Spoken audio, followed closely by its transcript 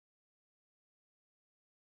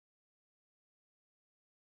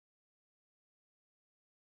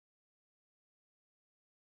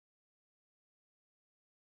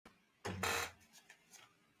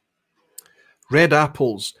Red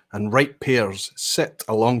apples and ripe pears sit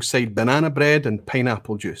alongside banana bread and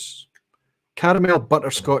pineapple juice. Caramel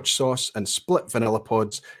butterscotch sauce and split vanilla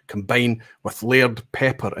pods combine with layered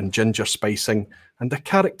pepper and ginger spicing and a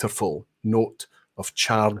characterful note of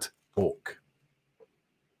charred oak.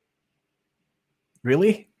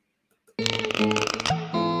 Really?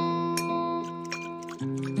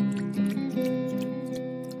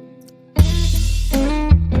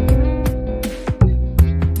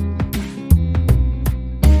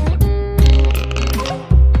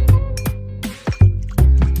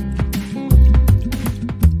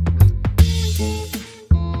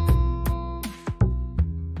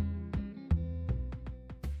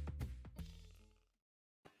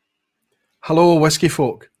 Hello, whiskey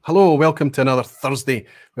folk. Hello, welcome to another Thursday.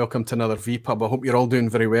 Welcome to another vPub. I hope you're all doing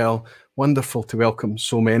very well. Wonderful to welcome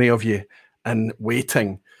so many of you in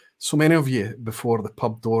waiting. So many of you before the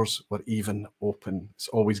pub doors were even open. It's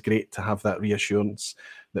always great to have that reassurance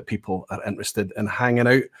that people are interested in hanging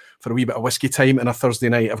out for a wee bit of whiskey time on a Thursday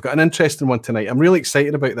night. I've got an interesting one tonight. I'm really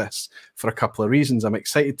excited about this for a couple of reasons. I'm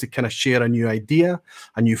excited to kind of share a new idea,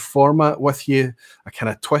 a new format with you, a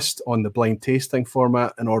kind of twist on the blind tasting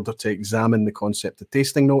format in order to examine the concept of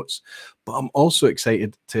tasting notes. But I'm also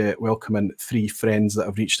excited to welcome in three friends that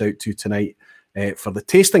I've reached out to tonight for the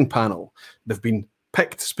tasting panel. They've been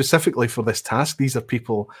picked specifically for this task. These are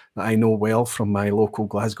people that I know well from my local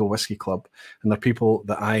Glasgow Whisky Club, and they're people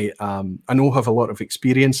that I know have a lot of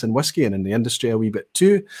experience in whisky and in the industry a wee bit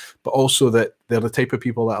too, but also that they're the type of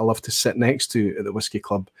people that I love to sit next to at the Whisky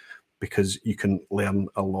Club, because you can learn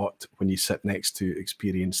a lot when you sit next to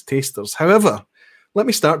experienced tasters. However, let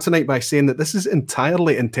me start tonight by saying that this is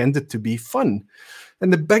entirely intended to be fun.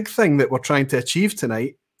 And the big thing that we're trying to achieve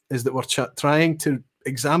tonight is that we're trying to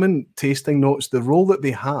examine tasting notes, the role that they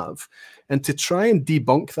have, and to try and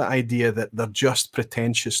debunk the idea that they're just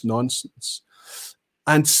pretentious nonsense,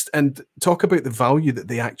 and talk about the value that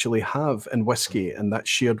they actually have in whisky and that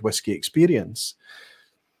shared whisky experience.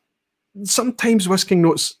 Sometimes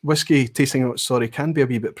whisky tasting notes, can be a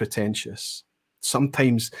wee bit pretentious.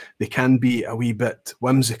 Sometimes they can be a wee bit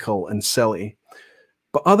whimsical and silly,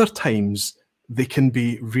 but other times they can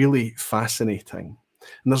be really fascinating.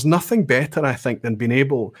 And there's nothing better, I think, than being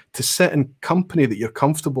able to sit in company that you're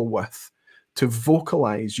comfortable with, to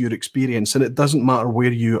vocalize your experience. And it doesn't matter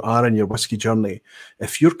where you are in your whisky journey.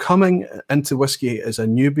 If you're coming into whisky as a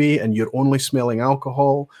newbie and you're only smelling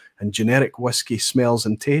alcohol and generic whisky smells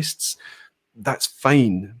and tastes, that's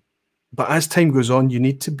fine. But as time goes on, you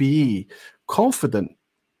need to be confident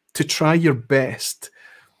to try your best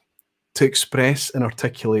to express and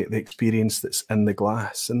articulate the experience that's in the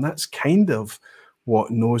glass. And that's kind of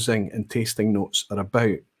what nosing and tasting notes are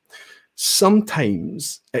about.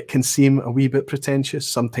 Sometimes it can seem a wee bit pretentious,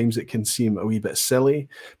 sometimes it can seem a wee bit silly,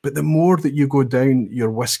 but the more that you go down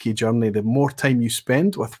your whisky journey, the more time you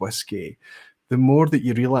spend with whisky, the more that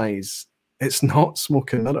you realize it's not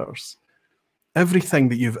smoke and mirrors. Everything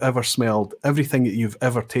that you've ever smelled, everything that you've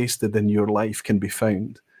ever tasted in your life can be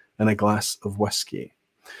found in a glass of whisky.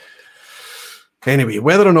 Anyway,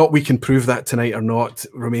 whether or not we can prove that tonight or not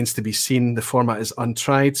remains to be seen. The format is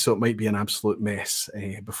untried, so it might be an absolute mess.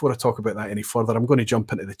 Before I talk about that any further, I'm going to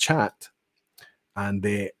jump into the chat and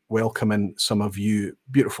welcome in some of you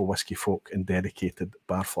beautiful whisky folk and dedicated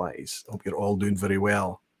barflies. I hope you're all doing very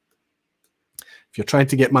well. If you're trying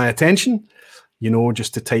to get my attention, you know,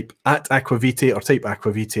 just to type @Aquavitae, or type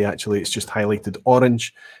Aquavitae, actually, it's just highlighted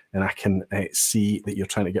orange, and I can see that you're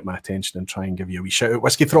trying to get my attention and try and give you a wee shout out.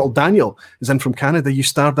 Whiskey Throttle Daniel is in from Canada. You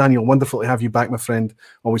star, Daniel. Wonderful to have you back, my friend.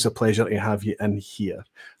 Always a pleasure to have you in here.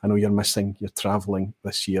 I know you're missing. You're traveling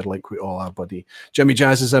this year like we all are, buddy. Jimmy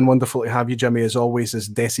Jazz is in. Wonderful to have you, Jimmy, as always. Is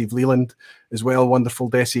Desi Vleeland as well. Wonderful,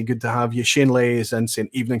 Desi. Good to have you. Shane Lay is in, saying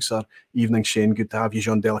evening, sir. Evening, Shane. Good to have you.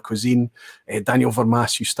 Jean de la Cuisine. Daniel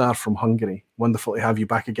Vermas, you star from Hungary. Wonderful to have you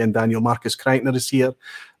back again, Daniel. Marcus Kreitner is here.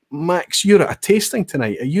 Max, you're at a tasting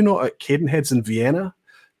tonight. Are you not at Cadenheads in Vienna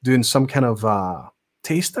doing some kind of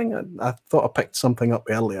tasting? I thought I picked something up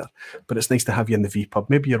earlier, but it's nice to have you in the vPub.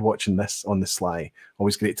 Maybe you're watching this on the sly.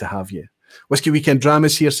 Always great to have you. Whiskey Weekend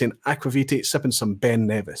Dramas here, saying Aquavitae, sipping some Ben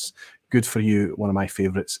Nevis. Good for you. One of my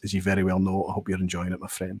favourites, as you very well know. I hope you're enjoying it, my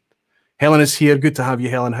friend. Helen is here. Good to have you,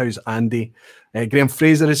 Helen. How's Andy? Graham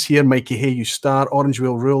Fraser is here. Mikey Hay, you star. Orange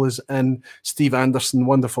Wheel Rule is in. Steve Anderson,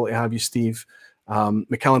 wonderful to have you, Steve.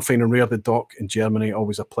 Macallan Fine and Rare, the doc in Germany,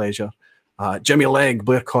 always a pleasure. Jimmy Legg,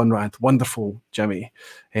 Blair Conrad, wonderful, Jimmy.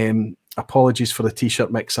 Apologies for the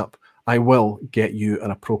t-shirt mix-up. I will get you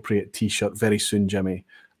an appropriate t-shirt very soon, Jimmy,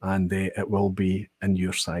 and it will be in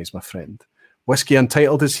your size, my friend. Whiskey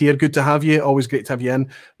Untitled is here. Good to have you. Always great to have you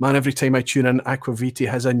in. Man, every time I tune in, Aquavitae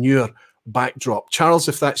has a newer, backdrop. Charles,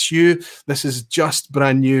 if that's you, this is just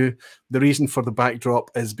brand new. The reason for the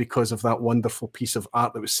backdrop is because of that wonderful piece of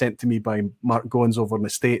art that was sent to me by Mark Goins over in the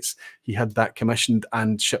States. He had that commissioned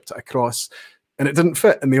and shipped it across, and it didn't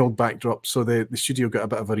fit in the old backdrop, so the studio got a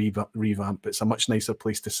bit of a revamp. It's a much nicer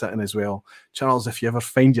place to sit in as well. Charles, if you ever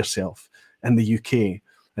find yourself in the UK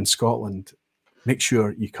and Scotland, make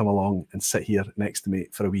sure you come along and sit here next to me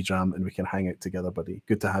for a wee dram and we can hang out together, buddy.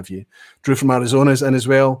 Good to have you. Drew from Arizona's in as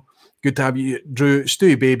well. Good to have you, Drew.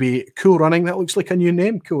 Stewie Baby, Cool Running. That looks like a new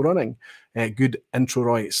name, Cool Running. Good intro,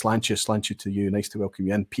 Roy. Slant you to you. Nice to welcome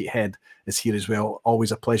you in. Pete Head is here as well.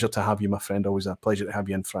 Always a pleasure to have you, my friend. Always a pleasure to have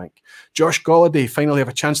you in, Frank. Josh Golladay, finally have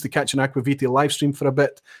a chance to catch an Aquavita live stream for a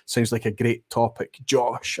bit. Sounds like a great topic.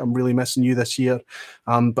 Josh, I'm really missing you this year.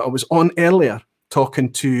 But I was on earlier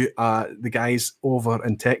talking to the guys over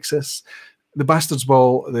in Texas. The Bastards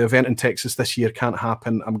Ball, the event in Texas this year, can't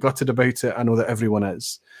happen. I'm gutted about it. I know that everyone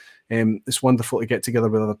is. It's wonderful to get together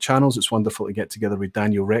with other channels. It's wonderful to get together with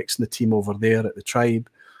Daniel Rex and the team over there at the Tribe.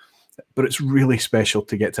 But it's really special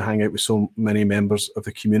to get to hang out with so many members of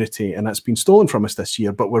the community, and that's been stolen from us this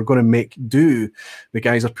year, but we're going to make do. The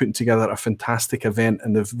guys are putting together a fantastic event,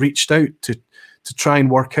 and they've reached out to try and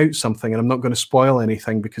work out something, and I'm not going to spoil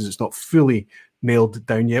anything because it's not fully nailed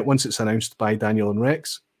down yet. Once it's announced by Daniel and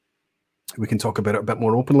Rex, we can talk about it a bit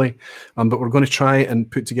more openly, but we're going to try and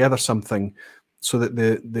put together something so that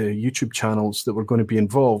the YouTube channels that we're going to be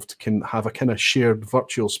involved can have a kind of shared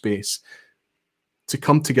virtual space to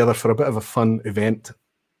come together for a bit of a fun event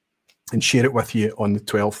and share it with you on the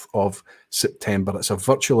 12th of September. It's a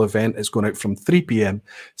virtual event. It's going out from 3 p.m.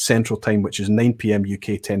 Central Time, which is 9 p.m.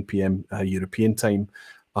 UK, 10 p.m. European Time.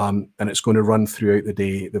 And it's going to run throughout the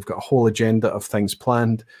day. They've got a whole agenda of things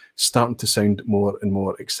planned, starting to sound more and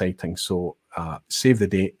more exciting. So save the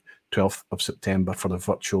date, 12th of September, for the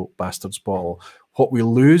virtual Bastards Ball. What we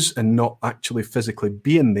lose in not actually physically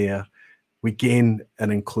being there, we gain an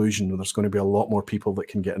inclusion. There's going to be a lot more people that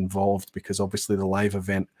can get involved, because obviously the live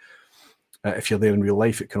event, if you're there in real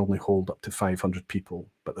life, it can only hold up to 500 people,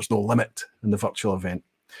 but there's no limit in the virtual event.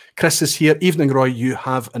 Chris is here. Evening, Roy. You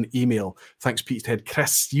have an email. Thanks, Pete Head.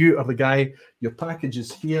 Chris, you are the guy. Your package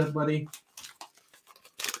is here, buddy.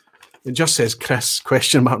 It just says Chris,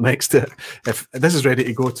 question mark next to it. If this is ready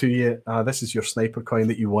to go to you, this is your sniper coin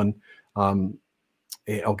that you won.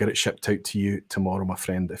 I'll get it shipped out to you tomorrow, my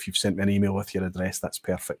friend. If you've sent me an email with your address, that's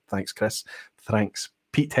perfect. Thanks, Chris. Thanks,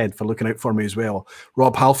 Pete Head, for looking out for me as well.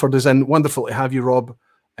 Rob Halford is in. Wonderful to have you, Rob.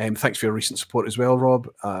 Thanks for your recent support as well, Rob.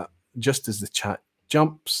 Just as the chat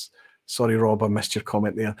jumps. Sorry, Rob, I missed your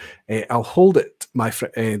comment there. I'll hold it. My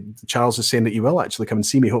friend Charles is saying that you will actually come and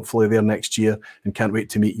see me, hopefully there next year, and can't wait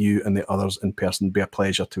to meet you and the others in person. It'd be a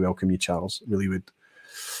pleasure to welcome you, Charles. Really would.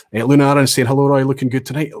 Luna Aaron saying, hello, Roy, looking good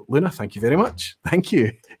tonight. Luna, thank you very much. Thank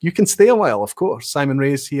you. You can stay a while, of course. Simon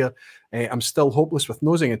Ray is here. I'm still hopeless with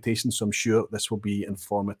nose indentation, so I'm sure this will be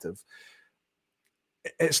informative.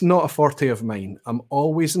 It's not a forte of mine. I'm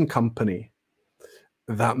always in company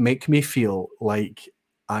that make me feel like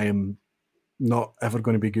I am not ever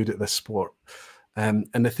going to be good at this sport. And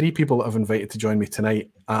the three people that I've invited to join me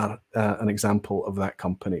tonight are an example of that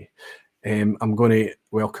company. I'm going to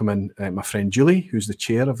welcome in my friend Julie, who's the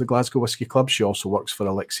chair of the Glasgow Whisky Club. She also works for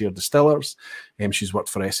Elixir Distillers. She's worked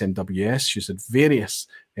for SNWS. She's had various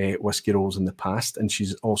whisky roles in the past, and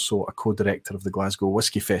she's also a co-director of the Glasgow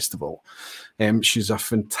Whisky Festival. She's a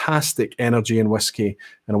fantastic energy in whisky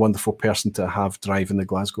and a wonderful person to have driving the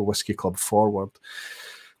Glasgow Whisky Club forward.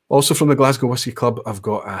 Also from the Glasgow Whisky Club, I've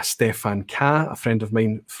got Stefan K, a friend of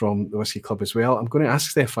mine from the Whisky Club as well. I'm going to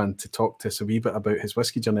ask Stefan to talk to us a wee bit about his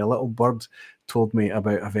whisky journey. A little bird told me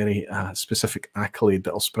about a very specific accolade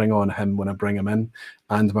that'll spring on him when I bring him in.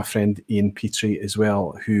 And my friend Ian Petrie as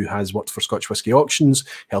well, who has worked for Scotch Whisky Auctions,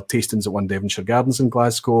 held tastings at One Devonshire Gardens in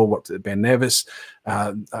Glasgow, worked at Ben Nevis,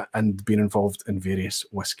 and been involved in various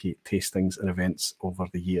whisky tastings and events over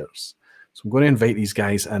the years. So I'm going to invite these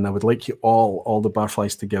guys, and I would like you all the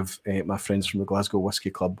barflies, to give my friends from the Glasgow Whisky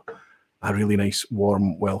Club a really nice,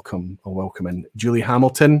 warm welcome. I'll welcome in Julie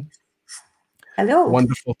Hamilton. Hello.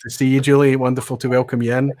 Wonderful to see you, Julie. Wonderful to welcome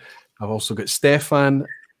you in. I've also got Stefan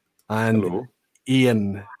and hello,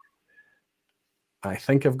 Ian. I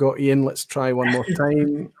think I've got Ian. Let's try one more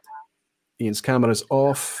time. Ian's camera's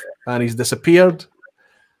off, and he's disappeared.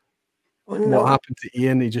 Oh, no. What happened to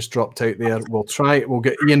Ian? He just dropped out there. We'll try. We'll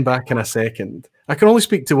get Ian back in a second. I can only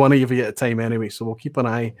speak to one of you at a time anyway, so we'll keep an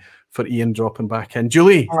eye for Ian dropping back in.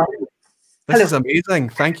 Julie, this is amazing.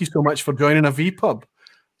 Thank you so much for joining a vPub.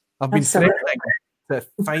 I've been threatening to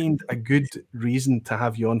find a good reason to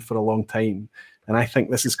have you on for a long time, and I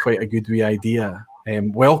think this is quite a good wee idea.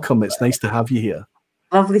 Welcome. It's nice to have you here.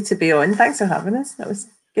 Lovely to be on. Thanks for having us. That was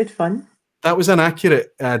good fun. That was an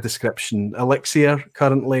accurate description. Elixir,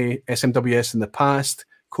 currently, SMWS in the past,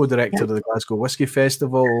 co-director of the Glasgow Whisky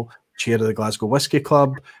Festival, chair of the Glasgow Whisky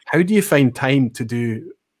Club. How do you find time to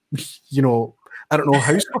do, you know, I don't know,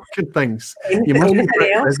 housework and things? You must be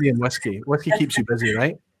pretty busy in whisky. Whisky keeps you busy,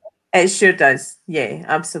 right? It sure does. Yeah,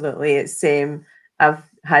 absolutely. It's I've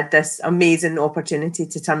had this amazing opportunity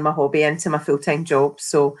to turn my hobby into my full-time job.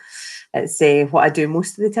 So it's what I do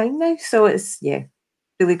most of the time now. So it's, yeah,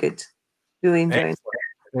 really good. Really enjoying it.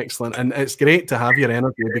 Excellent. And it's great to have your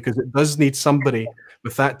energy, because it does need somebody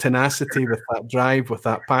with that tenacity, with that drive, with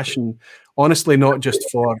that passion, honestly, not just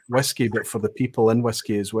for whisky, but for the people in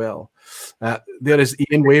whisky as well. There is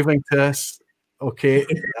Ian waving to us. Okay.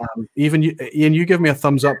 Ian, you give me a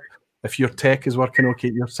thumbs up if your tech is working okay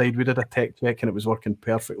at your side. We did a tech check and it was working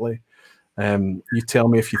perfectly. You tell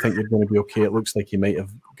me if you think you're going to be okay. It looks like you might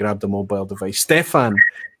have grabbed a mobile device. Stefan,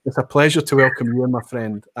 it's a pleasure to welcome you, my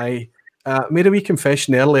friend. I made a wee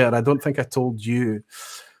confession earlier. I don't think I told you,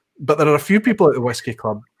 but there are a few people at the Whisky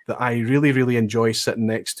Club that I really, really enjoy sitting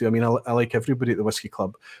next to. I mean, I like everybody at the Whisky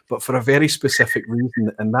Club, but for a very specific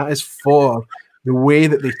reason, and that is for the way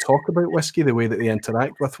that they talk about whisky, the way that they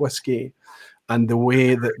interact with whisky, and the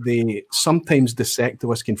way that they sometimes dissect the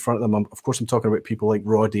whisky in front of them. Of course, I'm talking about people like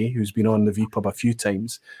Roddy, who's been on the vPub a few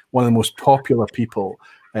times, one of the most popular people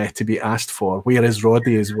to be asked for. Where is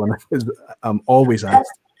Roddy is one I'm always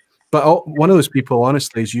asked. But one of those people,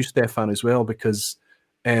 honestly, is you, Stefan, as well, because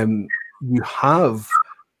you have,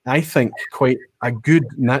 I think, quite a good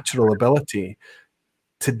natural ability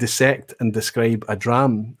to dissect and describe a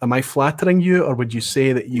dram. Am I flattering you, or would you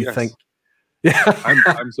say that you think? Yeah,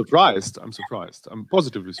 I'm surprised. I'm surprised. I'm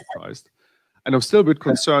positively surprised, and I'm still a bit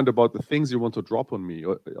concerned about the things you want to drop on me,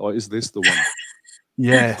 or is this the one?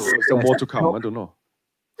 Yes. So is there more to come? I don't know.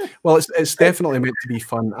 Well, it's definitely meant to be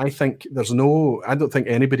fun. I think I don't think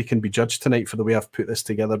anybody can be judged tonight for the way I've put this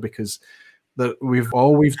together, because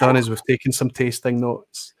all we've done is we've taken some tasting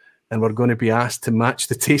notes, and we're going to be asked to match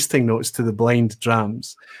the tasting notes to the blind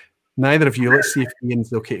drams. Neither of you, let's see if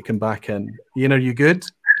Ian's okay to come back in. Ian, are you good?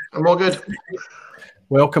 I'm all good.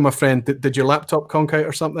 Welcome, my friend. Did your laptop conk out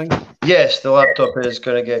or something? Yes, the laptop is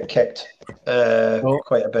going to get kicked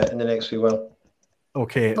quite a bit in the next wee while.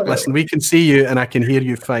 Okay, listen, we can see you and I can hear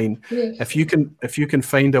you fine. Yes. If you can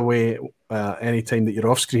find a way anytime that you're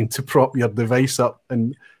off screen to prop your device up,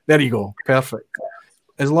 and there you go, perfect.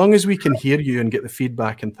 As long as we can hear you and get the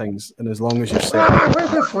feedback and things, and as long as you're set.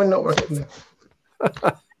 Where's my phone not working?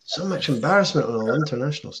 So much embarrassment on an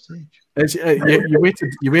international stage. You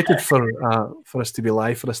waited for us to be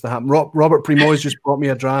live, for us to happen. Robert Primoz just brought me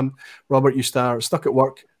a dram. Robert, you stuck at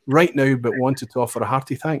work right now, but wanted to offer a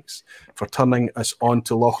hearty thanks for turning us on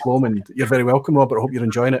to Loch Lomond. You're very welcome, Robert. I hope you're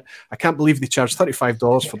enjoying it. I can't believe they charged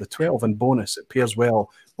 $35 for the 12 and bonus. It pairs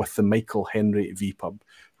well with the Michael Henry vPub.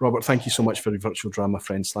 Robert, thank you so much for your virtual drama,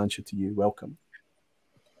 friend. Slancha to you. Welcome.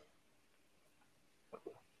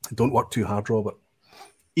 Don't work too hard, Robert.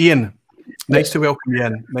 Ian, nice to welcome you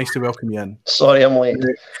in. Nice to welcome you in. Sorry, I'm late.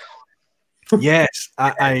 Yes,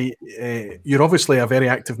 you're obviously a very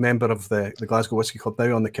active member of the Glasgow Whisky Club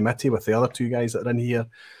now, on the committee with the other two guys that are in here.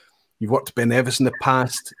 You've worked at Ben Nevis in the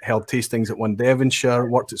past, held tastings at One Devonshire,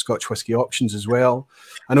 worked at Scotch Whisky Auctions as well.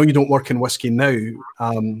 I know you don't work in whisky now,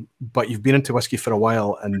 but you've been into whisky for a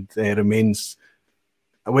while, and remains.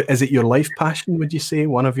 Is it your life passion, would you say?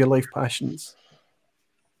 One of your life passions?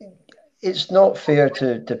 It's not fair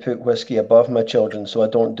to put whisky above my children, so I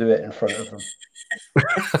don't do it in front of them.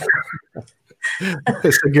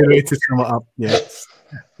 It's a good way to sum it up. Yes,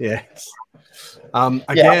 yes.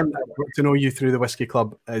 Again, I've got to know you through the Whisky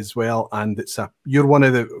Club as well, and you're one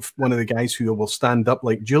of the guys who will stand up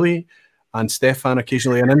like Julie and Stefan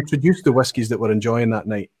occasionally and introduce the whiskies that we're enjoying that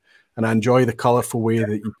night. And I enjoy the colourful way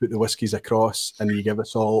that you put the whiskies across, and you give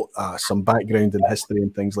us all some background and history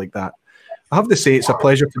and things like that. I have to say, it's a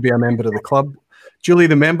pleasure to be a member of the club. Julie,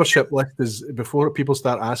 the membership list is, before people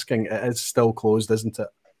start asking, it is still closed, isn't it?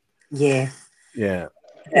 Yeah. Yeah.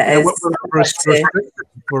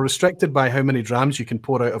 We're restricted by how many drams you can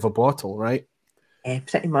pour out of a bottle, right? Yeah,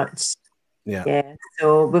 pretty much. Yeah. Yeah.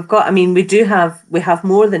 So we've got, we have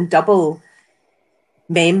more than double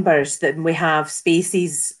members that we have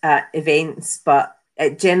spaces at events, but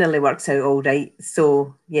it generally works out all right.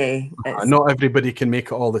 So yeah, not everybody can make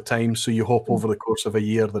it all the time, so you hope over the course of a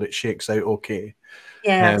year that it shakes out okay.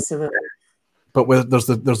 Yeah, absolutely. But there's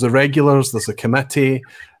the regulars, there's the committee,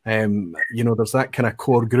 there's that kind of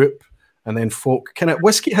core group, and then folk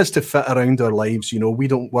whiskey has to fit around our lives. We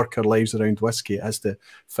don't work our lives around whiskey; it has to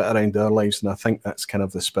fit around our lives, and I think that's kind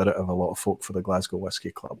of the spirit of a lot of folk for the Glasgow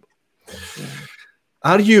Whisky Club.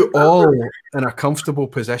 Are you all in a comfortable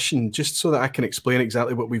position, just so that I can explain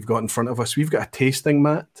exactly what we've got in front of us? We've got a tasting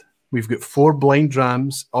mat. We've got 4 blind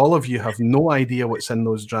drams. All of you have no idea what's in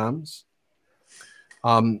those drams.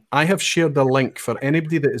 I have shared a link for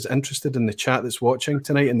anybody that is interested in the chat that's watching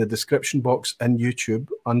tonight in the description box in YouTube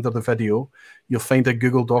under the video. You'll find a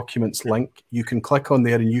Google Documents link. You can click on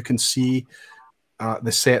there and you can see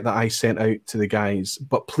the set that I sent out to the guys.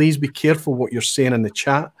 But please be careful what you're saying in the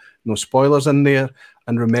chat. No spoilers in there.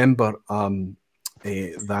 And remember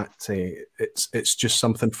that it's just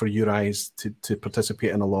something for your eyes to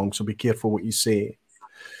participate in along. So be careful what you say.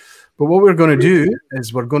 But what we're going to do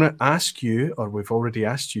is we're going to ask you, or we've already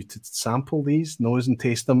asked you, to sample these, nose and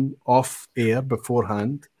taste them off air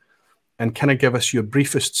beforehand, and kind of give us your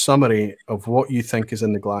briefest summary of what you think is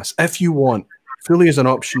in the glass. If you want, fully as an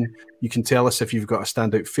option, you can tell us if you've got a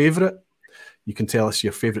standout favourite. You can tell us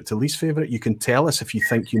your favourite to least favourite. You can tell us if you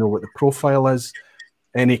think you know what the profile is,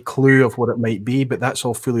 any clue of what it might be, but that's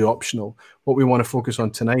all fully optional. What we want to focus on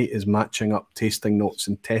tonight is matching up tasting notes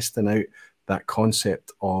and testing out that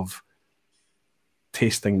concept of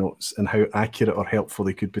tasting notes and how accurate or helpful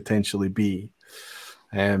they could potentially be.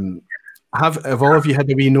 Have all of you had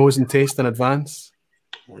a wee nose and taste in advance?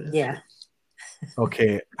 Yeah.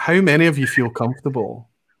 Okay. How many of you feel comfortable?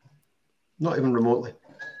 Not even remotely.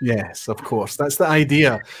 Yes, of course. That's the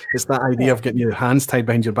idea. It's that idea of getting your hands tied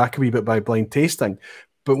behind your back a wee bit by blind tasting.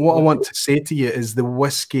 But what I want to say to you is the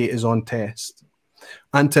whiskey is on test.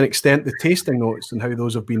 And to an extent, the tasting notes and how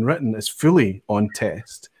those have been written is fully on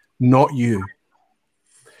test, not you.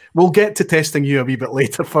 We'll get to testing you a wee bit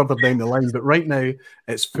later, further down the line, but right now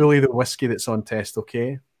it's fully the whiskey that's on test,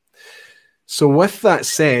 okay? So with that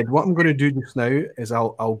said, what I'm going to do just now is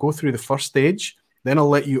I'll go through the first stage, then I'll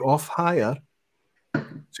let you off higher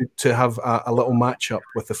to have a little match-up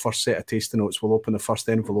with the first set of tasting notes. We'll open the first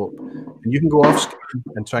envelope, and you can go off screen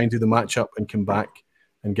and try and do the match-up and come back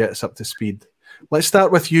and get us up to speed. Let's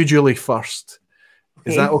start with you, Julie, first.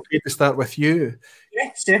 Okay. Is that okay to start with you?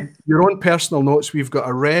 Yeah, sure. Your own personal notes, we've got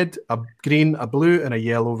a red, a green, a blue, and a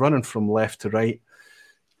yellow running from left to right.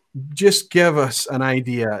 Just give us an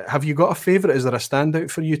idea. Have you got a favourite? Is there a standout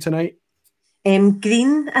for you tonight?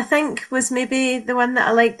 Green, I think, was maybe the one that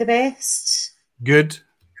I liked the best. Good.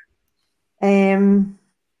 Yeah.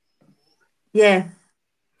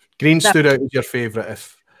 Green stood out as your favourite.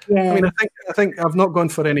 Yeah. I mean, I think I've not gone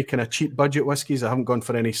for any kind of cheap budget whiskies. I haven't gone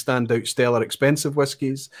for any standout, stellar, expensive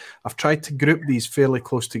whiskies. I've tried to group these fairly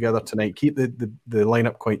close together tonight. Keep the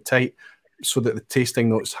lineup quite tight so that the tasting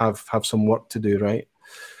notes have some work to do, right?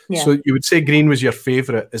 Yeah. So you would say green was your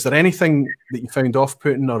favourite. Is there anything that you found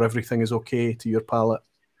off-putting, or everything is okay to your palate?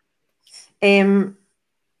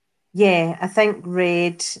 Yeah, I think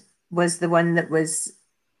red was the one that was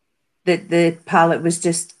the palate was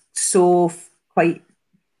just quite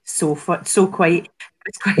far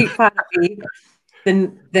away.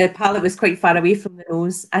 The palate was quite far away from the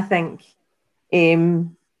nose. I think the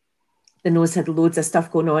nose had loads of stuff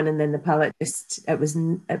going on, and then the palate just there was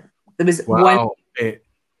wow.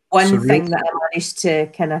 one thing that I managed to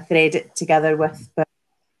kind of thread it together with, but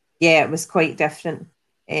yeah, it was quite different.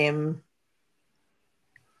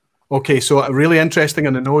 Okay, so really interesting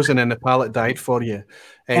on the nose, and then the palate died for you.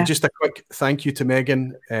 Yeah. Just a quick thank you to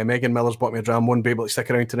Megan. Megan Miller's bought me a dram. Won't be able to stick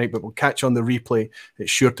around tonight, but we'll catch on the replay. It's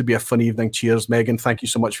sure to be a fun evening. Cheers, Megan. Thank you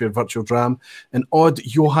so much for your virtual dram. And Odd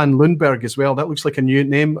Johan Lundberg as well. That looks like a new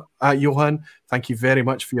name, Johan. Thank you very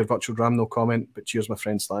much for your virtual dram. No comment, but cheers, my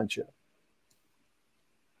friend Slancher.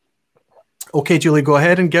 Okay, Julie, go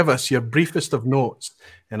ahead and give us your briefest of notes,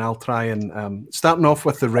 and I'll try and starting off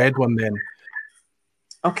with the red one then.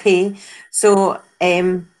 Okay, so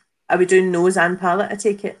are we doing nose and palate, I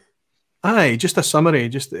take it? Aye, just a summary,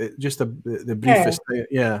 just the briefest,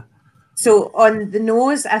 yeah. So on the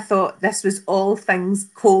nose, I thought this was all things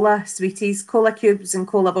cola, sweeties, cola cubes and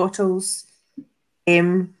cola bottles,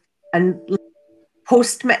 and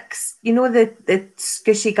post mix. You know the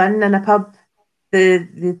squishy gun in a pub,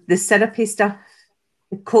 the syrupy stuff,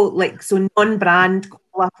 so non-brand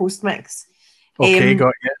cola post mix. Okay,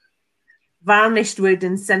 got you. Varnished wood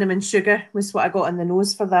and cinnamon sugar was what I got on the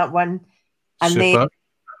nose for that one. And super. Then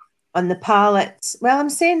on the palate, well, I'm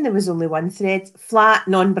saying there was only one thread. Flat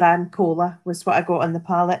non-brand cola was what I got on the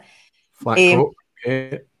palate. Flat coat,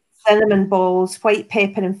 okay. Cinnamon balls, white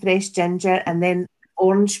pepper and fresh ginger, and then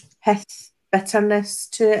orange pith bitterness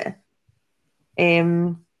to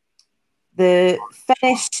it. The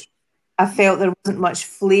finish, I felt there wasn't much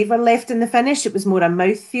flavour left in the finish. It was more a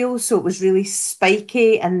mouthfeel, so it was really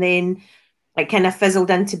spiky, and then it kind of fizzled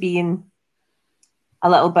into being a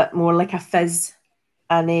little bit more like a fizz.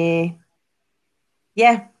 And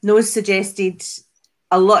yeah, nose suggested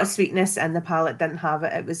a lot of sweetness, and the palate didn't have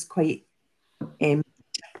it. It was quite in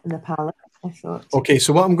the palate, I thought. Okay,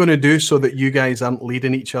 so what I'm going to do so that you guys aren't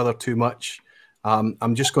leading each other too much,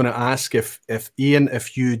 I'm just going to ask if Ian,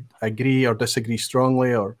 if you agree or disagree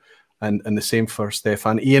strongly, or and the same for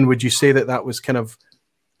Stefan. Ian, would you say that that was kind of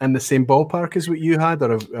in the same ballpark as what you had,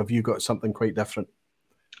 or have you got something quite different?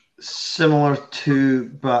 Similar to,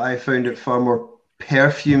 but I found it far more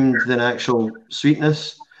perfumed than actual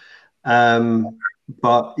sweetness.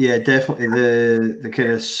 But yeah, definitely the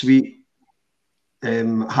kind of sweet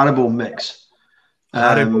Haribo mix.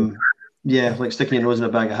 Haribo. Yeah, like sticking your nose in a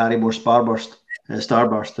bag of Haribo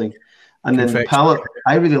Starburst thing. And then the Confection. palate,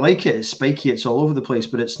 I really like it. It's spiky, it's all over the place,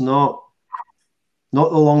 but it's not the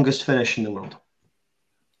longest finish in the world.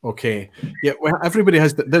 Okay. Yeah, well, everybody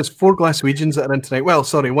has, there's 4 Glaswegians that are in tonight. Well,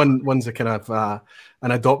 sorry, one's a kind of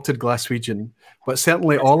an adopted Glaswegian, but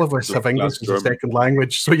certainly all of us have English as a second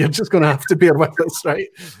language, so you're just going to have to bear with us, right?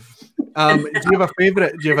 Do you have a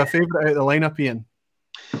favourite? Do you have a favourite out of the lineup, Ian?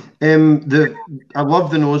 I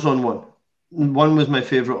love the nose on one. One was my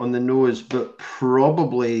favourite on the nose, but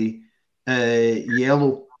probably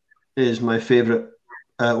yellow is my favourite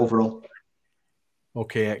overall.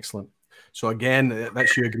 Okay, excellent. So again,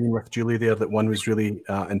 that's you agreeing with Julie there that one was really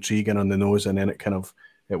intriguing on the nose, and then it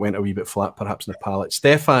went a wee bit flat, perhaps in the palate.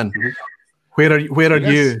 Stefan, where are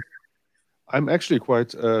you? I'm actually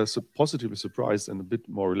quite positively surprised and a bit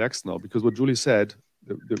more relaxed now, because what Julie said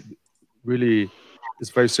really is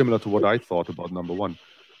very similar to what I thought about number one.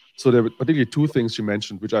 So there were particularly 2 things she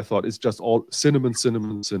mentioned, which I thought is just all cinnamon,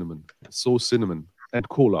 cinnamon, cinnamon. So cinnamon and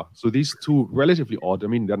cola. So these 2 relatively odd. I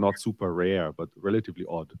mean, they're not super rare, but relatively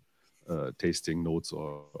odd tasting notes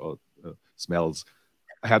or smells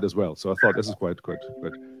I had as well. So I thought this is quite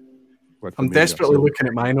I'm familiar. Desperately looking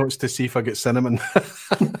at my notes to see if I get cinnamon.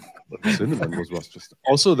 Cinnamon was just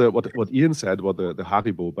also what Ian said, what the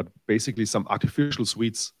Haribo, but basically some artificial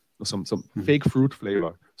sweets, some fake fruit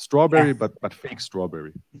flavor, strawberry, but fake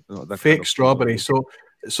strawberry. That fake kind of strawberry.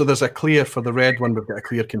 So there's a clear for the red one. We've got a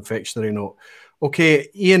clear confectionery note. Okay,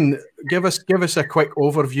 Ian, give us a quick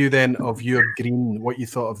overview then of your green. What you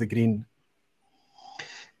thought of the green?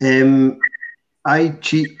 I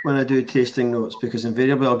cheat when I do tasting notes because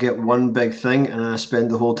invariably I'll get one big thing and I spend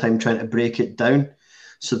the whole time trying to break it down.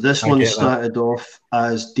 So this one started off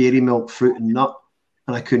as dairy milk, fruit and nut,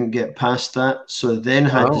 and I couldn't get past that. So then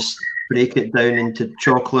had to break it down into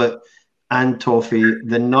chocolate and toffee.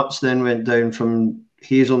 The nuts then went down from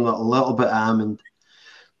hazelnut, a little bit almond.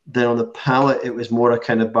 Then on the palate, it was more a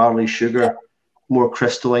kind of barley sugar, more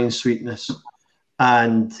crystalline sweetness.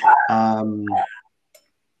 And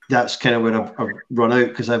that's kind of where I've run out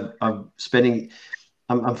because I'm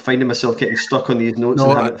finding myself getting stuck on these notes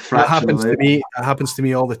and having to fraction them out. It happens to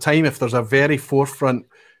me all the time. If there's a very forefront,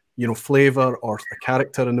 flavor or a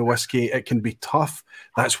character in the whiskey, it can be tough.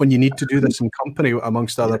 That's when you need to do this in company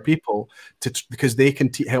amongst other people because they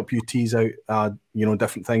can help you tease out,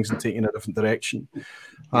 different things and take you in a different direction.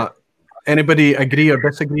 Anybody agree or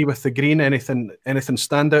disagree with the green? Anything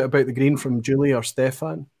stand out about the green from Julie or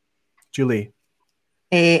Stefan? Julie?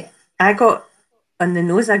 I got on the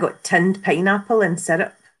nose. I got tinned pineapple and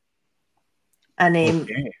syrup, and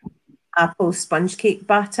apple sponge cake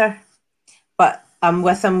batter. But I'm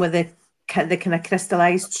with them with the kind of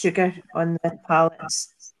crystallized sugar on the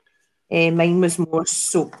palates. Mine was more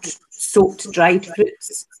soaked dried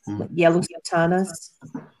fruits, like yellow sultanas.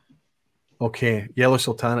 Okay, yellow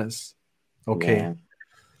sultanas. Okay,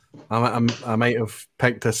 yeah. I might have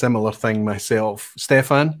picked a similar thing myself.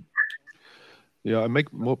 Stefan? Yeah,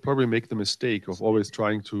 I probably make the mistake of always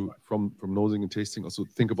trying to, from nosing and tasting, also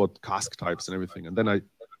think about cask types and everything. And then I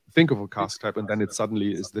think of a cask type, and then it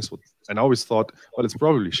suddenly is this one. And I always thought, well, it's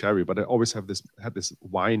probably sherry, but I always had this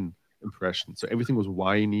wine impression. So everything was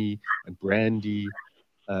winey and brandy.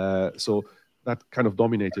 So that kind of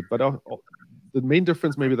dominated. But the main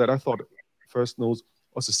difference maybe that I thought first nose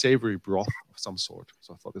was a savory broth of some sort.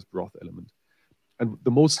 So I thought this broth element. And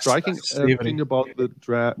the most striking thing about the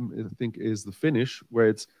dram, I think, is the finish,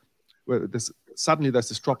 where suddenly there's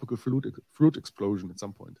this tropical fruit explosion at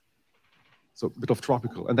some point. So a bit of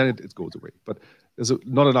tropical, and then it goes away. But there's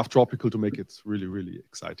not enough tropical to make it really, really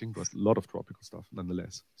exciting, but a lot of tropical stuff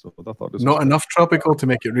nonetheless. So I thought this not enough tropical to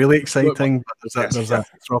make it really exciting, but there's a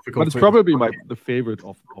tropical. But it's probably the favorite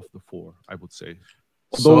of the 4, I would say.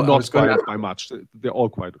 Though not by much. They're all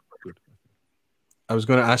quite good. I was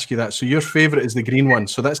going to ask you that. So your favorite is the green one.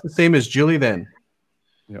 So that's the same as Julie then.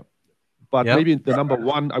 Yeah. But maybe the number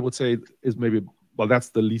 1, I would say, is maybe, well, that's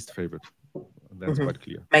the least favorite. That's quite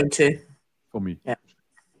clear. Mine too. For me. Yeah.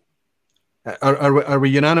 Are we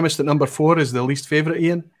unanimous that number 4 is the least favorite,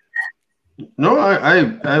 Ian? No,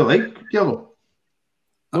 I like yellow.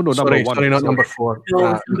 No, no, sorry, number one. Sorry, not number 4.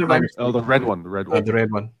 No, number one. Oh, the red one. The red one. The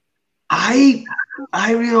red one. I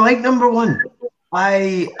really like number 1.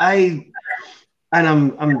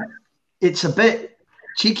 It's a bit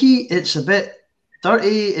cheeky. It's a bit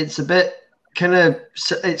dirty. It's a bit kind of.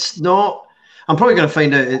 It's not. I'm probably going to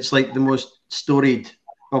find out it's like the most storied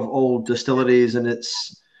of all distilleries, and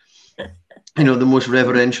it's, you know, the most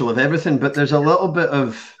reverential of everything. But there's a little bit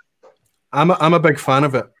of. I'm a big fan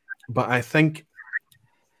of it, but I think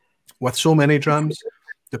with so many drams,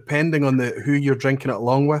 depending on who you're drinking it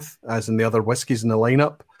along with, as in the other whiskies in the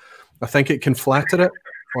lineup, I think it can flatter it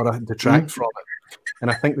or detract from it. And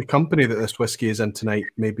I think the company that this whiskey is in tonight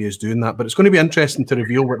maybe is doing that. But it's going to be interesting to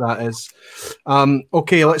reveal what that is.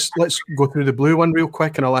 Okay, let's go through the blue one real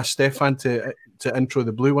quick, and I'll ask Stefan to intro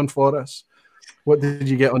the blue one for us. What did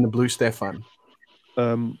you get on the blue, Stefan?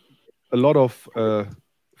 A lot of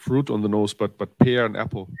fruit on the nose, but pear and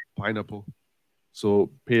apple, pineapple.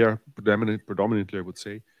 So pear predominantly, I would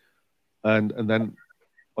say. And then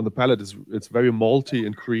on the palate, it's very malty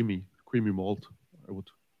and creamy malt, I would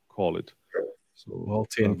call it. So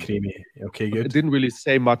malty and creamy. Okay, good. It didn't really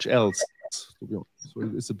say much else, to be honest. So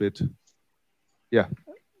it's a bit, yeah.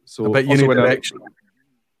 So a bit unidirectional.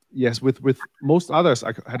 Yes, with most others,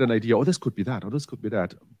 I had an idea. Oh, this could be that. Oh, this could be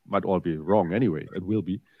that. Might all be wrong anyway. It will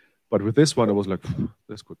be, but with this one, I was like,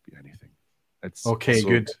 this could be anything. It's okay.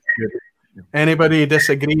 Good. Anybody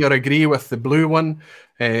disagree or agree with the blue one?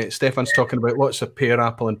 Stefan's talking about lots of pear,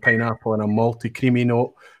 apple, and pineapple, and a malty, creamy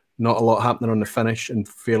note. Not a lot happening on the finish, and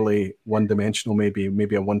fairly one-dimensional,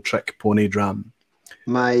 maybe a one-trick pony dram.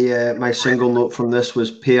 My single note from this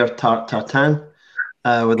was pear tart tartan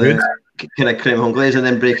with a kind of creme anglaise, and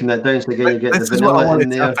then breaking that down. So again, you get the vanilla in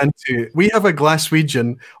there. We have a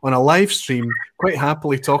Glaswegian on a live stream quite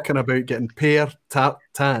happily talking about getting pear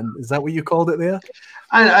tartan. Is that what you called it there?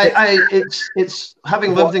 And it's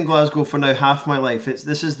having lived in Glasgow for now half my life.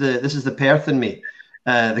 This is the Perth in me.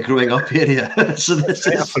 The growing up area. So this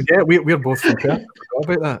is. I forget we're both from Perth. I forgot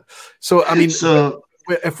about that. So I mean,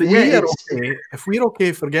 if we're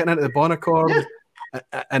okay for getting into the Bonaccord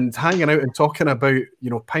and hanging out and talking about, you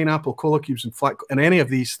know, pineapple, cola cubes, and flat and any of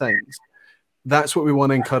these things, that's what we want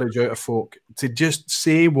to encourage out of folk, to just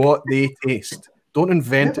say what they taste. Don't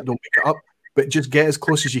invent it. Don't make it up. But just get as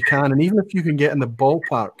close as you can. And even if you can get in the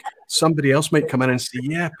ballpark, somebody else might come in and say,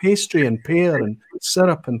 yeah, pastry and pear and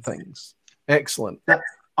syrup and things. Excellent.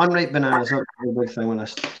 Unripe bananas, that's a big thing when I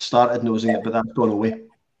started nosing it, but that's gone away.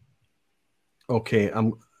 Okay,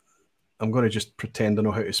 I'm going to just pretend I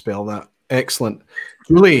know how to spell that. Excellent.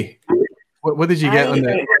 Julie, what did you get on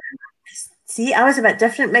there? See, I was a bit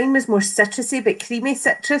different. Mine was more citrusy, but creamy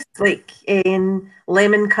citrus, like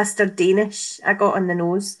lemon custard Danish I got on the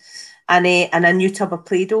nose, and a new tub of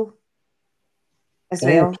Play-Doh as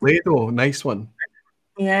well. Play-Doh, nice one.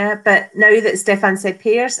 Yeah, but now that Stefan said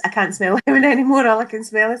pears, I can't smell lemon anymore. All I can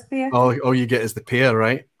smell is pear. All you get is the pear,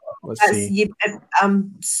 right? Let's see.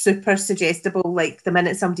 I'm super suggestible. Like the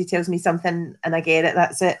minute somebody tells me something and I get it,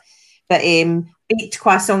 that's it. But baked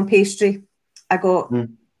croissant pastry, I got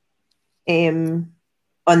on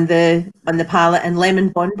the palate, and lemon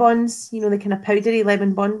bonbons. You know, the kind of powdery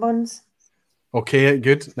lemon bonbons. Okay,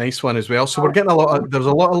 good, nice one as well. So we're getting there's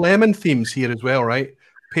a lot of lemon themes here as well, right?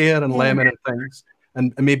 Pear and lemon and things.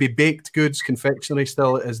 And maybe baked goods, confectionery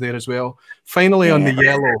still is there as well. Finally, on the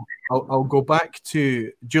yellow, I'll go back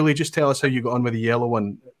to Julie. Just tell us how you got on with the yellow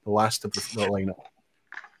one, the last of the lineup.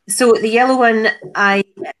 So the yellow one,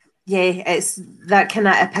 it's that kind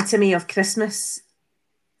of epitome of Christmas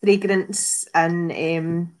fragrance,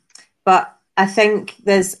 and but I think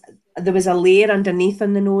there was a layer underneath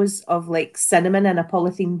on the nose of like cinnamon in a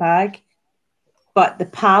polythene bag, but the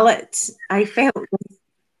palate I felt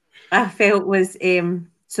was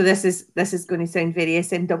so this is going to sound very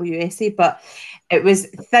SMWSy, but it was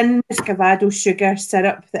thin Muscovado sugar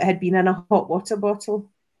syrup that had been in a hot water bottle.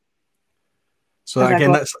 So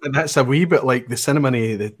again, that's a wee bit like the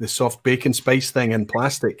cinnamony, the soft bacon spice thing in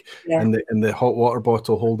plastic, and the hot water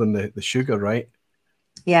bottle holding the sugar, right?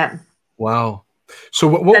 Yeah. Wow. So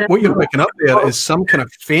what you're picking up there is some kind of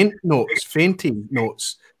fainty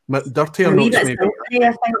notes, dirtier notes maybe.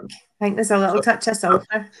 Sulphur, I think there's a little touch of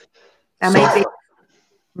sulphur.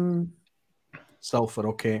 Sulphur,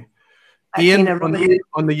 okay. Ian,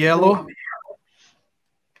 on the yellow.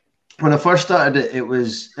 When I first started it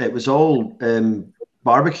was all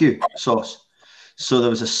barbecue sauce. So there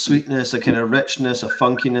was a sweetness, a kind of richness, a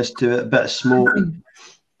funkiness to it, a bit of smoke.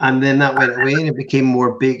 And then that went away and it became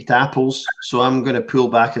more baked apples. So I'm going to pull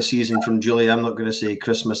back a season from Julie. I'm not going to say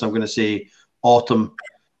Christmas. I'm going to say autumn.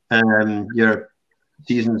 Your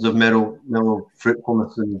seasons of mellow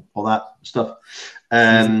fruitfulness and all that stuff.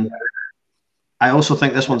 I also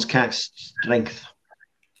think this one's cask strength.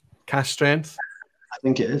 Cask strength? I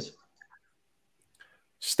think it is.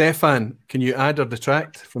 Stefan, can you add or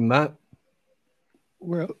detract from that?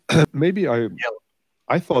 Well, maybe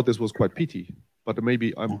I thought this was quite peaty, but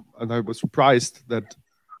maybe I was surprised that.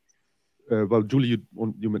 Well, Julie,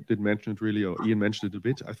 you did mention it really, or Ian mentioned it a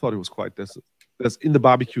bit. I thought it was quite there's in the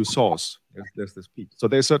barbecue sauce. There's this peat, so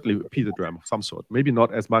there's certainly a peated dram of some sort. Maybe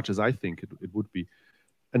not as much as I think it would be.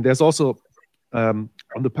 And there's also on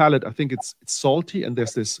the palate, I think it's salty, and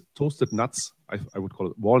there's this toasted nuts. I would call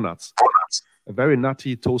it walnuts. A very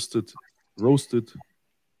nutty, toasted, roasted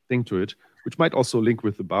thing to it, which might also link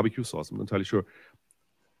with the barbecue sauce. I'm not entirely sure.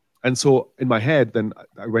 And so in my head, then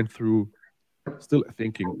I went through, still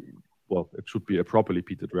thinking, well, it should be a properly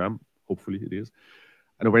peated dram. Hopefully it is.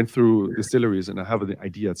 And I went through distilleries, and I have an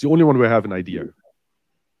idea. It's the only one where I have an idea.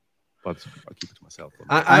 But I'll keep it to myself.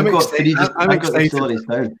 I'm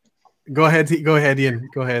excited. Go ahead, Ian.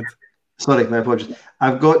 Go ahead. Sorry, my apologies.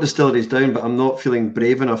 I've got distilleries down, but I'm not feeling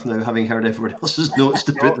brave enough now, having heard everyone else's notes,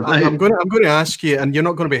 to put them out. I'm going to ask you, and you're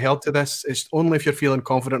not going to be held to this. It's only if you're feeling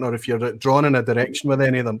confident or if you're drawn in a direction with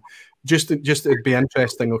any of them. Just it'd be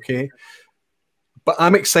interesting, okay? But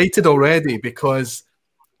I'm excited already because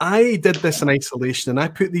I did this in isolation, and I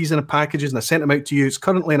put these in a packages and I sent them out to you. It's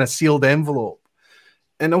currently in a sealed envelope.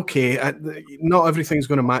 And okay, not everything's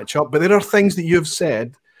going to match up, but there are things that you've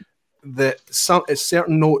said that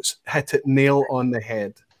certain notes hit it nail on the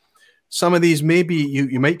head. Some of these maybe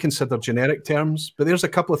you might consider generic terms, but there's a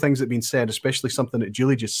couple of things that have been said, especially something that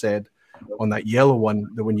Julie just said on that yellow one,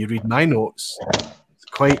 that when you read my notes, it's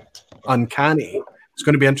quite uncanny. It's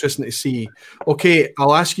going to be interesting to see. Okay,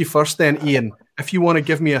 I'll ask you first then, Ian, if you want to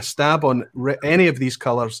give me a stab on any of these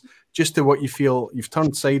colours, just to what you feel you've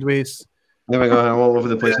turned sideways. There we go, I'm all over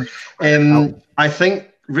the place. I think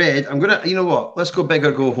red, I'm gonna, you know what? Let's go big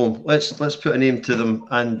or go home. Let's put a name to them,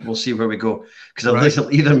 and we'll see where we go. Because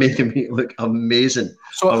they're either making me look amazing.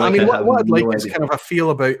 So I mean, what I'd like is kind of a feel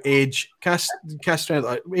about age, cask strength,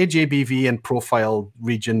 age, ABV, and profile,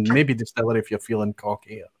 region, maybe distillery if you're feeling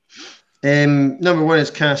cocky. Number one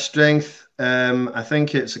is cask strength. I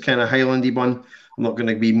think it's a kind of Highlandy one. I'm not going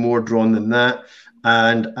to be more drawn than that.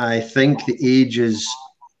 And I think the age is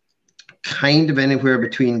kind of anywhere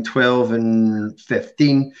between 12 and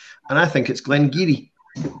 15. And I think it's Glengarry.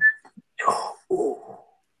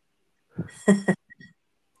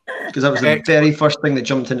 Because that was the very first thing that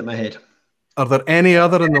jumped into my head. Are there any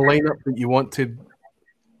other in the lineup that you want to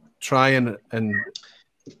try and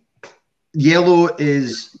yellow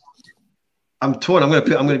is, I'm torn. I'm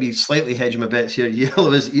going to be slightly hedging my bets here.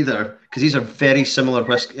 Yellow is either, because these are very similar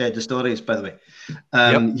distilleries, by the way.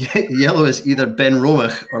 Yellow is either Ben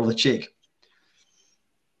Romach or Lechake.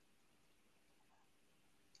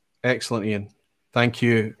 Excellent, Ian. Thank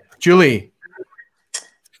you. Julie?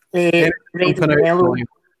 Red and yellow.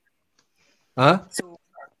 Huh? So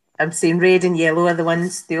I'm saying red and yellow are the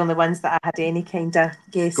only ones that I had any kind of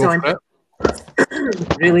guess on.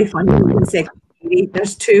 Really funny.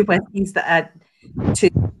 There's two whiskies that two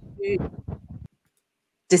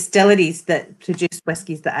distilleries that produce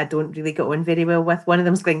whiskies that I don't really get on very well with. One of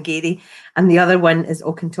them is Glengarry, and the other one is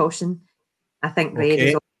Auchentoshan. I think red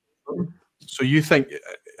is. So you think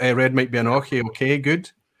red might be an Auchi? Okay, good.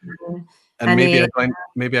 And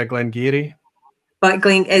maybe a Glengarry. But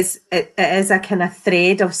it is a kind of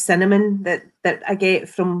thread of cinnamon that I get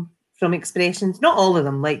from expressions. Not all of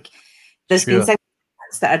them. Like there's been some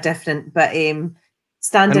that are different, but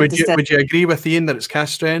standard. And would you agree with Ian that it's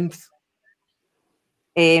cask strength?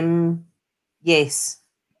 Yes.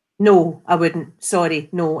 No, I wouldn't. Sorry,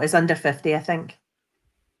 no, it's under 50, I think.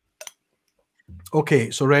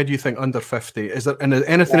 Okay, so red, you think under 50? Is there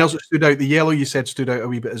anything else that stood out? The yellow you said stood out a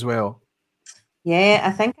wee bit as well. Yeah,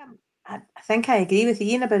 I think I agree with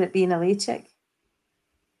Ian about it being a Lechake.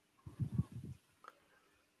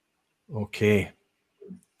 Okay,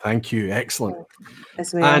 thank you, excellent.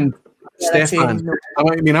 Well. And Stefan,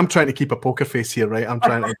 I mean, I'm trying to keep a poker face here, right? I'm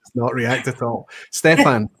trying to not react at all.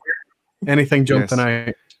 Stefan, anything jumping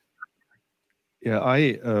out?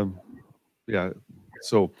 Yeah,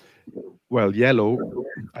 so, well, yellow,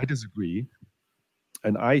 I disagree.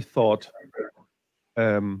 And I thought,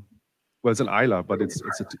 well, it's an Isla, but it's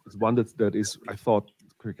one that is, I thought,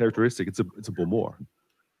 characteristic. It's a Bowmore.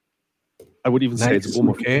 I would even say it's a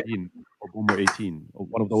Bowmore 15 or Bowmore 18, or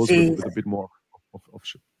one of those with a bit more of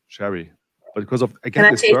sherry. But because of, again,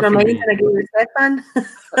 can I change my mind and agree with Stefan?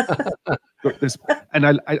 And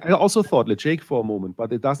I also thought Lechake for a moment,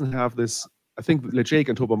 but it doesn't have this. I think Lechake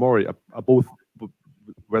and Tobermory are both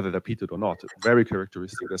whether they're peated or not. Very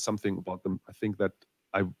characteristic. There's something about them, I think, that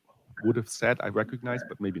I would have said I recognize,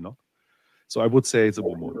 but maybe not. So I would say it's a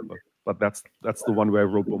Beaumont, but that's the one where I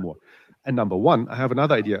wrote Beaumont. And number one, I have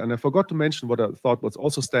another idea, and I forgot to mention what I thought was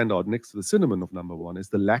also stand out next to the cinnamon of number one is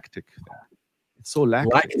the lactic thing. It's so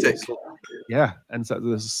lactic. Yeah, and so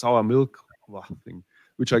there's sour milk thing,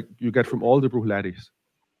 which you get from all the bruichladdich,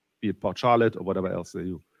 be it Port Charlotte or whatever else they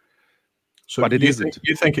do. So but it isn't.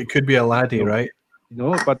 You think it could be a laddie, right?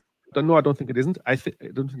 No, but no, I don't think it isn't. I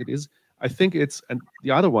don't think it is. I think it's, and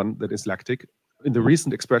the other one that is lactic, in the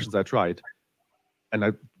recent expressions I tried, and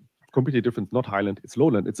I completely different, not Highland, it's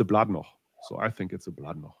Lowland, it's a Bladnoch. So I think it's a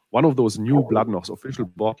Bladnoch. One of those new Bladnochs, official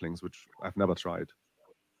bottlings, which I've never tried.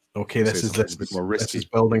 Okay, this is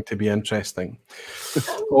building to be interesting.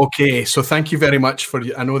 Okay, so thank you very much for.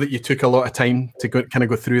 I know that you took a lot of time to kind of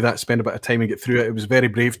go through that, spend a bit of time and get through it. It was very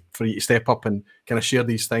brave for you to step up and kind of share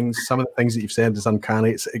these things. Some of the things that you've said is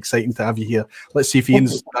uncanny. It's exciting to have you here. Let's see if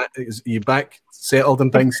Ian's back settled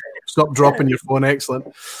and things. Stop dropping your phone.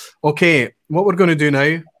 Excellent. Okay, what we're going to do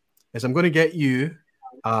now is I'm going to get you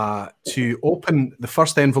to open the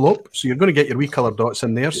first envelope. So you're going to get your wee colour dots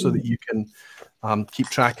in there so that you can keep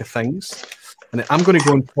track of things. And I'm going to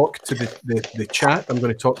go and talk to the chat. I'm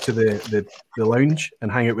going to talk to the lounge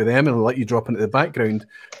and hang out with them and I'll let you drop into the background.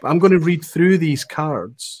 But I'm going to read through these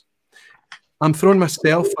cards. I'm throwing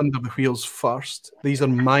myself under the wheels first. These are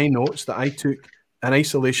my notes that I took in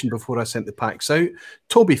isolation before I sent the packs out.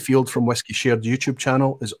 Toby Field from Whisky Shared YouTube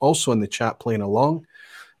channel is also in the chat playing along,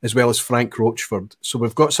 as well as Frank Rochford. So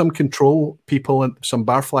we've got some control people and some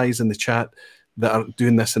barflies in the chat that are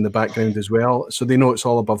doing this in the background as well. So they know it's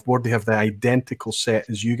all above board. They have the identical set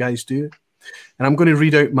as you guys do. And I'm going to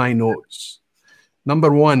read out my notes.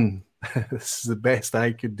 Number one, this is the best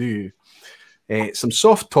I could do. Some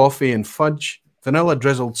soft toffee and fudge, vanilla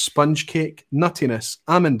drizzled sponge cake, nuttiness,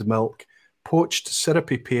 almond milk, poached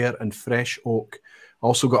syrupy pear and fresh oak.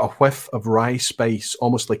 Also got a whiff of rye spice,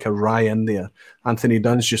 almost like a rye in there. Anthony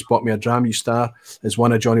Dunn's just bought me a dram. You star is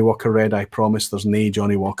one of Johnny Walker Red. I promise there's no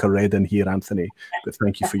Johnny Walker Red in here, Anthony. But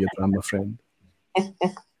thank you for your dram, my friend.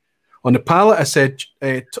 On the palate, I said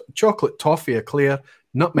chocolate toffee eclair,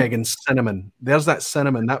 nutmeg and cinnamon. There's that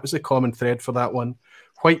cinnamon. That was the common thread for that one.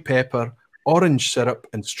 White pepper, orange syrup,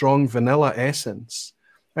 and strong vanilla essence.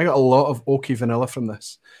 I got a lot of oaky vanilla from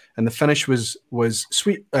this. And the finish was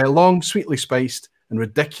sweet, long, sweetly spiced, and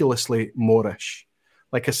ridiculously Moorish.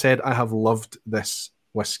 Like I said, I have loved this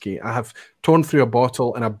whiskey. I have torn through a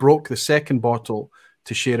bottle and I broke the second bottle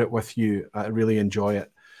to share it with you. I really enjoy it.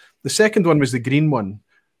 The second one was the green one.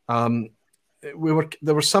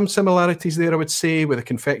 There were some similarities there, I would say, with the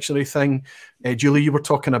confectionery thing. Julie, you were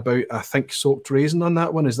talking about, I think, soaked raisin on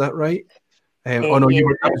that one. Is that right? Oh no,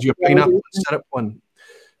 that was your pineapple and syrup one.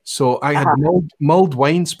 So I had mulled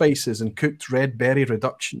wine spices and cooked red berry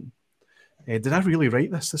reduction. Did I really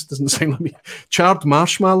write this? This doesn't sound like me. Charred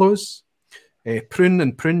marshmallows, prune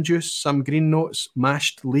and prune juice, some green notes,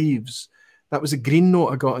 mashed leaves. That was a green note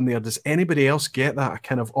I got in there. Does anybody else get that? A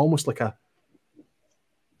kind of almost like a...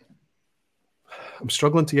 I'm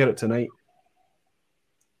struggling to get it tonight.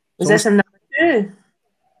 Is this in number 2?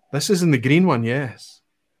 This is in the green one, yes.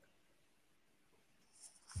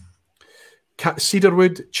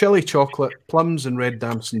 Cedarwood, chili chocolate, plums and red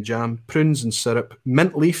damson jam, prunes and syrup,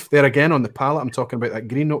 mint leaf. There again on the palate, I'm talking about that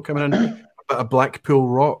green note coming in. A bit of Blackpool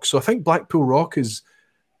Rock. So I think Blackpool Rock is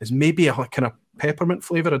maybe a kind of peppermint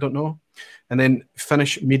flavour. I don't know. And then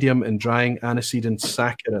finish medium and drying aniseed and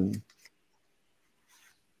saccharin.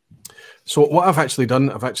 So what I've actually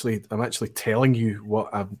done, I'm actually telling you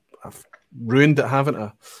what I've ruined it,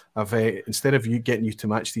 haven't I? Instead of getting you to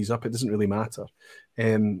match these up, it doesn't really matter.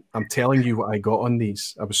 I'm telling you what I got on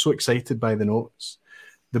these. I was so excited by the notes.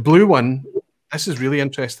 The blue one, this is really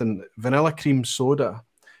interesting. Vanilla cream soda,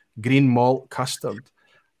 green malt custard.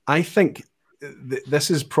 I think this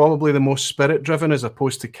is probably the most spirit driven as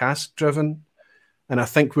opposed to cask driven. And I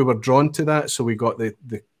think we were drawn to that. So we got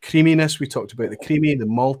the creaminess. We talked about the creamy, the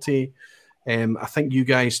malty. I think you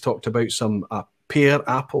guys talked about some pear,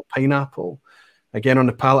 apple, pineapple. Again, on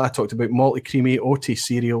the palate, I talked about malty, creamy, oaty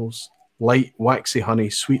cereals, light, waxy honey,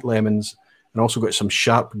 sweet lemons, and also got some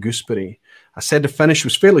sharp gooseberry. I said the finish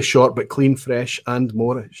was fairly short, but clean, fresh, and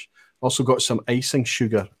Moorish. Also got some icing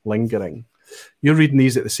sugar lingering. You're reading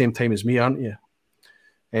these at the same time as me, aren't you?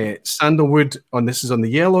 Sandalwood, this is on the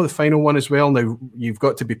yellow, the final one as well. Now, you've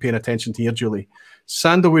got to be paying attention to here, Julie.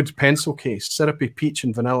 Sandalwood pencil case, syrupy peach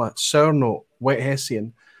and vanilla, sour note, wet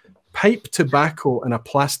Hessian, pipe tobacco in a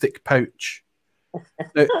plastic pouch.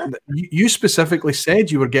 Now, you specifically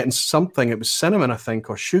said you were getting something. It was cinnamon, I think,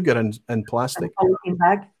 or sugar in plastic.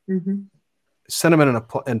 Bag. Mm-hmm. cinnamon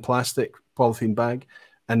in plastic polythene bag,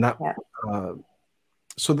 and that.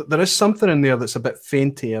 So that there is something in there that's a bit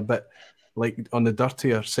fainty, a bit like on the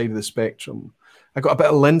dirtier side of the spectrum. I got a bit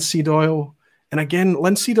of linseed oil, and again,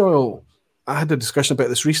 linseed oil. I had a discussion about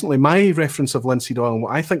this recently. My reference of linseed oil and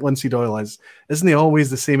what I think linseed oil is, isn't it always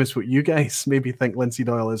the same as what you guys maybe think linseed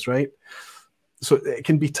oil is, right? So it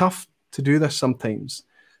can be tough to do this sometimes.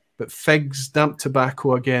 But figs, damp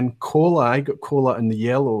tobacco again, cola. I got cola in the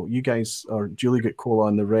yellow. You guys, or Julie, got cola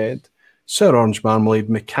in the red. Sour orange marmalade,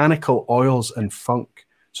 mechanical oils, and funk.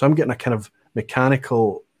 So I'm getting a kind of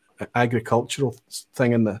mechanical agricultural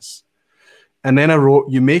thing in this. And then I wrote,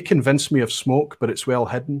 you may convince me of smoke, but it's well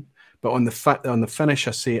hidden. But on the finish,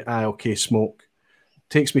 I say, okay, smoke.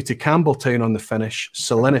 Takes me to Campbelltown on the finish,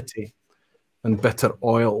 salinity, and bitter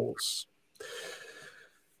oils.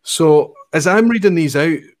 So as I'm reading these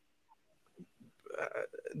out,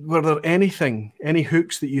 were there any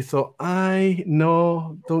hooks that you thought,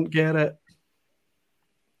 no, don't get it?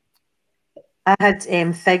 I had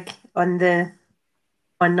fig on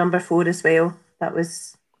number 4 as well. That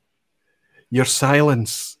was your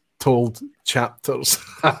silence told chapters.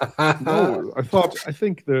 No, I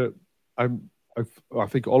think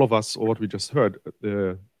all of us, or what we just heard,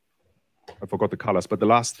 I forgot the colors, but the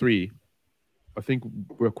last 3, I think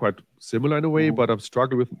we're quite similar in a way, but I'm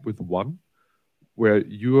struggling with one, where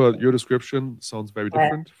your description sounds very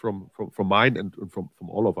different from mine and from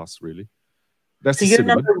all of us, really. That's so the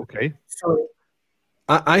cinnamon, okay. Sorry.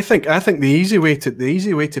 I think the easy way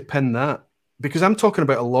to pin that, because I'm talking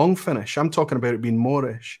about a long finish, I'm talking about it being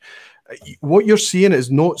moreish. What you're seeing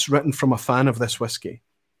is notes written from a fan of this whiskey.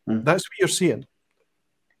 That's what you're seeing.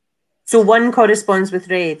 So 1 corresponds with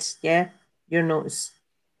red, yeah? Your notes.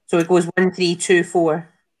 So it goes 1, 3, 2, 4.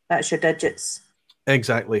 That's your digits.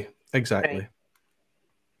 Exactly. Right.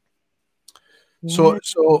 Yeah.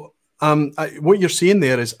 So what you're seeing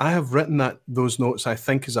there is I have written those notes, I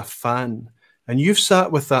think, as a fan, and you've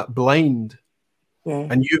sat with that blind,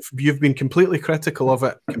 and you've been completely critical of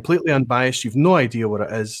it, completely unbiased. You've no idea what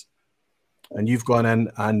it is, and you've gone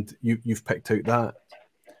in and you've picked out that.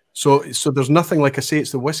 So there's nothing, like I say,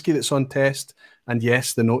 it's the whiskey that's on test, and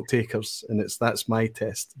yes, the note takers, and that's my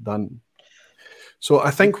test done. So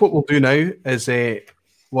I think what we'll do now is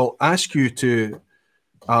we'll ask you to.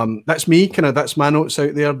 That's me, that's my notes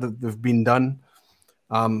out there that they've been done.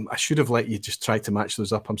 I should have let you just try to match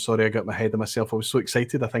those up. I'm sorry, I got my head of myself. I was so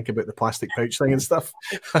excited, I think, about the plastic pouch thing and stuff.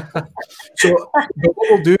 So what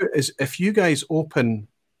we'll do is, if you guys open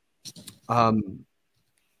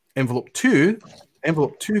envelope 2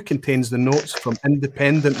 contains the notes from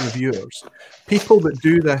independent reviewers, people that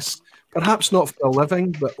do this, perhaps not for a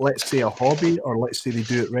living, but let's say a hobby, or let's say they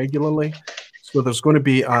do it regularly. So there's going to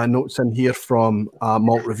be notes in here from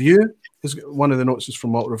Malt Review. One of the notes is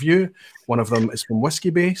from Malt Review. One of them is from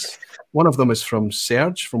Whiskey Base. One of them is from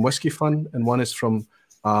Serge from Whiskey Fun, and one is from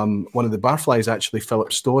one of the barflies, actually,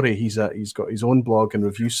 Philip Story. He's got his own blog and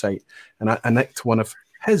review site, and I nicked one of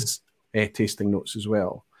his tasting notes as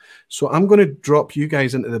well. So I'm going to drop you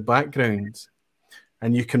guys into the background,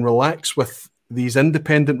 and you can relax with these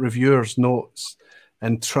independent reviewers' notes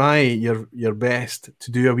and try your best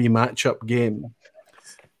to do a wee matchup game.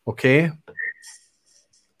 Okay?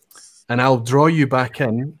 And I'll draw you back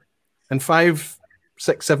in 5,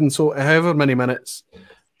 6, 7, so however many minutes,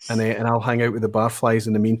 and I'll hang out with the barflies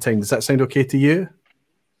in the meantime. Does that sound okay to you?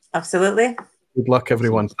 Absolutely. Good luck,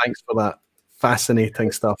 everyone. Thanks for that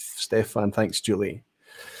fascinating stuff, Stefan. Thanks, Julie.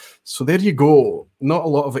 So there you go. Not a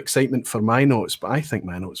lot of excitement for my notes, but I think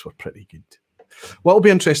my notes were pretty good. What will be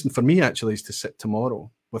interesting for me, actually, is to sit tomorrow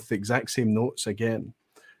with the exact same notes again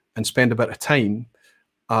and spend a bit of time.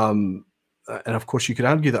 And of course, you could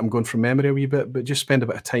argue that I'm going from memory a wee bit, but just spend a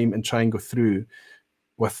bit of time and try and go through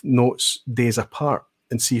with notes days apart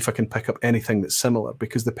and see if I can pick up anything that's similar,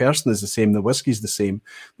 because the person is the same, the whiskey's the same.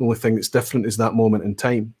 The only thing that's different is that moment in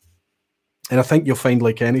time. And I think you'll find,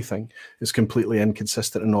 like anything, it's completely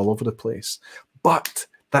inconsistent and all over the place. But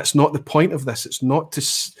that's not the point of this. It's not to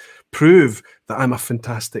prove that I'm a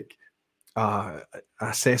fantastic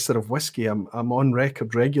assessor of whiskey. I'm on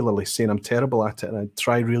record regularly saying I'm terrible at it, and I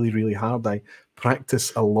try really, really hard. I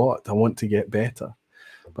practice a lot. I want to get better.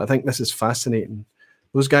 But I think this is fascinating.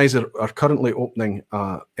 Those guys are currently opening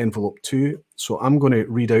envelope 2, so I'm going to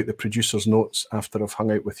read out the producer's notes after I've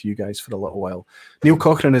hung out with you guys for a little while. Neil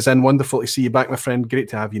Cochran is in. Wonderful to see you back, my friend. Great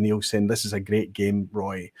to have you, Neil, saying this is a great game,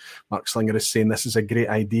 Roy. Mark Slinger is saying this is a great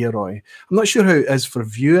idea, Roy. I'm not sure how it is for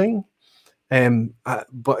viewing,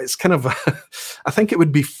 but it's kind of, I think it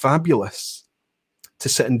would be fabulous to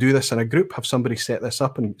sit and do this in a group, have somebody set this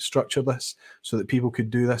up and structure this so that people could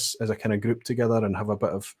do this as a kind of group together and have a bit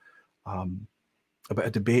of a bit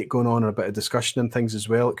of debate going on or a bit of discussion and things as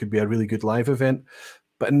well. It could be a really good live event.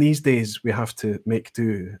 But in these days, we have to make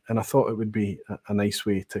do. And I thought it would be a nice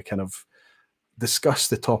way to kind of discuss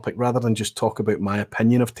the topic rather than just talk about my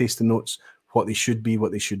opinion of tasting notes, what they should be,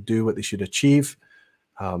 what they should do, what they should achieve.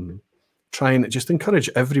 Try and just encourage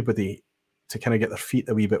everybody to kind of get their feet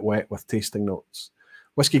a wee bit wet with tasting notes.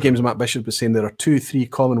 Whiskey Games Matt Bishop was saying there are 2-3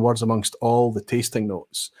 common words amongst all the tasting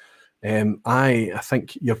notes. I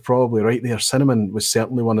think you're probably right there. Cinnamon was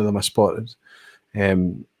certainly one of them I spotted.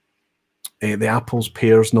 The apples,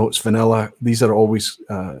 pears, notes, vanilla, these are always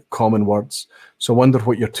common words. So I wonder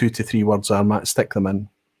what your 2 to 3 words are, Matt. Stick them in.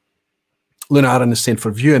 Luna Aaron is saying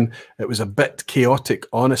for viewing, it was a bit chaotic,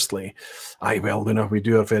 honestly. Aye, well, Luna, we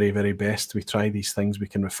do our very, very best. We try these things. We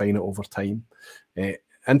can refine it over time.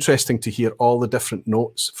 Interesting to hear all the different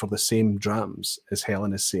notes for the same drams, as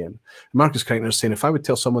Helen is saying. Marcus Crichton is saying, if I would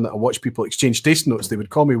tell someone that I watch people exchange taste notes, they would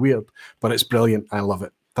call me weird, but it's brilliant. I love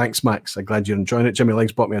it. Thanks, Max. I'm glad you're enjoying it. Jimmy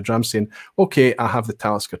Legs bought me a dram saying, okay, I have the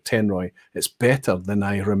Talisker 10, Roy. It's better than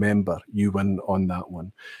I remember. You win on that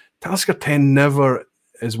one. Talisker 10 never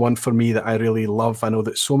is one for me that I really love. I know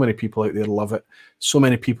that so many people out there love it. So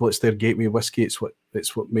many people, it's their gateway whiskey. It's what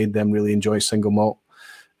made them really enjoy single malt.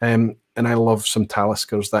 And I love some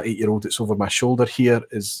Taliskers. That 8-year-old that's over my shoulder here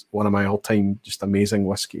is one of my all-time just amazing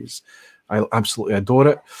whiskies. I absolutely adore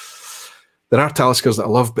it. There are Taliskers that I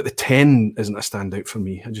love, but the 10 isn't a standout for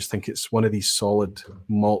me. I just think it's one of these solid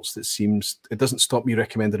malts that seems, it doesn't stop me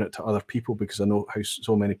recommending it to other people because I know how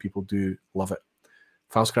so many people do love it.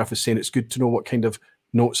 Falscraft is saying it's good to know what kind of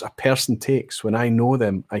notes a person takes. When I know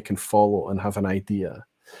them, I can follow and have an idea.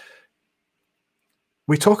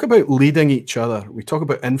 We talk about leading each other. We talk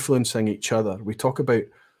about influencing each other. We talk about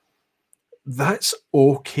that's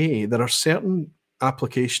okay. There are certain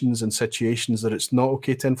applications and situations that it's not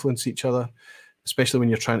okay to influence each other, especially when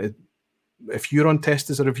you're trying to, if you're on test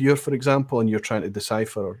as a reviewer, for example, and you're trying to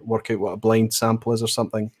decipher or work out what a blind sample is or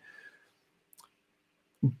something.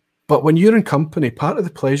 But when you're in company, part of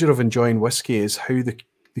the pleasure of enjoying whiskey is how the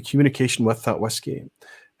communication with that whiskey,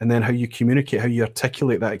 and then how you communicate, how you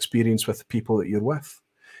articulate that experience with the people that you're with.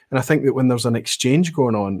 And I think that when there's an exchange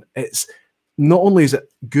going on, it's not only is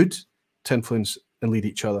it good to influence and lead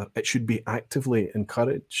each other, it should be actively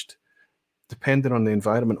encouraged, depending on the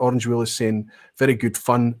environment. Orange Wheel is saying, very good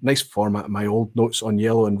fun, nice format. My old notes on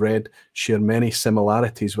yellow and red share many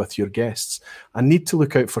similarities with your guests. I need to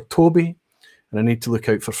look out for Toby, and I need to look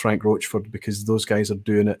out for Frank Rochford because those guys are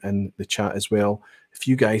doing it in the chat as well. If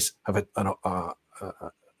you guys have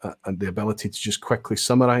the ability to just quickly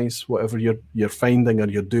summarize whatever you're finding or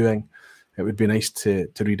you're doing, it would be nice to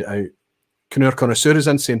read it out. Kunur Connoisseur is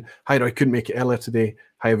in saying, hi Roy, couldn't make it earlier today.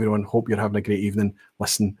 Hi everyone, hope you're having a great evening.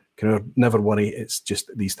 Listen, Kunur, never worry, it's just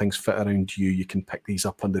these things fit around you. You can pick these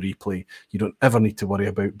up on the replay. You don't ever need to worry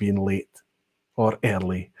about being late or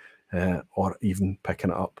early or even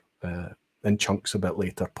picking it up in chunks a bit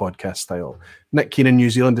later, podcast style. Nick Keenan, New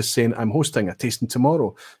Zealand is saying, I'm hosting a tasting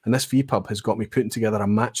tomorrow, and this vPub has got me putting together a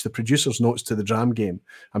match the producer's notes to the dram game.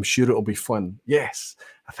 I'm sure it'll be fun. Yes,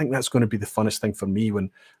 I think that's going to be the funnest thing for me, when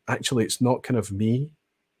actually it's not kind of me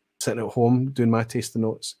sitting at home doing my tasting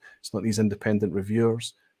notes. It's not these independent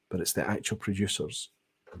reviewers, but it's the actual producers.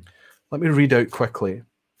 Let me read out quickly.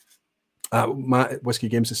 Matt Whiskey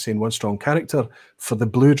Games is saying, one strong character for the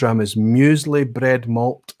blue dram is muesli, bread,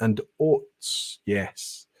 malt, and oats.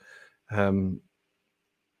 Yes. Let me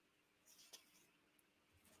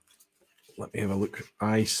have a look.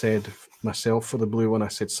 I said myself for the blue one, I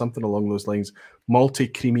said something along those lines.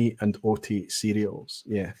 Malty, creamy, and oaty cereals.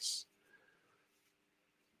 Yes.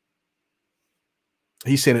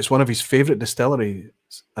 He's saying it's one of his favourite distilleries,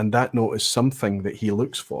 and that note is something that he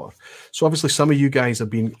looks for. So obviously some of you guys have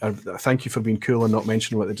been, thank you for being cool and not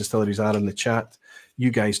mentioning what the distilleries are in the chat. You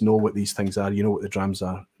guys know what these things are. You know what the drams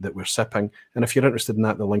are that we're sipping. And if you're interested in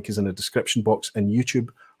that, the link is in the description box in YouTube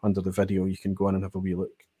under the video. You can go in and have a wee look.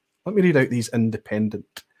 Let me read out these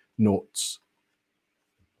independent notes.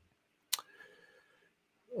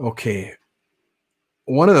 Okay.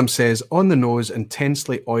 One of them says, on the nose,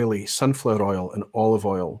 intensely oily sunflower oil and olive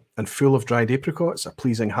oil, and full of dried apricots, a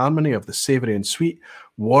pleasing harmony of the savoury and sweet,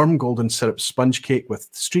 warm golden syrup sponge cake with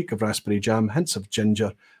streak of raspberry jam, hints of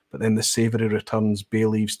ginger, but then the savoury returns, bay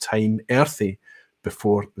leaves, thyme, earthy,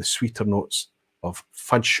 before the sweeter notes of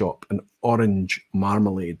fudge shop and orange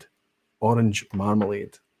marmalade. Orange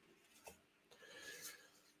marmalade.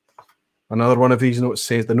 Another one of these notes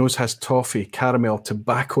says, the nose has toffee, caramel,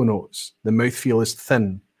 tobacco notes. The mouthfeel is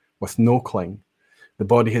thin with no cling. The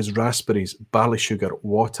body has raspberries, barley sugar,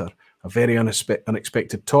 water, a very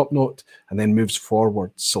unexpected top note, and then moves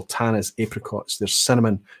forward. Sultanas, apricots, there's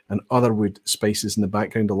cinnamon and other wood spices in the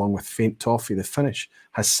background, along with faint toffee. The finish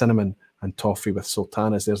has cinnamon and toffee with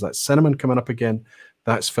sultanas. There's that cinnamon coming up again.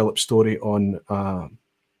 That's Philip's story on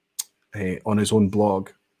his own blog.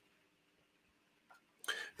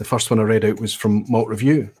 The first one I read out was from Malt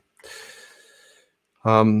Review.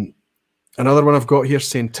 Another one I've got here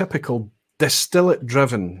saying typical distillate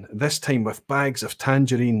driven, this time with bags of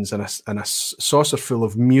tangerines and a saucer full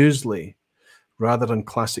of muesli. Rather than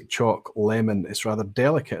classic chalk lemon, it's rather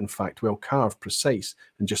delicate, in fact, well carved, precise,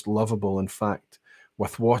 and just lovable, in fact.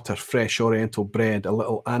 With water, fresh oriental bread, a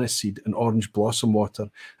little aniseed and orange blossom water,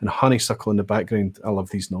 and honeysuckle in the background. I love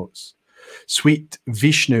these notes. Sweet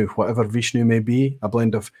Vishnu, whatever Vishnu may be, a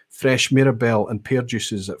blend of fresh Mirabelle and pear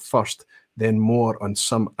juices at first, then more on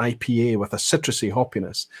some IPA with a citrusy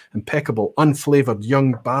hoppiness, impeccable, unflavoured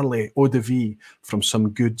young barley eau de vie from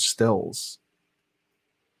some good stills.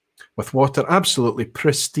 With water, absolutely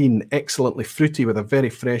pristine, excellently fruity with a very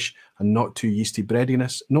fresh and not too yeasty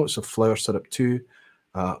breadiness, notes of flour syrup too.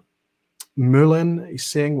 Moulin, he's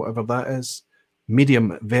saying, whatever that is.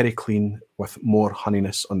 Medium, very clean, with more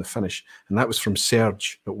honeyness on the finish. And that was from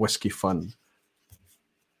Serge at Whiskey Fun.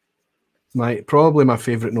 Probably my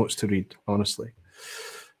favourite notes to read, honestly.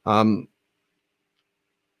 Another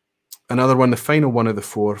one, the final one of the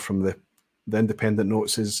four from the independent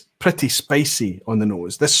notes, is pretty spicy on the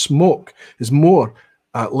nose. This smoke is more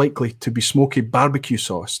likely to be smoky barbecue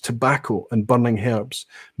sauce, tobacco and burning herbs,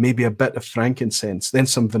 maybe a bit of frankincense, then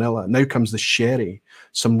some vanilla. Now comes the sherry,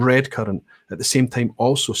 some red currant, at the same time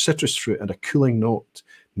also citrus fruit and a cooling note,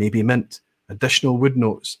 maybe mint, additional wood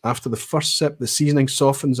notes. After the first sip, the seasoning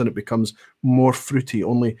softens and it becomes more fruity,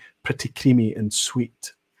 only pretty creamy and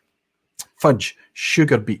sweet. Fudge,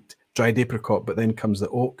 sugar beet, dried apricot, but then comes the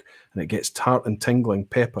oak and it gets tart and tingling,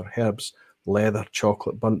 pepper, herbs, leather,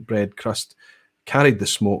 chocolate, burnt bread, crust, carried the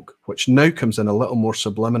smoke, which now comes in a little more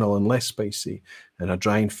subliminal and less spicy, and a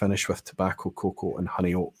drying finish with tobacco, cocoa, and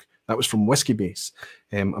honey oak. That was from Whiskey Base.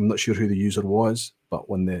 I'm not sure who the user was, but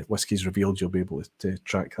when the whiskey's revealed, you'll be able to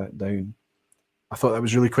track that down. I thought that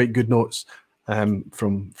was really quite good notes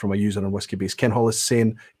from a user on Whiskey Base. Ken Hall is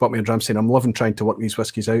saying, bought me a dram, saying, I'm loving trying to work these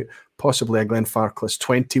whiskies out. Possibly a Glenfarclas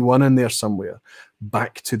 21 in there somewhere.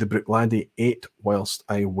 Back to the Bruichladdich 8 whilst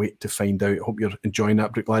I wait to find out. Hope you're enjoying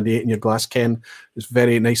that Bruichladdich 8 in your glass, Ken. It's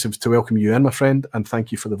very nice to welcome you in, my friend, and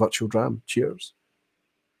thank you for the virtual dram. Cheers.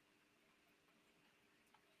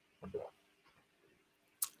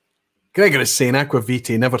 Gregor is saying, Aqua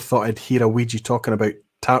Vitae, never thought I'd hear a Ouija talking about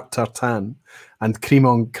tart tartan and creme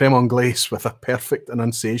anglaise with a perfect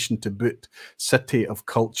enunciation to boot. City of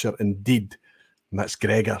culture indeed. And that's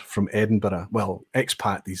Gregor from Edinburgh. Well,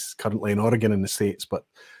 expat, he's currently in Oregon in the States, but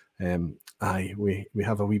aye, we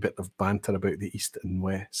have a wee bit of banter about the East and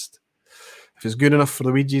West. If it's good enough for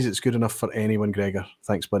the Ouijas, it's good enough for anyone, Gregor.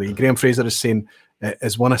 Thanks, buddy. Graham Fraser is saying,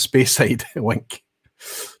 is one a space side? Wink.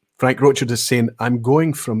 Frank Rochard is saying, I'm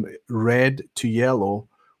going from red to yellow.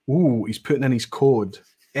 Ooh, he's putting in his code.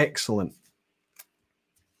 Excellent.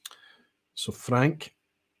 So Frank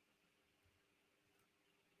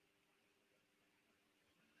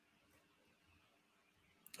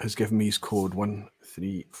has given me his code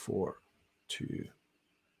 1342. And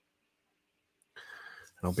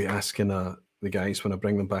I'll be asking the guys when I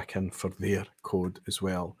bring them back in for their code as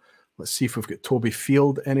well. Let's see if we've got Toby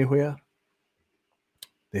Field anywhere.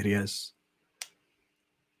 There he is.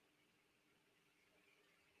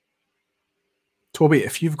 Toby,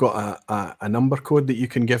 if you've got a number code that you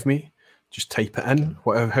can give me, just type it in.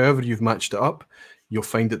 However you've matched it up, you'll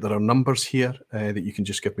find that there are numbers here that you can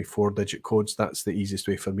just give me 4-digit codes. That's the easiest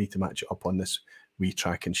way for me to match it up on this wee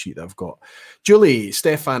tracking sheet that I've got. Julie,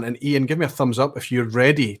 Stefan, and Ian, give me a thumbs up if you're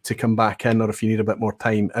ready to come back in or if you need a bit more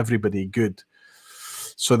time. Everybody, good.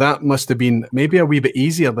 So that must have been maybe a wee bit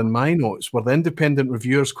easier than my notes. Were the independent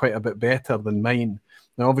reviewers quite a bit better than mine?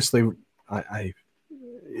 Now, obviously, it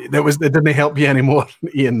didn't help you anymore,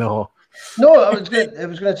 Ian. No, I was going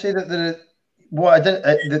to say that the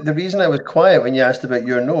reason I was quiet when you asked about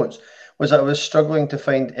your notes was that I was struggling to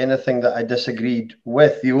find anything that I disagreed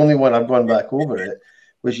with. The only one I've gone back over it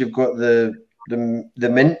was you've got the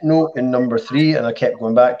mint note in number 3, and I kept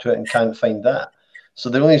going back to it and can't find that. So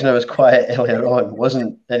the only reason I was quiet earlier on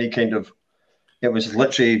wasn't any kind of, it was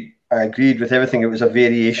literally, I agreed with everything. It was a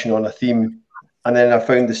variation on a theme. And then I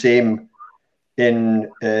found the same in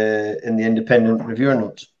the independent reviewer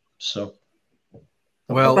notes. So,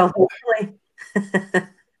 well hopefully.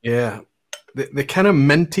 Yeah, the kind of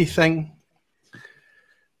minty thing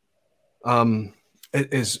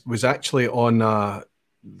was actually on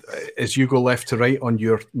as you go left to right on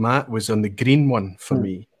your mat, was on the green one for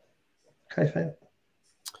me. Okay, fine.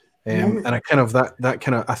 And I kind of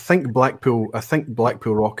I think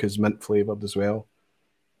Blackpool Rock is mint flavored as well.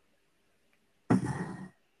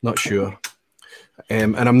 Not sure.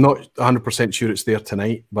 And I'm not 100% sure it's there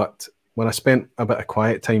tonight, but when I spent a bit of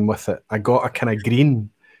quiet time with it, I got a kind of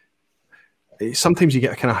green. Sometimes you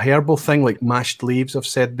get a kind of herbal thing like mashed leaves, I've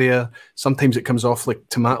said there. Sometimes it comes off like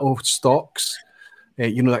tomato stalks.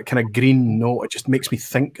 You know, that kind of green note. It just makes me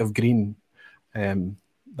think of green.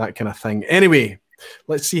 That kind of thing. Anyway,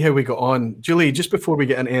 let's see how we got on. Julie, just before we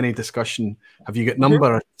get into any discussion, have you got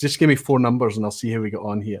number? Just give me 4 numbers and I'll see how we got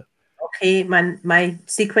on here. Okay, my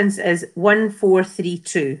sequence is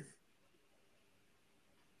 1432.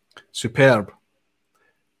 Superb.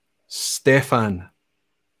 Stefan.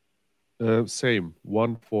 Same,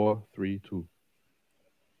 1432.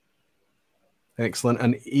 Excellent.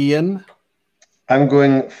 And Ian? I'm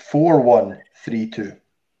going 4132.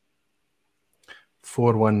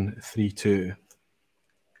 4132.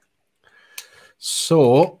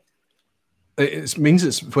 So it means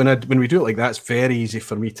it's when we do it like that, it's very easy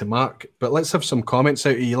for me to mark. But let's have some comments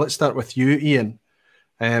out of you. Let's start with you, Ian.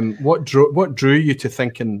 What drew you to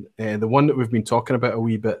thinking the one that we've been talking about a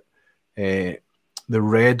wee bit, the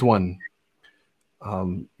red one?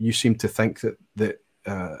 You seem to think that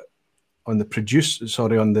on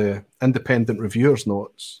the independent reviewers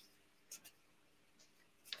notes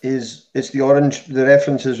it's the orange. The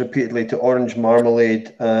references repeatedly to orange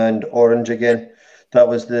marmalade and orange again. That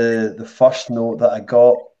was the first note that I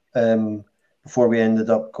got before we ended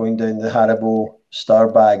up going down the Haribo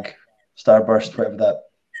Starburst, whatever that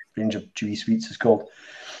range of chewy sweets is called.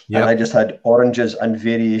 Yep. And I just had oranges and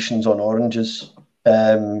variations on oranges.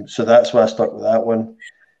 So that's why I stuck with that one.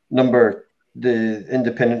 The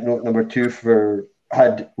independent note number 2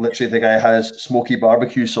 had literally the guy has smoky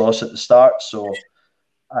barbecue sauce at the start, so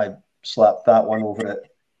I slapped that one over it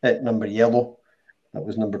at number yellow. That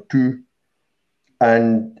was number 2.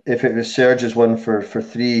 And if it was Serge's one for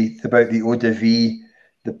 3, about the eau de vie,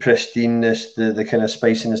 the pristineness, the kind of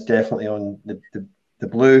spiciness, definitely on the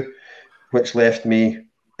blue, which left me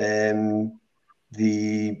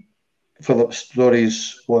the Philip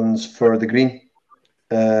Story's ones for the green.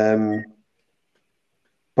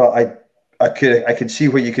 But I could see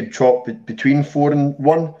where you could chop between 4 and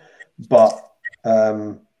 1, but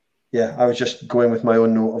yeah, I was just going with my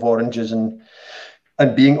own note of oranges and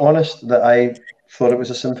being honest that I thought it was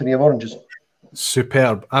a symphony of oranges.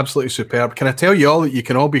 Superb, absolutely superb. Can I tell you all that you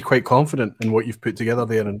can all be quite confident in what you've put together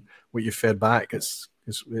there and what you've fed back? It's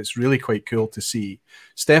really quite cool to see.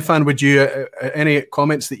 Stefan, would you any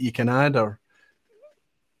comments that you can add or?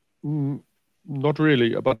 Not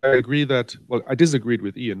really, but I agree that, well, I disagreed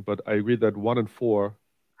with Ian, but I agree that 1 and 4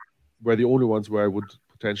 were the only ones where I would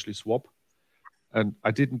potentially swap. And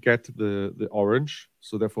I didn't get the orange,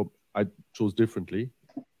 so therefore I chose differently.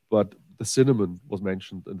 But the cinnamon was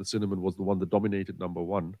mentioned, and the cinnamon was the one that dominated number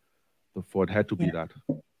 1. Therefore, it had to be that.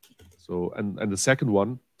 So, and the second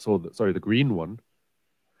one, the green one,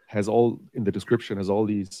 has all, in the description, has all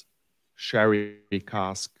these sherry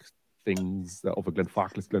cask things of a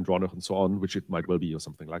Glenfarclas, Glendronach, and so on, which it might well be or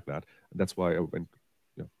something like that. And that's why I went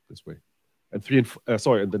this way. And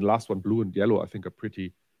and then the last one, blue and yellow, I think are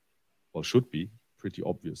pretty, well, should be pretty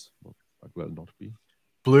obvious. Might well not be.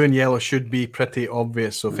 Blue and yellow should be pretty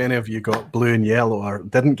obvious. So if any of you got blue and yellow or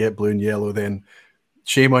didn't get blue and yellow, then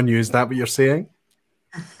shame on you. Is that what you're saying?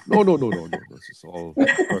 No. This is all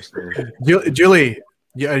personal. Julie,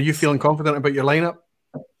 are you feeling confident about your lineup?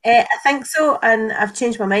 I think so, and I've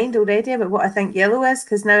changed my mind already about what I think yellow is,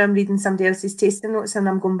 because now I'm reading somebody else's tasting notes and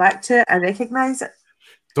I'm going back to it. I recognise it.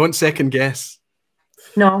 Don't second guess.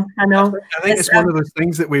 No, I know. I think it's one of those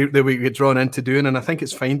things that we get drawn into doing, and I think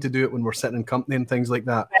it's fine to do it when we're sitting in company and things like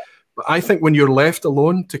that. But I think when you're left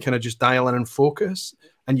alone to kind of just dial in and focus,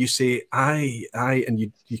 and you say I, and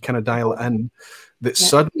you kind of dial it in, that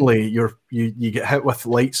suddenly you get hit with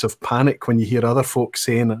lights of panic when you hear other folks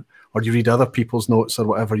saying it, or you read other people's notes or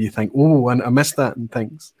whatever. You think, oh, and I missed that and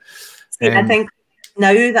things. I think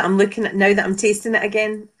now that I'm tasting it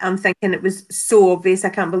again, I'm thinking it was so obvious. I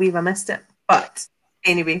can't believe I missed it. But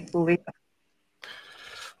anyway, we'll wait.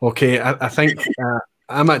 Okay, I think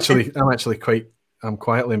I'm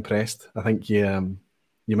quietly impressed. I think you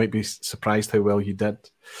might be surprised how well you did.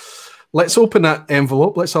 Let's open that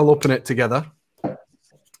envelope. Let's all open it together.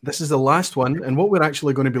 This is the last one, and what we're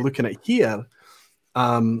actually going to be looking at here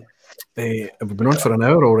we've been on for an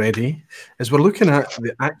hour already, is we're looking at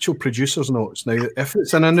the actual producer's notes. Now, if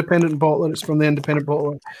it's an independent bottler, it's from the independent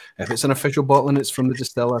bottler. If it's an official bottling, it's from the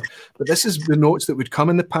distiller. But this is the notes that would come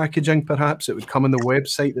in the packaging, perhaps. It would come on the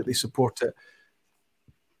website that they support it.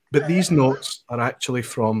 But these notes are actually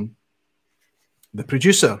from the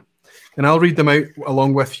producer. And I'll read them out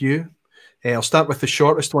along with you. I'll start with the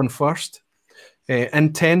shortest one first.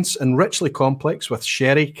 Intense and richly complex with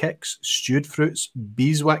sherry kicks, stewed fruits,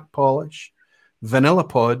 beeswax polish, vanilla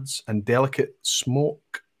pods, and delicate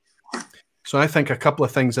smoke. So I think a couple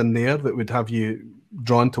of things in there that would have you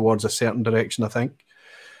drawn towards a certain direction, I think.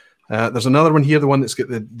 There's another one here, the one that's got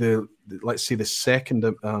the let's see, the second,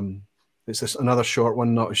 it's another short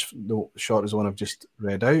one, not as short as the one I've just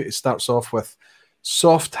read out. It starts off with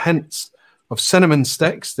soft hints of cinnamon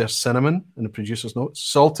sticks. There's cinnamon in the producer's notes,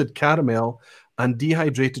 salted caramel, and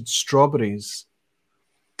dehydrated strawberries,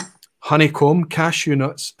 honeycomb, cashew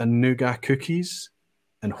nuts, and nougat cookies,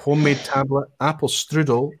 and homemade tablet, apple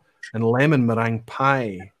strudel, and lemon meringue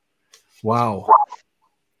pie. Wow.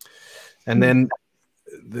 And then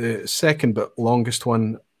the second but longest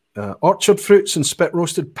one, orchard fruits and spit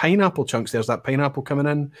roasted pineapple chunks. There's that pineapple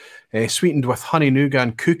coming in, sweetened with honey nougat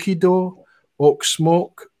and cookie dough, oak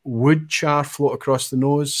smoke, wood char float across the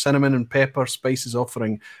nose, cinnamon and pepper spices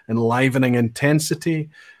offering enlivening intensity,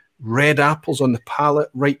 red apples on the palate,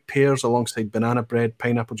 ripe pears alongside banana bread,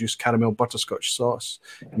 pineapple juice, caramel, butterscotch sauce.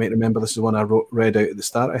 You might remember this is the one I read out at the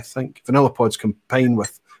start, I think. Vanilla pods combined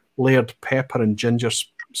with layered pepper and ginger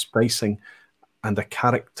spicing and a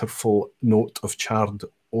characterful note of charred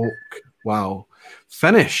oak. Wow.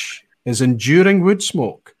 Finish is enduring wood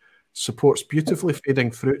smoke. Supports beautifully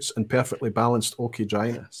fading fruits and perfectly balanced oaky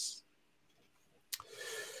dryness.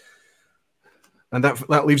 And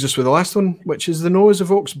that leaves us with the last one, which is the nose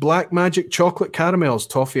evokes black magic chocolate caramels,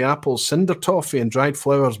 toffee apples, cinder toffee, and dried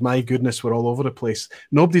flowers. My goodness, we're all over the place.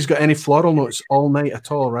 Nobody's got any floral notes all night at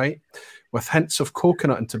all, right? With hints of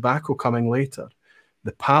coconut and tobacco coming later.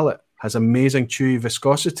 The palate has amazing chewy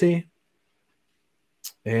viscosity.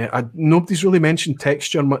 Nobody's really mentioned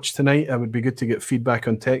texture much tonight. It would be good to get feedback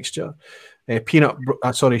on texture.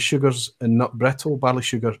 Sugars and nut brittle, barley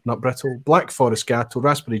sugar, nut brittle, black forest gatto,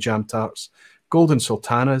 raspberry jam tarts, golden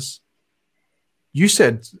sultanas. You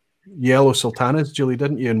said yellow sultanas, Julie,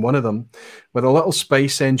 didn't you, in one of them? With a little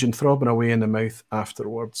spice engine throbbing away in the mouth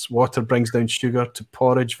afterwards. Water brings down sugar to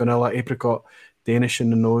porridge, vanilla, apricot, Danish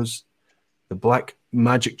in the nose. The black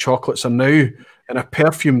magic chocolates are now in a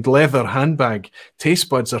perfumed leather handbag. Taste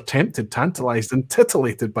buds are tempted, tantalized, and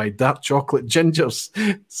titillated by dark chocolate gingers,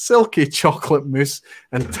 silky chocolate mousse,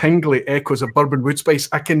 and tingly echoes of bourbon wood spice.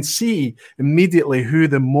 I can see immediately who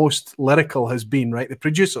the most lyrical has been, right? The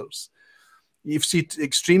producers. You've seen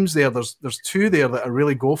extremes there. There's two there that are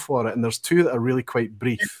really go for it, and there's two that are really quite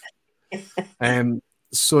brief.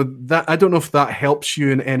 So that, I don't know if that helps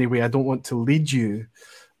you in any way. I don't want to lead you,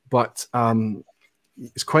 but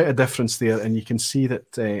it's quite a difference there, and you can see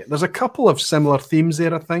that there's a couple of similar themes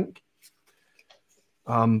there, I think.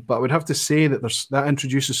 But I would have to say that that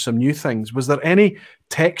introduces some new things. Was there any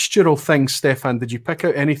textural things, Stefan? Did you pick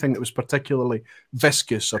out anything that was particularly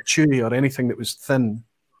viscous or chewy or anything that was thin?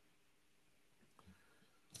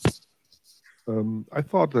 I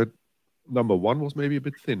thought that number one was maybe a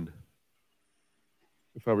bit thin,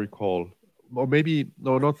 if I recall. Or maybe,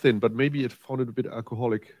 no, not thin, but maybe it found it a bit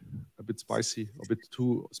alcoholic, a bit spicy, a bit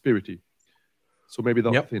too spirity. So maybe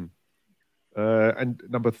not thin. And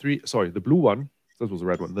number three, sorry, the blue one, this was the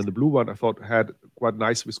red one. Then the blue one I thought had quite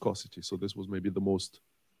nice viscosity. So this was maybe the most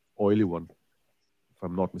oily one, if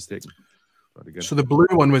I'm not mistaken. But again. So the blue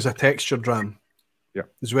one was a texture dram. Yeah.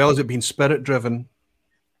 As well as it being spirit driven.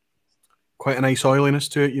 Quite a nice oiliness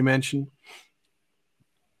to it, you mentioned.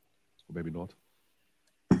 Or maybe not.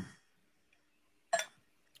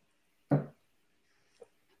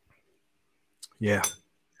 Yeah.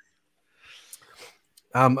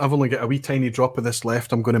 I've only got a wee tiny drop of this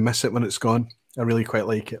left. I'm going to miss it when it's gone. I really quite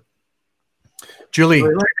like it. Julie,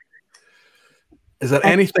 is there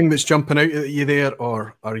anything that's jumping out at you there,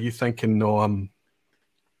 or are you thinking, no,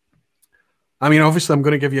 I mean, obviously, I'm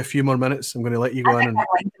going to give you a few more minutes. I'm going to let you go in.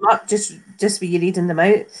 Just with you reading them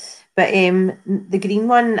out. But the green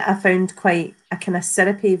one, I found quite a kind of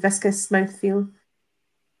syrupy, viscous mouthfeel.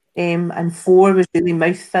 And 4 was really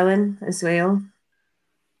mouth-filling as well.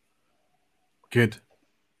 Good.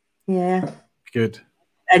 Yeah. Good.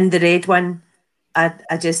 And the red one, I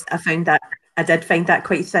found that, I did find that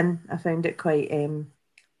quite thin. I found it quite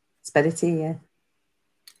spirity, yeah.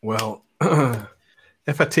 Well,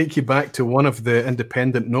 if I take you back to one of the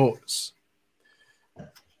independent notes,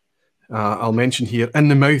 I'll mention here, in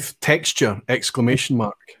the mouth texture, exclamation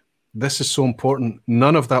mark. This is so important.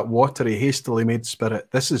 None of that watery, hastily made spirit.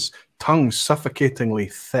 This is tongue suffocatingly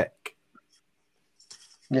thick.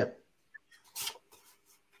 Yep.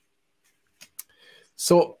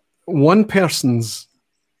 So one person's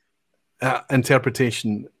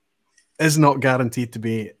interpretation is not guaranteed to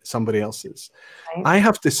be somebody else's. Right. I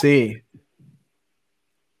have to say,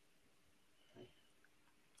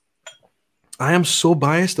 I am so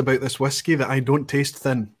biased about this whiskey that I don't taste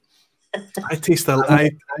thin. I taste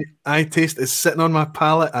I taste it's sitting on my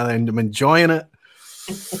palate and I'm enjoying it.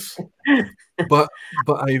 but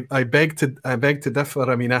I beg to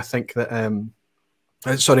differ. I mean, I think that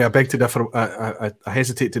sorry, I beg to differ. I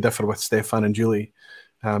hesitate to differ with Stefan and Julie,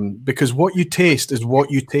 because what you taste is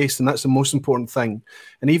what you taste, and that's the most important thing.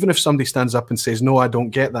 And even if somebody stands up and says, "No, I don't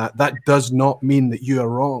get that," that does not mean that you are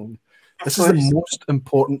wrong. This is the most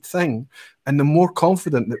important thing, and the more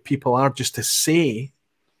confident that people are just to say,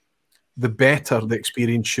 the better the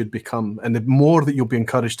experience should become, and the more that you'll be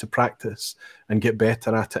encouraged to practice and get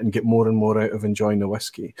better at it and get more and more out of enjoying the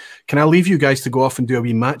whiskey. Can I leave you guys to go off and do a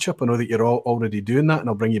wee matchup? I know that you're all already doing that, and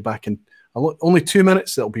I'll bring you back in only 2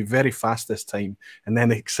 minutes. It'll be very fast this time, and then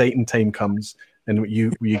the exciting time comes, and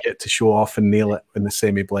you get to show off and nail it in the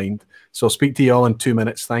semi-blind. So I'll speak to you all in 2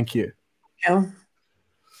 minutes. Thank you. Yeah.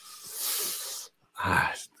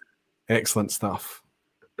 Excellent stuff.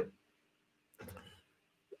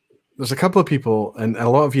 There's a couple of people, and a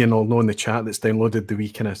lot of you all know in the chat that's downloaded the wee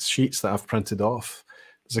kind of sheets that I've printed off.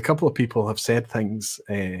 There's a couple of people have said things,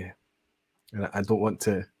 and I don't want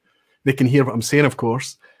to. They can hear what I'm saying, of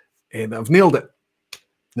course. That I've nailed it.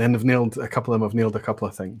 Then they've nailed a couple of them. Have nailed a couple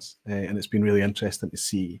of things, and it's been really interesting to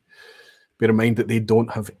see. Bear in mind that they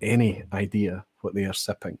don't have any idea what they are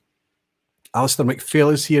sipping. Alistair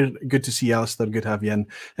McPhail is here. Good to see you, Alistair. Good to have you in.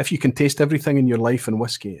 If you can taste everything in your life in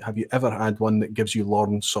whiskey, have you ever had one that gives you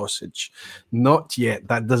Lorne sausage? Not yet.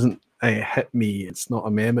 That doesn't hit me. It's not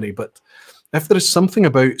a memory. But if there is something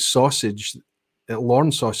about sausage,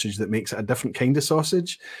 Lorne sausage, that makes it a different kind of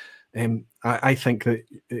sausage, I think that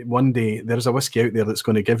one day there's a whiskey out there that's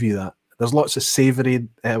going to give you that. There's lots of savoury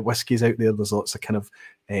whiskies out there. There's lots of kind of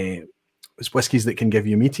whiskies that can give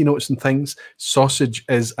you meaty notes and things. Sausage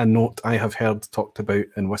is a note I have heard talked about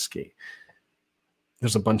in whiskey.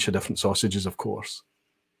 There's a bunch of different sausages, of course.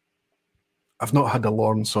 I've not had a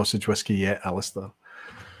Lorne sausage whiskey yet, Alistair.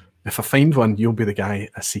 If I find one, you'll be the guy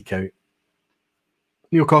I seek out.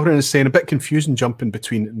 Neil Cochran is saying, a bit confusing jumping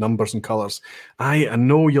between numbers and colours. I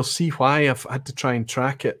know, you'll see why. I've had to try and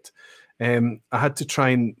track it. I had to try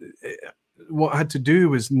and... What I had to do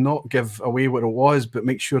was not give away what it was, but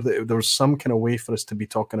make sure that there was some kind of way for us to be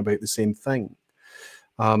talking about the same thing.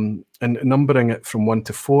 And numbering it from 1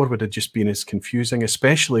 to 4 would have just been as confusing,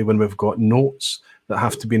 especially when we've got notes that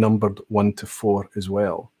have to be numbered 1 to 4 as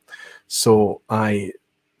well. So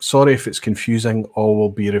sorry if it's confusing, all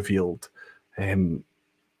will be revealed.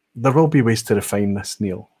 There will be ways to refine this,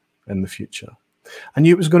 Neil, in the future. I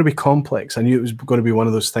knew it was going to be complex. I knew it was going to be one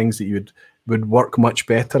of those things that would work much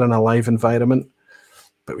better in a live environment,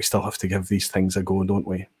 but we still have to give these things a go, don't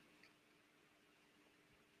we?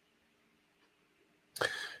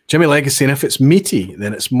 Jimmy Legg is saying, if it's meaty,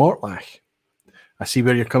 then it's Mortlach. I see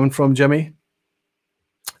where you're coming from, Jimmy.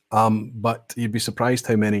 But you'd be surprised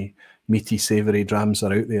how many meaty, savoury drams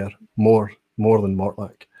are out there. More than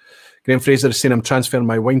Mortlach. Graham Fraser is saying, I'm transferring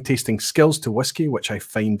my wine tasting skills to whiskey, which I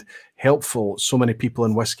find helpful. So many people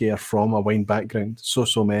in whiskey are from a wine background,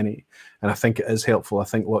 so many. And I think it is helpful. I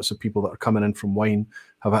think lots of people that are coming in from wine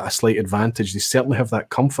have a slight advantage. They certainly have that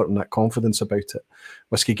comfort and that confidence about it.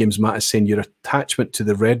 Whiskey Games Matt is saying, your attachment to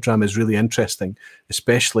the red dram is really interesting,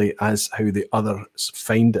 especially as how the others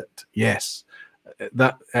find it. Yes,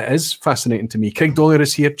 that is fascinating to me. Craig Dollier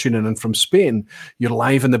is here tuning in from Spain. You're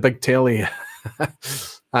live in the big telly.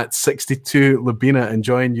 At 62 Lubina,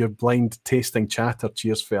 enjoying your blind tasting chatter.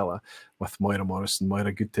 Cheers, fella, with Moira Morrison.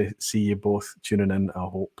 Moira, good to see you both tuning in. I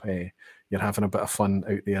hope you're having a bit of fun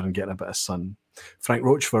out there and getting a bit of sun. Frank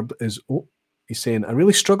Rochford is, he's saying, I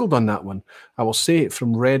really struggled on that one. I will say it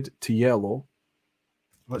from red to yellow.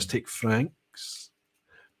 Let's take Frank's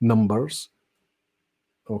numbers.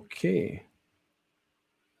 Okay.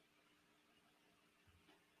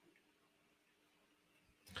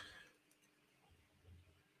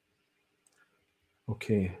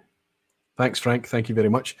 Okay. Thanks, Frank. Thank you very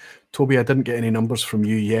much. Toby, I didn't get any numbers from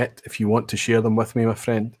you yet. If you want to share them with me, my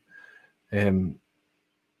friend,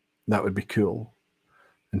 that would be cool.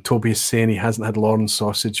 And Toby is saying he hasn't had Lorne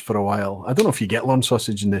sausage for a while. I don't know if you get Lorne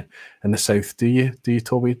sausage in the south, do you? Do you,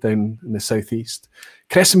 Toby, down in the southeast?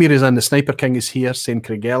 Cresimir is in. The Sniper King is here saying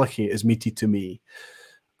Craigellachie is meaty to me.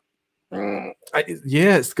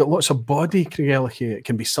 Yeah, it's got lots of body, Craig. It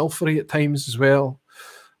can be sulphury at times as well.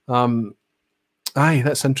 Aye,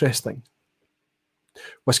 that's interesting.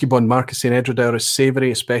 Whiskey Bond Marcus saying Edredauer is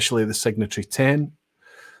savoury, especially the Signatory 10.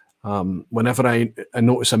 Whenever I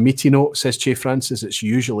notice a meaty note, says Che Francis, it's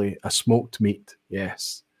usually a smoked meat.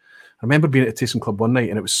 Yes. I remember being at a tasting club one night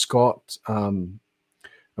and it was Scott. I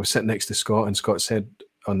was sitting next to Scott and Scott said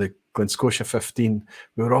on the Glen Scotia 15,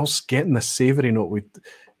 we were all getting this savoury note.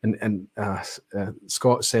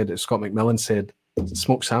 Scott McMillan said,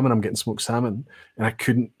 smoked salmon, I'm getting smoked salmon. And I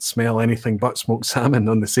couldn't smell anything but smoked salmon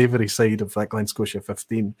on the savoury side of that Glen Scotia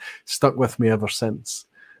 15. Stuck with me ever since.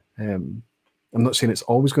 I'm not saying it's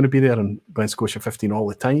always going to be there in Glen Scotia 15 all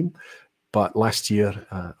the time, but last year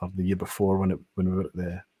or the year before when we were at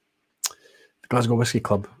the Glasgow Whisky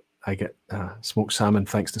Club, I get smoked salmon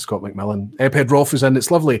thanks to Scott McMillan. Ephead Rolf is in.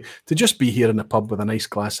 It's lovely to just be here in a pub with a nice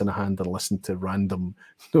glass in a hand and listen to random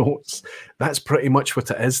notes. That's pretty much what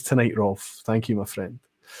it is tonight, Rolf. Thank you, my friend.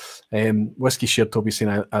 Whiskey Shared Toby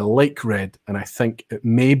saying, I like red and I think it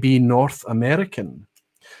may be North American.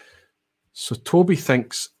 So Toby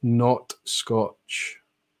thinks not Scotch.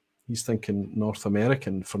 He's thinking North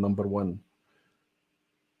American for number one.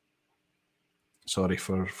 Sorry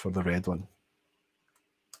for the red one.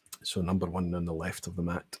 So number one on the left of the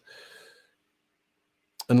mat.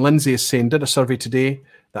 And Lindsay is saying, did a survey today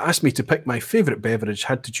that asked me to pick my favourite beverage,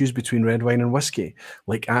 had to choose between red wine and whiskey,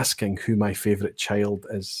 like asking who my favourite child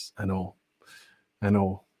is. I know.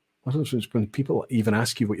 When people even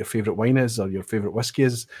ask you what your favourite wine is or your favourite whiskey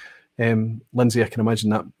is, Lindsay, I can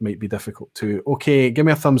imagine that might be difficult too. Okay, give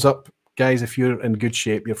me a thumbs up, guys, if you're in good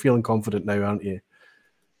shape. You're feeling confident now, aren't you?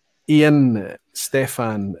 Ian,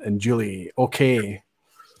 Stefan, and Julie. Okay.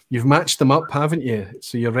 You've matched them up, haven't you?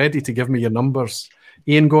 So you're ready to give me your numbers.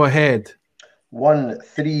 Ian, go ahead. 1,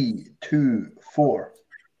 3, 2, 4.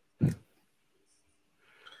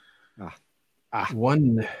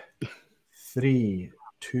 1, 3,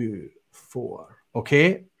 2, 4.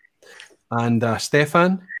 Okay. And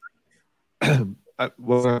Stefan?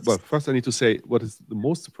 Well, first I need to say what is the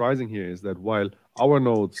most surprising here is that while our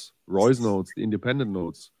notes, Roy's notes, the independent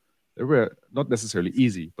notes, they were not necessarily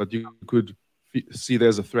easy, but you could see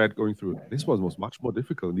there's a thread going through. This one was much more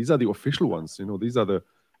difficult. These are the official ones. You know, these are the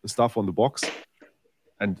stuff on the box.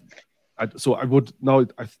 And so I would now,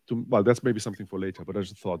 well, that's maybe something for later, but I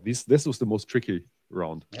just thought this was the most tricky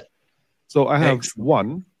round. So I have Excellent.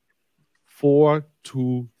 1, 4,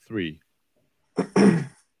 2, 3.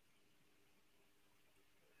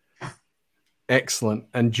 Excellent.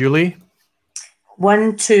 And Julie?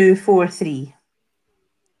 1, 2, 4, 3.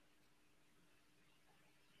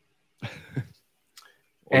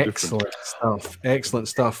 Excellent stuff. Excellent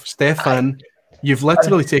stuff. Stefan, you've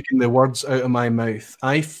literally taken the words out of my mouth.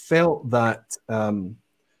 I felt that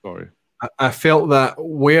Sorry. I felt that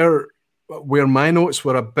where my notes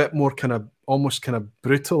were a bit more kind of almost kind of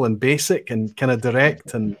brutal and basic and kind of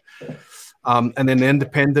direct, and then the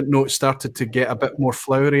independent notes started to get a bit more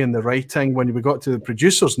flowery in the writing. When we got to the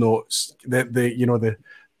producer's notes, the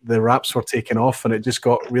wraps were taken off and it just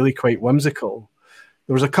got really quite whimsical.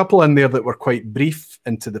 There was a couple in there that were quite brief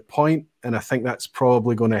and to the point, and I think that's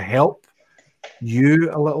probably going to help you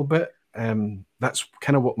a little bit. That's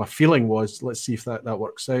kind of what my feeling was. Let's see if that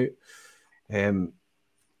works out. I'm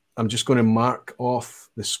just going to mark off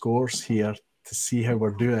the scores here to see how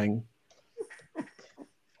we're doing.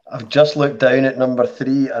 I've just looked down at number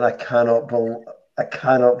 3 and I cannot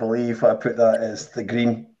believe I put that as the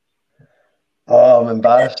green. Oh, I'm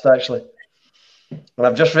embarrassed actually. And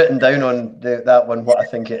I've just written down on that one what I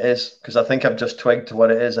think it is, because I think I've just twigged to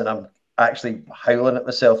what it is and I'm actually howling at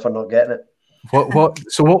myself for not getting it.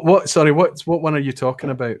 Sorry, what one are you talking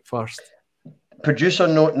about first? Producer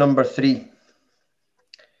note number 3.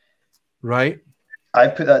 Right. I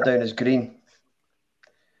put that down as green.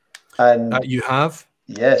 And you have?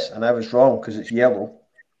 Yes, and I was wrong because it's yellow.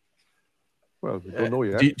 Well, we don't know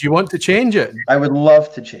yet. Do you want to change it? I would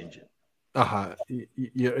love to change it.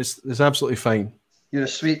 It's absolutely fine. You're a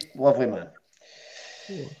sweet, lovely man.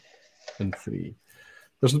 4 and 3.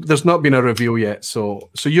 There's not been a reveal yet, so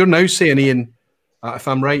you're now saying, Ian, if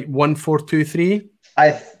I'm right, 1, 4, 2, 3.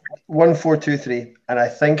 1, 4, 2, 3, and I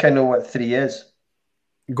think I know what 3 is.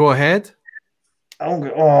 Go ahead. How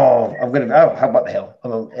about the hell?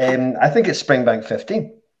 I think it's Springbank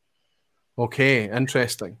 15. Okay,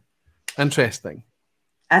 interesting.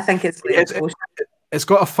 I think It's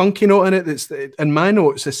got a funky note in it. That's in my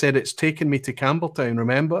notes. I said it's taken me to Campbelltown.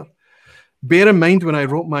 Remember, bear in mind when I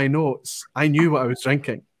wrote my notes, I knew what I was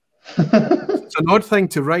drinking. It's an odd thing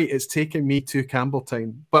to write. It's taking me to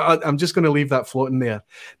Campbelltown, but I'm just going to leave that floating there.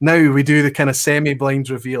 Now we do the kind of semi-blind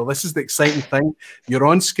reveal. This is the exciting thing. You're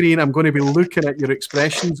on screen. I'm going to be looking at your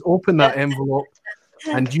expressions. Open that envelope,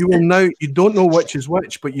 and you will now. You don't know which is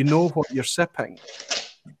which, but you know what you're sipping.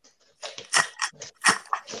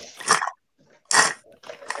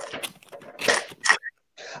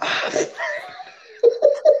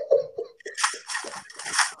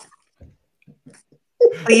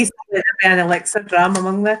 Please let there be an elixir dram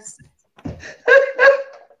among this.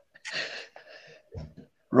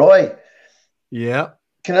 Roy. Yeah.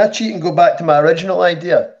 Can I cheat and go back to my original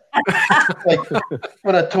idea? Like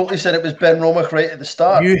when I totally said it was Ben Romach right at the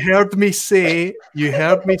start. You heard me say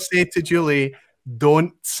to Julie,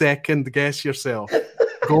 don't second guess yourself.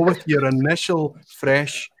 Go with your initial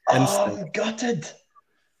fresh instinct. I'm gutted.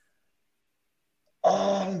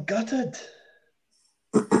 Oh, I'm gutted.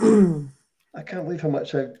 I can't believe how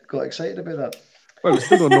much I got excited about that. Well, we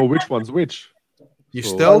still don't know which one's which. You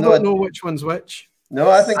still don't know which one's which? No,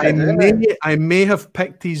 I think I do. I may have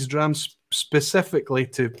picked these drams specifically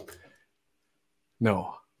to...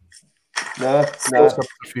 No. No.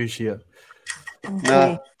 Subterfuge here.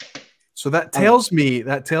 No. So that tells me,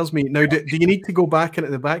 now, do you need to go back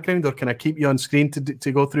into the background, or can I keep you on screen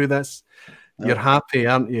to go through this? No. You're happy,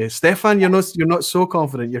 aren't you? Stefan, you're not so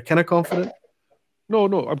confident. You're kind of confident? No,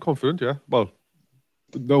 I'm confident, yeah. Well,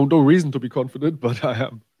 no reason to be confident, but I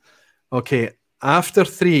am. Okay, after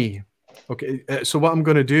 3. Okay, so what I'm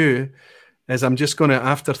going to do is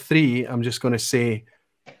after 3, I'm just going to say,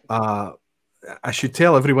 I should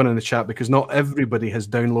tell everyone in the chat because not everybody has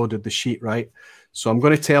downloaded the sheet, right? So I'm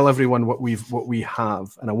going to tell everyone what we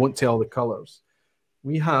have, and I won't tell the colors.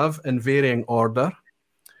 We have, in varying order,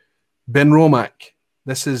 Ben Romach.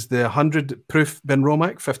 This is the 100 proof Ben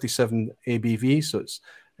Romach, 57 ABV, so it's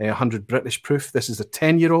 100 British proof. This is a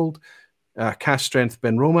 10-year-old cast strength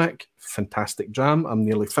Ben Romach, fantastic dram. I'm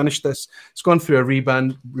nearly finished this. It's gone through a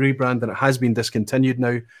rebrand, and it has been discontinued now.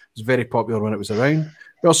 It was very popular when it was around.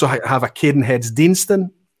 We also have a Cadenheads Deanston.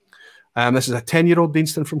 This is a 10-year-old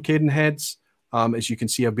Deanston from Cadenheads. As you can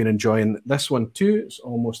see, I've been enjoying this one too. It's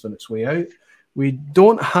almost on its way out. We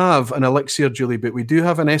don't have an elixir, Julie, but we do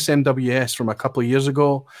have an SMWS from a couple of years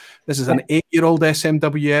ago. This is an 8-year-old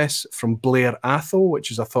SMWS from Blair Athol,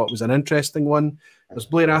 which I thought was an interesting one. There's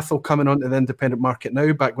Blair Athol coming onto the independent market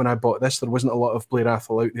now. Back when I bought this, there wasn't a lot of Blair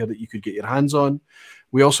Athol out there that you could get your hands on.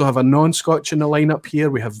 We also have a non-Scotch in the lineup here.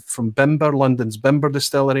 We have from Bimber, London's Bimber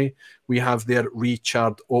Distillery. We have their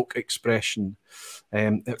recharred oak expression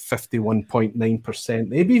at 51.9%.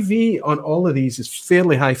 The ABV on all of these is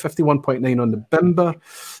fairly high, 51.9 on the Bimber.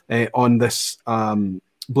 On this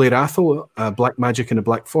Blair Athol, Black Magic in the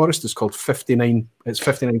Black Forest is called 59. It's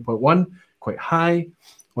 59.1, quite high.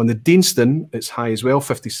 On the Deanston, it's high as well,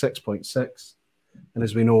 56.6. And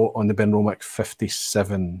as we know, on the Ben Romach,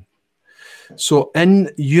 57. So in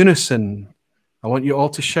unison, I want you all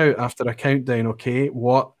to shout after a countdown, okay,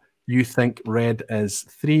 what you think red is.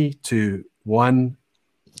 3, 2, 1.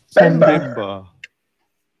 Bimber.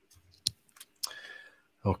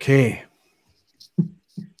 Okay.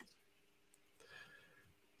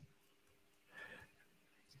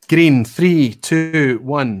 Green, 3, 2,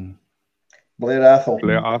 1. Blair Athol.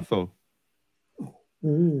 Blair Athol.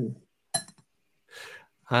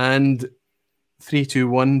 And 3, 2,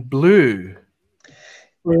 1. Blue.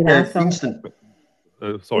 Deanston.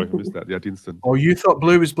 Sorry, I missed that. Yeah, Deanston. Oh, you thought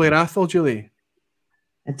blue was Blair Athol, Julie?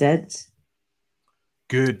 I did.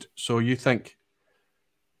 Good. So you think...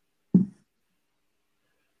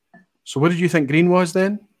 So what did you think green was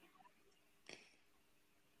then?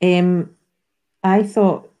 I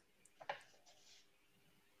thought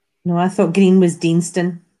green was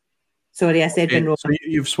Deanston. Sorry, I said Ben Romach. So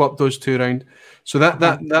you've swapped those two around. So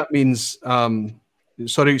that means...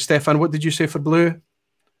 sorry, Stefan, what did you say for blue?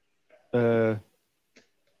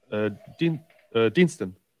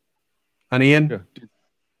 Deanston. And Ian?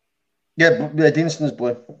 Yeah, Deanston's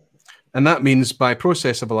blue. And that means by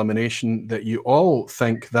process of elimination that you all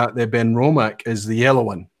think that the Ben Romach is the yellow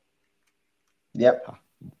one. Yep.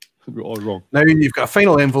 We're all wrong. Now you've got a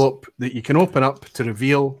final envelope that you can open up to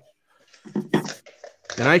reveal.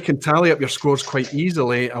 And I can tally up your scores quite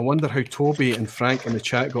easily. I wonder how Toby and Frank in the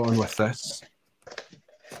chat got on with this.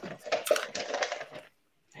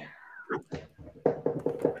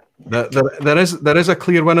 There is a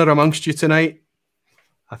clear winner amongst you tonight.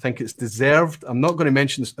 I think it's deserved. I'm not going to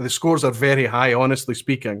mention this. The scores are very high, honestly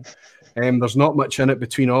speaking. There's not much in it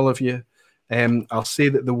between all of you. I'll say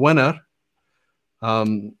that the winner,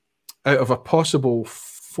 out of a possible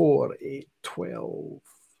 4, 8, 12.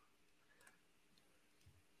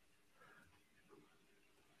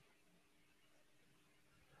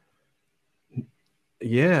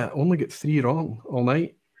 Yeah, only got 3 wrong all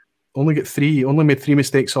night. Only made 3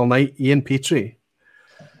 mistakes all night. Ian Petrie.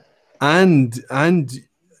 And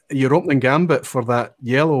your opening gambit for that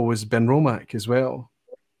yellow was Ben Romack as well.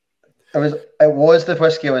 It was the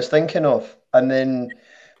whiskey I was thinking of. And then,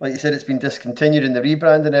 like you said, it's been discontinued in the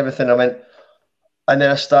rebrand and everything. And then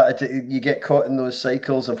I started to, you get caught in those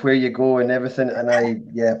cycles of where you go and everything. And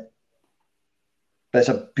but it's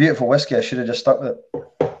a beautiful whiskey. I should have just stuck with it.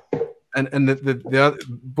 And the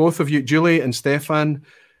both of you, Julie and Stefan,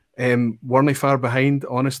 weren't far behind,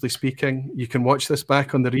 honestly speaking. You can watch this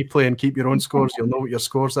back on the replay and keep your own scores. You'll know what your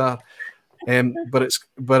scores are. But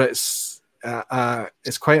it's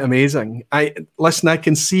quite amazing. Listen, I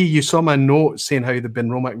can see you saw my note saying how the Ben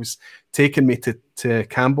Romack was taking me to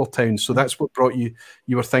Campbelltown. So that's what brought you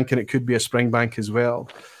were thinking it could be a Springbank as well.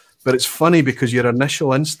 But it's funny because your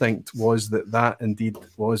initial instinct was that indeed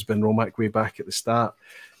was Ben Romack way back at the start.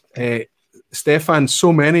 Stefan,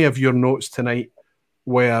 so many of your notes tonight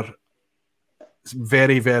were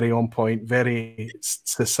very, very on point, very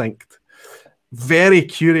succinct. Very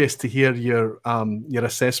curious to hear your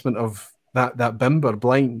assessment of that Bimber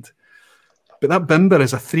blind. But that Bimber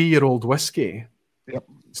is a 3-year-old whiskey. Yep.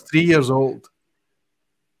 It's 3 years old.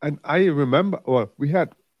 And I remember, we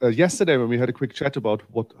had yesterday when we had a quick chat about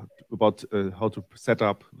how to set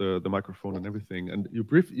up the microphone and everything, and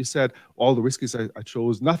you said all the whiskeys I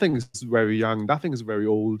chose, nothing is very young, nothing is very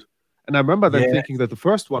old. And I remember then thinking that the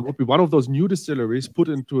first one would be one of those new distilleries put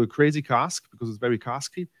into a crazy cask because it's very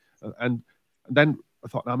casky. And then I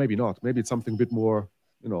thought, no, maybe not. Maybe it's something a bit more,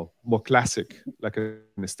 more classic, like an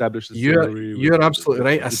established distillery. You're absolutely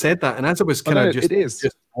right. I said that, and as I was kind of just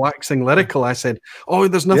waxing lyrical, I said, "Oh,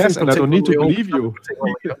 there's nothing." Yes, and I don't need to believe you.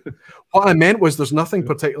 What I meant was, there's nothing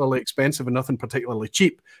particularly expensive and nothing particularly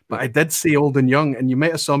cheap. But I did say old and young, and you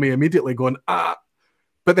might have saw me immediately going, "Ah."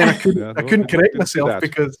 But then I couldn't correct myself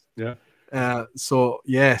because so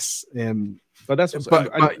yes, but that's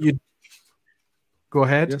but you go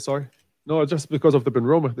ahead. Yeah, sorry. No, just because of the Ben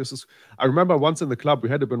Roma. I remember once in the club we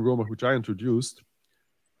had a Ben Roma which I introduced,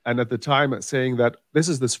 and at the time saying that this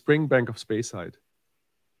is the Springbank of Speyside,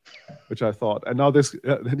 which I thought, and now this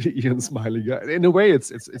Ian smiling. In a way,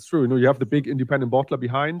 it's true. You have the big independent bottler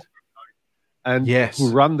behind, and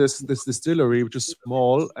who run this distillery, which is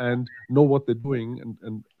small and know what they're doing,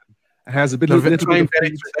 and has a bit of very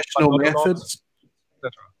traditional methods.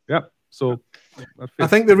 Yeah. So I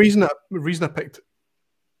think the reason I picked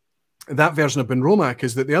that version of Ben Romack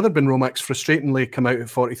is that the other Ben Romacks frustratingly come out at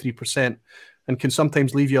 43% and can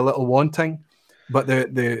sometimes leave you a little wanting. But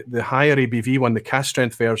the higher ABV one, the cask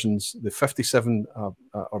strength versions, the 57 or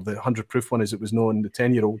the 100 proof one as it was known, the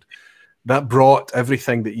 10-year-old, that brought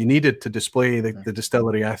everything that you needed to display the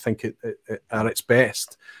distillery, I think, at its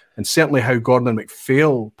best. And certainly how Gordon and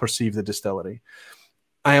MacPhail perceive the distillery.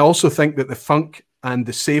 I also think that the funk and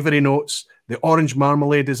the savoury notes, the orange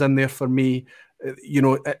marmalade is in there for me.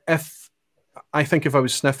 If I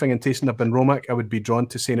was sniffing and tasting a Ben Romack, I would be drawn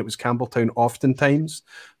to saying it was Campbelltown oftentimes.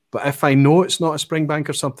 But if I know it's not a Springbank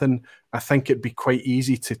or something, I think it'd be quite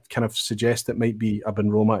easy to kind of suggest it might be a Ben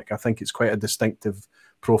Romack. I think it's quite a distinctive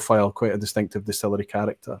profile, quite a distinctive distillery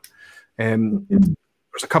character.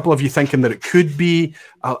 There's a couple of you thinking that it could be.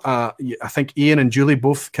 I think Ian and Julie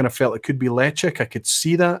both kind of felt it could be Lechic. I could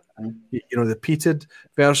see that, the peated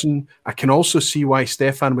version. I can also see why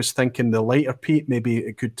Stefan was thinking the lighter peat, maybe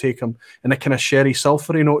it could take him, and the kind of sherry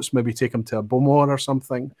sulphury notes, maybe take him to a Beaumont or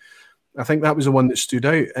something. I think that was the one that stood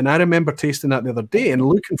out. And I remember tasting that the other day and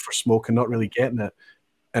looking for smoke and not really getting it.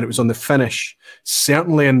 And it was on the finish,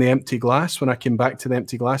 certainly in the empty glass. When I came back to the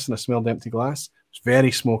empty glass and I smelled the empty glass, it was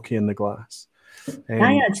very smoky in the glass.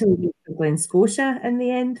 I actually went to Glen Scotia in the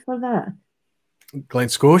end for that. Glen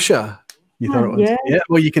Scotia, you thought it was? Yeah.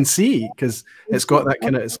 Well, you can see because it's got that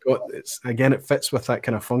kind of. It fits with that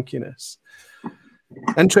kind of funkiness.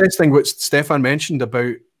 Interesting, what Stefan mentioned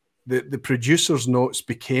about the producer's notes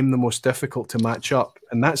became the most difficult to match up,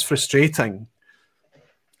 and that's frustrating.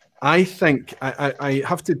 I think I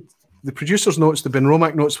have to. The producer's notes, the Ben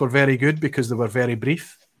Romack notes, were very good because they were very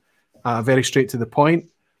brief, very straight to the point.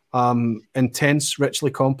 Intense,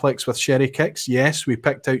 richly complex with sherry kicks. Yes, we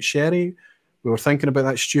picked out sherry. We were thinking about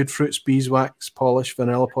that stewed fruits, beeswax, polish,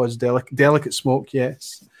 vanilla pods, delicate smoke.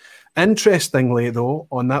 Yes. Interestingly, though,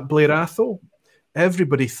 on that Blair Athol,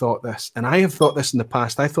 everybody thought this, and I have thought this in the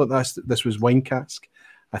past. I thought this was wine cask.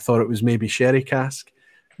 I thought it was maybe sherry cask.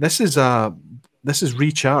 This is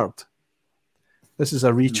recharred. This is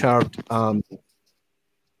a recharred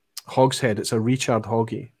hogshead. It's a recharred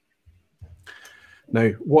hoggy. Now,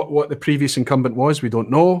 what the previous incumbent was, we don't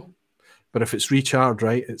know. But if it's recharred,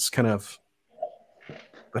 right, it's kind of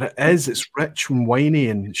but it's rich and winey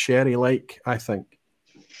and sherry-like, I think.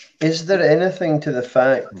 Is there anything to the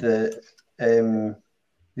fact that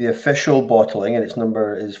the official bottling, and its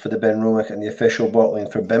number is for the Benromic, and the official bottling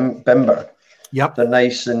for Bimber, yep, they're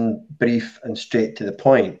nice and brief and straight to the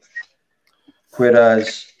point.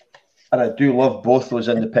 Whereas, and I do love both those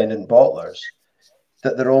independent bottlers,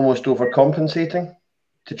 that they're almost overcompensating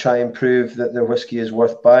to try and prove that their whiskey is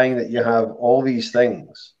worth buying, that you have all these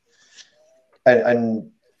things.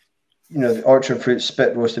 And you know, the orchard fruit,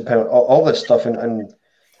 spit roasted pen, all this stuff, and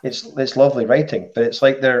it's lovely writing, but it's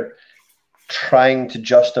like they're trying to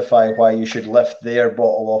justify why you should lift their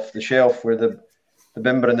bottle off the shelf, where the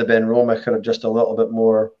Bimber and the Benromic are just a little bit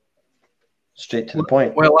more straight to the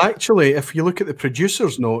point. Well, actually, if you look at the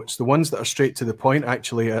producer's notes, the ones that are straight to the point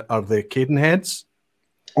actually are the Cadenheads.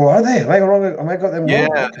 Oh, are they? Am I wrong? Am I got them wrong?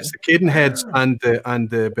 Yeah, it's the Cadenheads and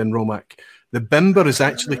the Benromic. The Bimber is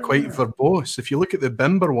actually quite verbose. If you look at the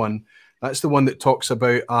Bimber one, that's the one that talks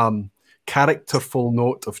about characterful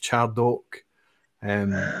note of charred oak.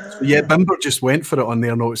 So yeah, Bimber just went for it on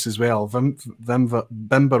their notes as well.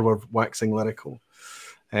 Bimber were waxing lyrical.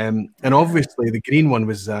 And obviously the green one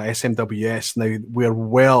was SMWS. Now we're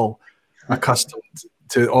well accustomed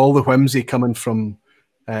to all the whimsy coming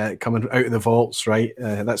out of the vaults, right?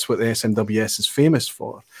 That's what the SMWS is famous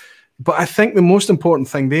for. But I think the most important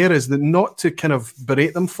thing there is that not to kind of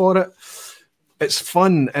berate them for it. It's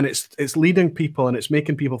fun, and it's leading people, and it's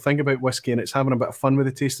making people think about whiskey, and it's having a bit of fun with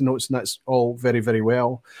the tasting notes, and that's all very, very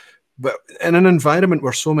well. But in an environment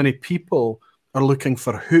where so many people are looking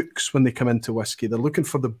for hooks when they come into whiskey, they're looking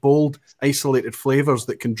for the bold, isolated flavors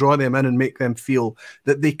that can draw them in and make them feel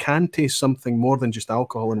that they can taste something more than just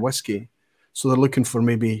alcohol and whiskey. So they're looking for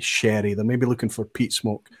maybe sherry, they're maybe looking for peat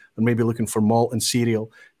smoke, they're maybe looking for malt and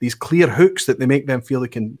cereal. These clear hooks that they make them feel they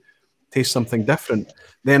can taste something different.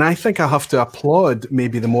 Then I think I have to applaud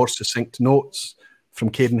maybe the more succinct notes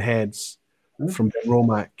from Cadenheads, from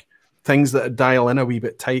Benromic, things that dial in a wee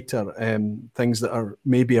bit tighter, things that are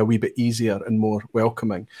maybe a wee bit easier and more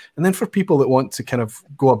welcoming. And then for people that want to kind of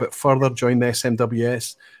go a bit further, join the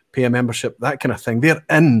SMWS, pay a membership, that kind of thing, they're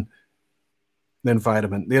in the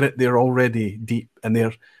environment. They're already deep, and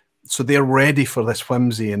they're ready for this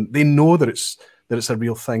whimsy, and they know that it's a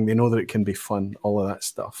real thing. They know that it can be fun, all of that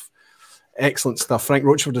stuff. Excellent stuff. Frank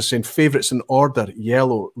Rochford is saying favourites in order: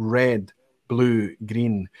 yellow, red, blue,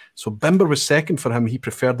 green. So Bimber was second for him. He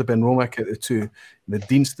preferred the Benromic out of the two. The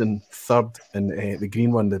Deanston third, and the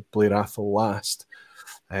green one, the Blair Athol, last.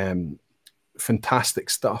 Fantastic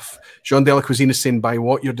stuff. Jean Dela Cuisine is saying, by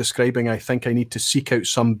what you're describing, I think I need to seek out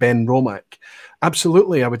some Benromic.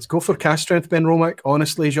 Absolutely, I would go for cask strength Benromic.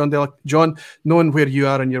 Honestly, John, knowing where you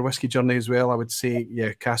are in your whiskey journey as well, I would say,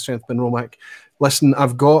 yeah, cask strength Benromic. Listen,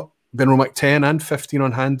 I've got Benromic 10 and 15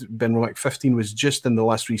 on hand. Benromic 15 was just in the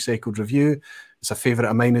last recycled review. It's a favourite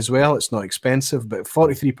of mine as well. It's not expensive, but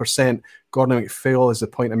 43%. Gordon McPhail, is the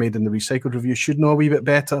point I made in the recycled review, should know a wee bit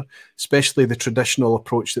better, especially the traditional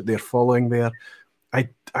approach that they're following there. I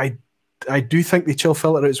do think they chill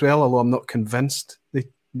filter it as well, although I'm not convinced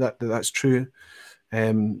that's true.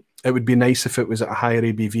 It would be nice if it was at a higher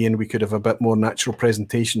ABV and we could have a bit more natural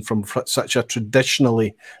presentation from such a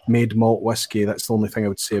traditionally made malt whiskey. That's the only thing I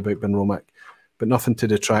would say about Benromic, but nothing to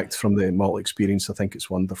detract from the malt experience. I think it's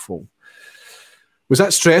wonderful. Was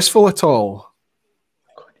that stressful at all?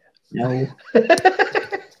 No.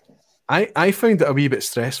 I found it a wee bit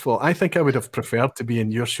stressful. I think I would have preferred to be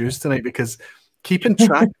in your shoes tonight, because keeping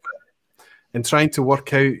track of it and trying to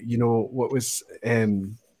work out, you know, what was...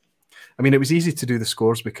 I mean, it was easy to do the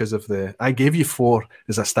scores because of I gave you 4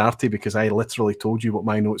 as a starter because I literally told you what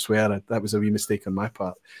my notes were. That was a wee mistake on my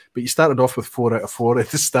part. But you started off with 4 out of 4 at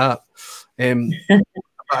the start.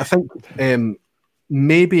 I think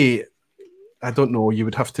maybe, I don't know, you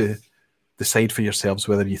would have to decide for yourselves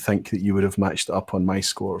whether you think that you would have matched up on my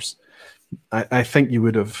scores. I think you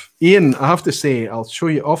would have. Ian, I have to say, I'll show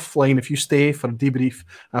you offline if you stay for a debrief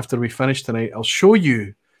after we finish tonight. I'll show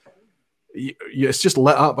you. It's just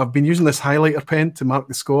lit up. I've been using this highlighter pen to mark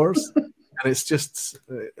the scores, and it's just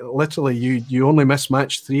literally you only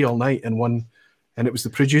mismatched 3 all night in one, and it was the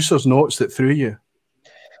producer's notes that threw you.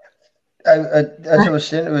 As I was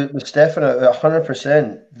saying with Stefan,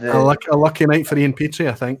 100%. A lucky night for Ian Petrie,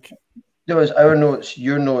 I think. There was our notes,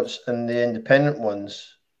 your notes, and the independent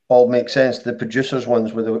ones all make sense. The producer's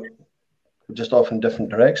ones were just off in different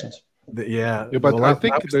directions. But well, I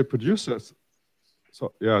think the producers.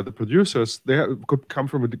 So yeah, the producers, could come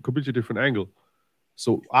from a completely different angle.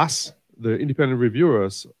 So us, the independent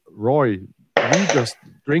reviewers, Roy, we just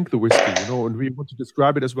drink the whiskey, you know, and we want to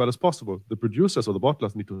describe it as well as possible. The producers or the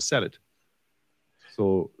bottlers need to sell it.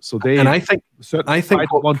 So they, and I think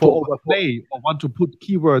want to overplay or want to put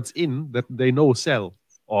keywords in that they know sell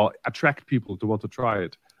or attract people to want to try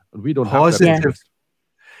it, and we don't have that.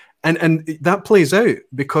 And that plays out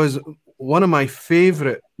because one of my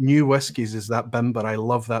favorite new whiskies is that Bimber. I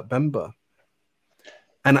love that Bimber.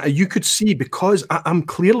 And you could see, because I'm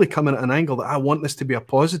clearly coming at an angle that I want this to be a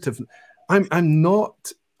positive. I'm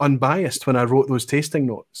not unbiased when I wrote those tasting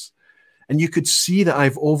notes. And you could see that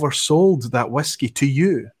I've oversold that whiskey to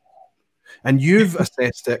you. And you've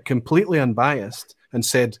assessed it completely unbiased and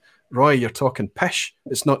said, Roy, you're talking pish.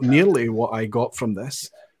 It's not nearly what I got from this.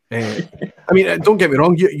 I mean, don't get me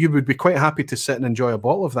wrong. You would be quite happy to sit and enjoy a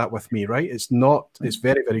bottle of that with me, right? It's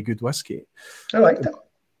very, very good whiskey. I liked it.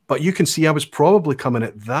 But you can see I was probably coming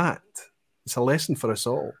at that. It's a lesson for us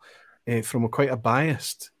all from quite a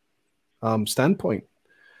biased standpoint.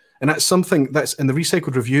 And that's something that's in the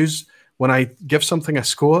recycled reviews. When I give something a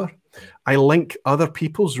score, I link other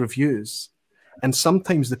people's reviews. And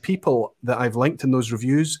sometimes the people that I've linked in those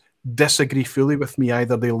reviews disagree fully with me.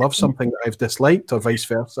 Either they love something that I've disliked or vice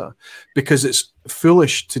versa, because it's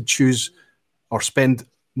foolish to choose or spend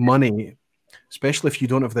money, especially if you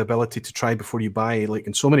don't have the ability to try before you buy. Like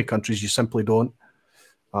in so many countries, you simply don't.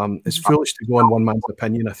 It's foolish to go on one man's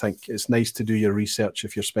opinion. I think it's nice to do your research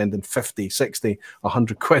if you're spending 50, 60,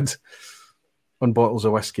 100 quid on bottles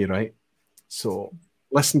of whiskey, right? So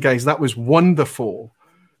listen, guys, that was wonderful.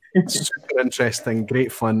 Super interesting,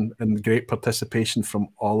 great fun, and great participation from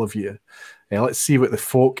all of you. Let's see what the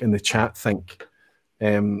folk in the chat think.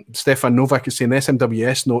 Stefan Novak is saying the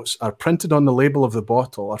SMWS notes are printed on the label of the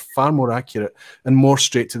bottle, are far more accurate and more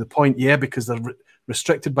straight to the point. Yeah, because they're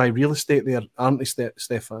restricted by real estate there, aren't they,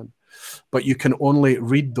 Stefan? But you can only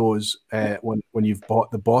read those when you've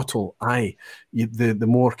bought the bottle. The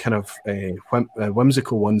more kind of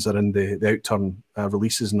whimsical ones are in the outturn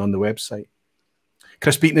releases and on the website.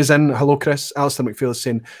 Chris Beaton is in. Hello, Chris. Alistair McPhail is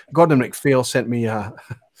saying Gordon McPhail sent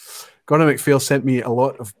me a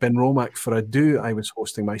lot of Ben Romack for a do I was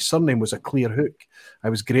hosting. My surname was a clear hook. I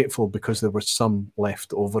was grateful because there was some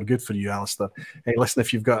left over. Good for you, Alistair. Hey, listen,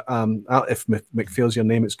 if you've got if McPhail's your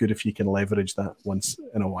name, it's good if you can leverage that once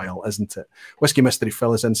in a while, isn't it? Whiskey Mystery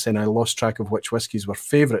Phil is in saying I lost track of which whiskies were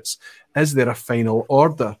favourites. Is there a final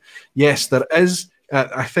order? Yes, there is.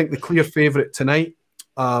 I think the clear favourite tonight.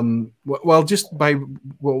 Well, just by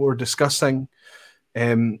what we're discussing,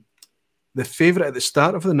 the favourite at the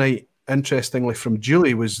start of the night, interestingly, from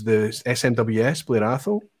Julie was the SMWS Blair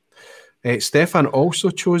Athol. Stefan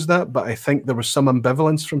also chose that, but I think there was some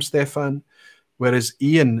ambivalence from Stefan, whereas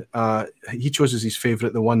Ian, he chose as his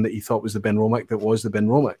favourite the one that he thought was the Ben Romack, that was the Ben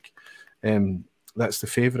Romack. That's the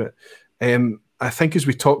favourite. I think as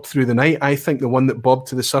we talked through the night, I think the one that bobbed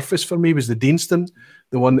to the surface for me was the Deanston,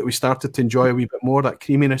 the one that we started to enjoy a wee bit more, that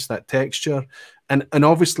creaminess, that texture. And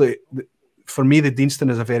obviously, for me, the Deanston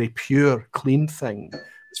is a very pure, clean thing.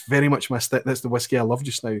 It's very much that's the whiskey I love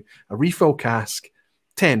just now. A refill cask,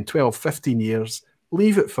 10, 12, 15 years,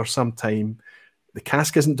 leave it for some time. The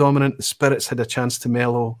cask isn't dominant. The spirits had a chance to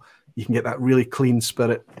mellow. You can get that really clean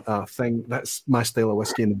spirit thing. That's my style of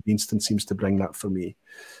whiskey, and the Deanston seems to bring that for me.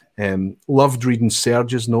 Loved reading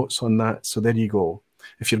Serge's notes on that. So there you go.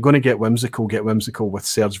 If you're going to get whimsical with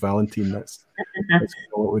Serge Valentine. That's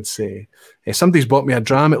all I would say. Somebody's bought me a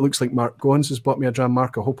dram. It looks like Mark Goins has bought me a dram.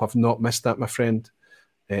 Mark, I hope I've not missed that, my friend.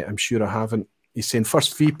 I'm sure I haven't. He's saying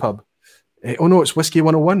first vPub. Oh no, it's Whiskey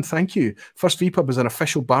 101. Thank you. First vPub is an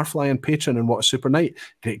official Barfly and patron, and what a super night.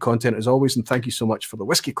 Great content as always, and thank you so much for the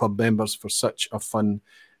Whiskey Club members for such a fun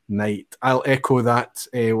night. I'll echo that,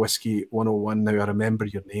 Whiskey 101. Now I remember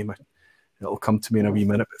your name. It'll come to me in a wee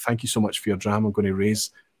minute, but thank you so much for your dram. I'm going to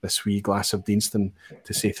raise this wee glass of Deanston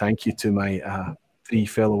to say thank you to my 3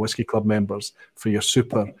 fellow Whiskey Club members for your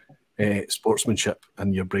super sportsmanship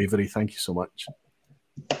and your bravery. Thank you so much.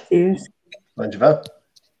 Cheers.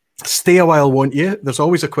 Stay a while, won't you? There's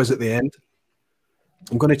always a quiz at the end.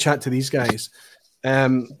 I'm going to chat to these guys. I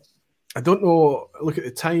don't know. Look at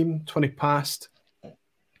the time, 20 past.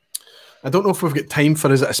 I don't know if we've got time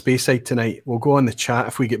for us at a space side tonight. We'll go on the chat.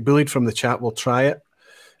 If we get bullied from the chat, we'll try it.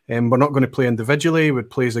 We're not going to play individually.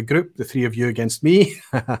 We'd play as a group, the 3 of you against me.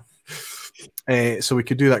 So we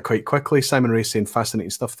could do that quite quickly. Simon Ray saying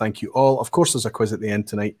fascinating stuff. Thank you all. Of course, there's a quiz at the end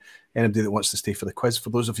tonight. Anybody that wants to stay for the quiz.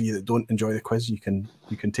 For those of you that don't enjoy the quiz, you can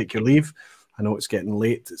take your leave. I know it's getting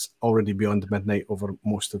late. It's already beyond midnight over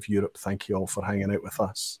most of Europe. Thank you all for hanging out with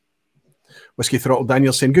us. Whiskey Throttle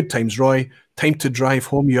Daniel saying, good times, Roy. Time to drive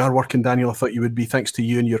home. You are working, Daniel. I thought you would be. Thanks to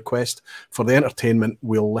you and your quest for the entertainment.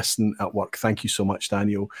 We'll listen at work. Thank you so much,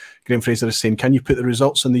 Daniel. Graham Fraser is saying, can you put the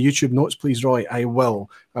results in the YouTube notes, please, Roy? I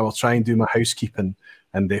will. I will try and do my housekeeping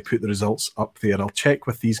and put the results up there. I'll check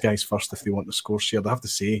with these guys first if they want the scores shared. I have to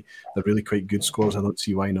say, they're really quite good scores. I don't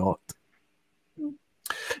see why not.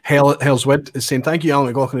 Hell's Wid is saying, thank you. Alan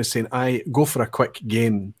McLaughlin is saying, I go for a quick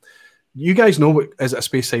game. You guys know what Is It a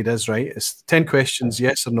Speyside is, right? It's 10 questions,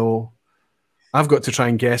 yes or no. I've got to try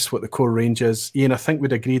and guess what the core range is. Ian, I think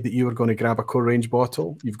we'd agreed that you were going to grab a core range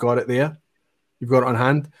bottle. You've got it there. You've got it on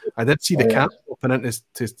hand. I did see the cap open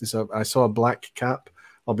into. I saw a black cap.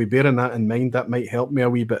 I'll be bearing that in mind. That might help me a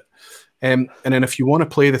wee bit. And then if you want to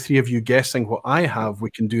play the three of you guessing what I have,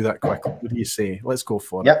 we can do that quickly. What do you say? Let's go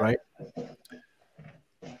for it, right?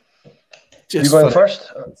 You going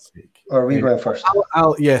first? Or are we going first?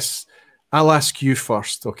 Yes. I'll ask you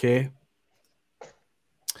first, okay?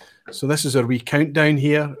 So this is our wee countdown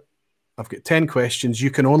here. I've got 10 questions.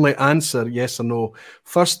 You can only answer yes or no.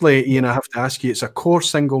 Firstly, Ian, I have to ask you, it's a core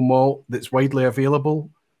single malt that's widely available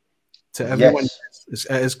to everyone? Yes.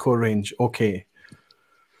 It is core range. Okay.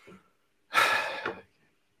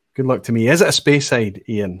 Good luck to me. Is it a Speyside,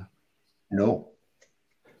 Ian? No.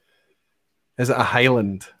 Is it a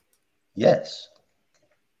Highland? Yes.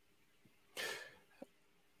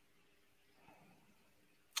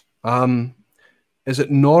 Is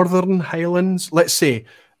it Northern Highlands? Let's say,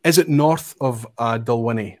 is it north of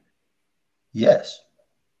Dalwhinnie? Yes.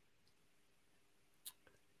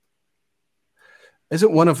 Is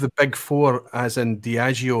it one of the big four, as in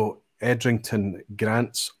Diageo, Edrington,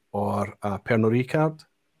 Grants, or Pernod Ricard?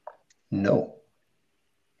 No.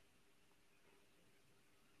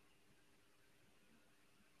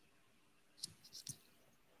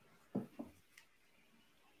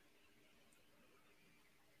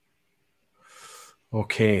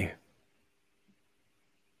 Okay.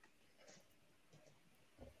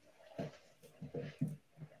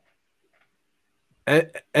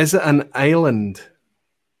 Is it an island?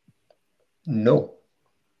 No.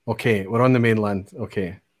 Okay, we're on the mainland.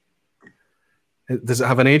 Okay. Does it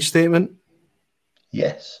have an age statement?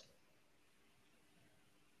 Yes.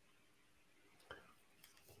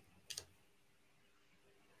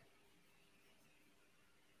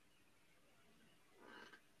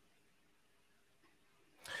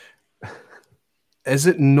 Is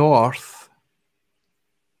it north?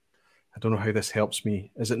 I don't know how this helps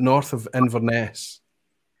me. Is it north of Inverness?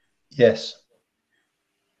 Yes.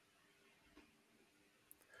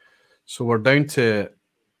 So we're down to,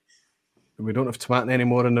 we don't have Tomatin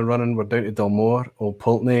anymore in the running. We're down to Dalmore, Old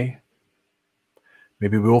Pulteney,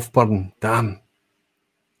 maybe Wolfburn. Damn.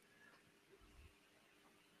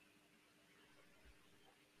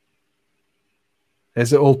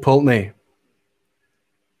 Is it Old Pulteney?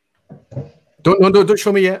 Don't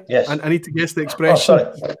show me yet. Yes. I need to guess the expression.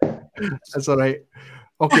 Oh, sorry. That's all right.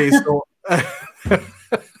 Okay, so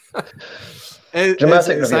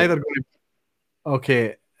it's either going to.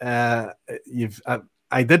 Okay, I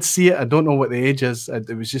did see it. I don't know what the age is.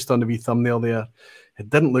 It was just on the wee thumbnail there.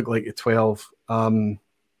 It didn't look like a 12.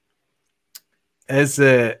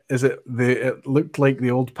 It looked like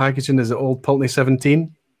the old packaging? Is it Old Pulteney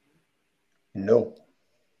 17? No.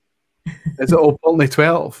 Is it Old Pulteney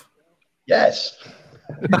 12? Yes.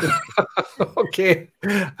 Okay.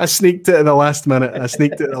 I sneaked it at the last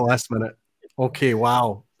minute. Okay,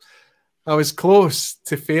 wow. I was close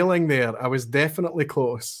to failing there. I was definitely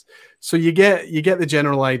close. So you get the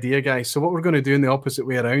general idea, guys. So what we're going to do in the opposite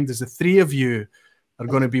way around is the three of you are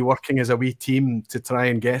going to be working as a wee team to try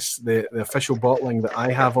and guess the official bottling that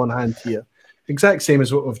I have on hand here. Exact same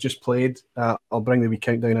as what we've just played. I'll bring the wee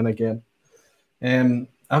countdown in again.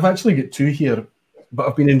 I've actually got two here, but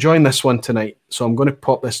I've been enjoying this one tonight. So I'm going to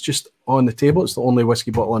pop this just on the table. It's the only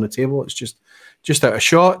whiskey bottle on the table. It's just out of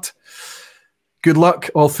shot. Good luck,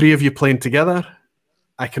 all three of you playing together.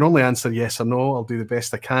 I can only answer yes or no. I'll do the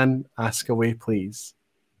best I can. Ask away, please.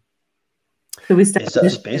 Is that a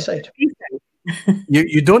Speyside?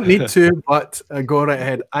 You don't need to, but go right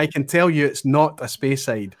ahead. I can tell you it's not a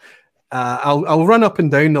Speyside. I'll run up and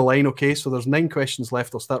down the line, okay? So there's 9 questions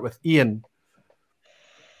left. I'll start with Ian.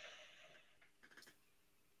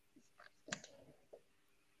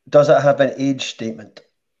 Does it have an age statement?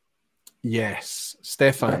 Yes.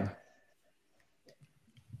 Stefan.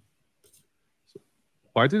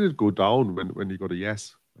 Why did it go down when you got a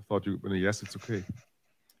yes? I thought when a yes, it's okay.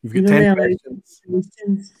 You've got 10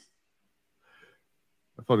 questions.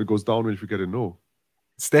 I thought it goes down when you get a no.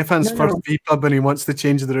 Stefan's first vPub and he wants to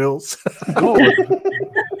change the rules.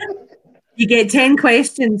 You get 10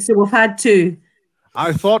 questions, so we've had 2.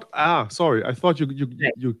 I thought. Sorry. I thought you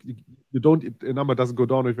don't. The number doesn't go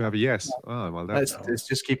down if you have a yes. Well, It's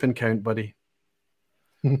just keeping count, buddy.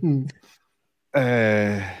 So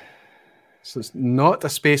it's not a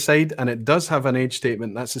space side, and it does have an age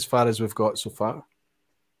statement. That's as far as we've got so far.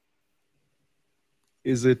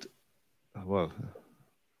 Is it? Well,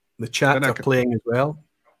 the chat are playing as well.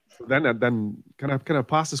 Then can I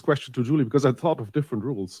pass this question to Julie, because I thought of different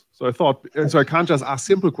rules. So I thought I can't just ask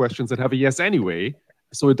simple questions that have a yes anyway,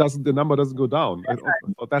 so the number doesn't go down. I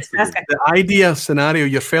thought that's the idea scenario.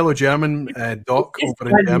 Your fellow German doc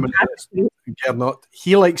over in Germany, Gernot,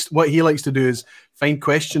 what he likes to do is find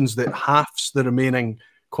questions that halves the remaining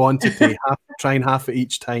quantity, try and half it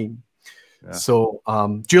each time. Yeah. So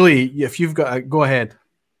Julie, if you've got go ahead.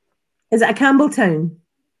 Is it a Campbelltown?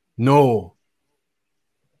 No.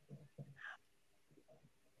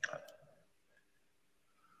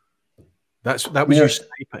 That was your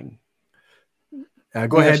sniping.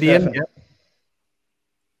 Go ahead, Ian. Yeah.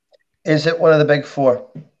 Is it one of the big four?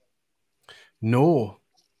 No,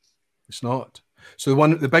 it's not. So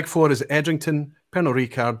the big four is Edrington, Pernod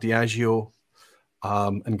Ricard, Diageo,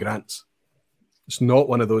 and Grant's. It's not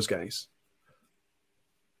one of those guys.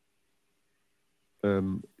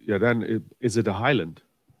 Yeah. Then is it a Highland?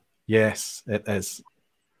 Yes, it is.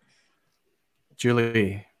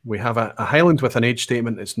 Julie. We have a Highland with an age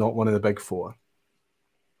statement. It's not one of the big four.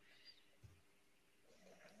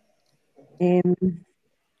 Is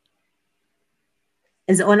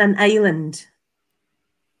it on an island?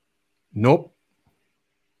 Nope.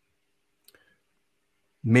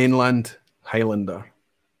 Mainland Highlander.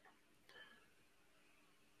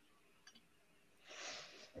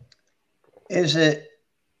 Is it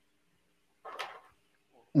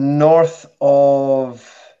north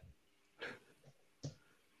of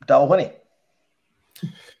Dalwhinnie?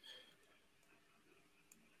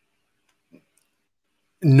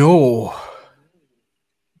 No,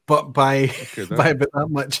 but by about that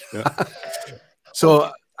much. Yeah.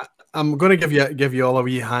 So I'm going to give you all a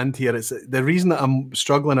wee hand here. It's the reason that I'm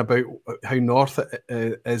struggling about how north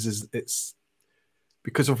it is it's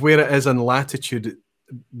because of where it is in latitude.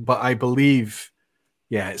 But I believe,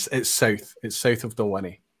 yeah, it's south. It's south of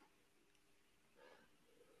Dalwhinnie.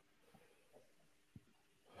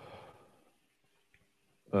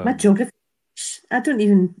 My geography, I don't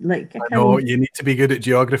even like. I know you need to be good at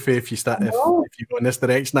geography if you start if you go in this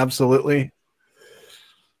direction. Absolutely.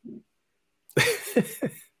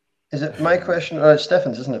 Is it my question or it's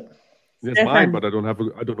Stefan's? Isn't it? It's mine, but I don't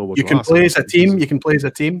know what you can play as a team. You can play as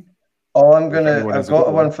a team. Oh, I've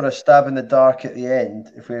got one for a stab in the dark at the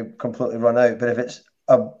end if we completely run out. But if it's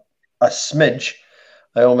a smidge,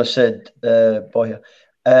 I almost said below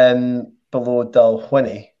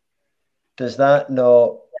Dalwhinnie. Does that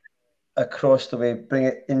not across the way bring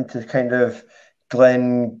it into kind of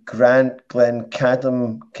Glen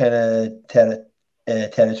Cadam kind of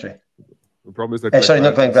territory? The problem is that sorry,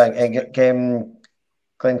 not Glen Grant,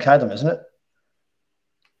 Glen Cadam, isn't it?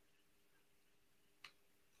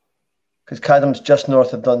 Because Cadam's just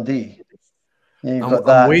north of Dundee.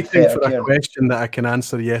 I'm waiting for a question that I can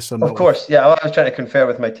answer yes or no. Of course, yeah. I was trying to confer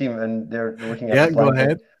with my team, and they're looking at. Yeah, go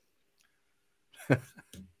ahead.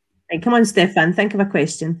 Right, come on, Stefan. Think of a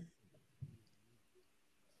question.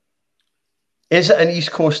 Is it an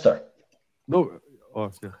East Coaster? No. Oh,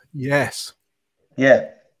 yeah. Yes.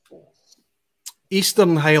 Yeah.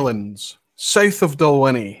 Eastern Highlands, south of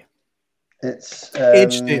Dalwhinnie. It's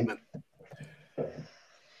age statement.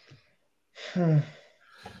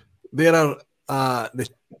 There are I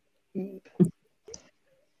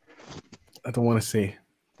don't want to say.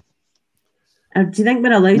 Do you think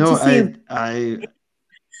we're allowed to say?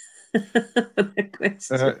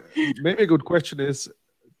 Maybe a good question is,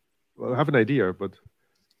 well, I have an idea, but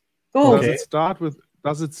does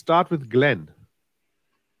it start with Glen?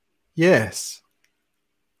 Yes.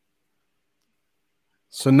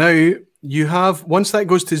 So now you have, once that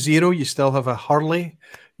goes to 0, you still have a Hurley.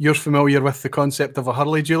 You're familiar with the concept of a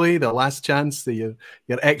Hurley, Julie, the last chance, your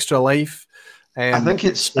extra life. I think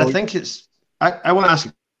it's I want to ask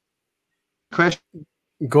a question.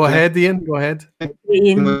 Go ahead, Ian. Go ahead.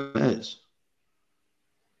 Ian.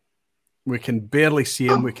 We can barely see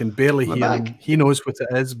him. We can barely hear him. He knows what it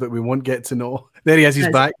is, but we won't get to know. There he is. He's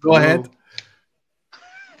back. Go ahead.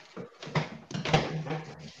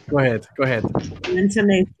 Go ahead. Go ahead.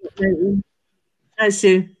 Internet. That's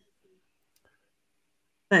you.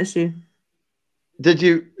 That's you. Did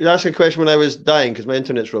you ask a question when I was dying because my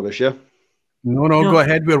internet's rubbish? Yeah. No, go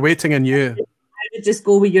ahead. We're waiting on you. I would just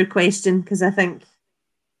go with your question because I think.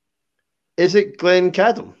 Is it Glen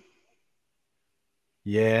Cadam?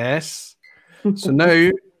 Yes. So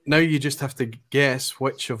now Now you just have to guess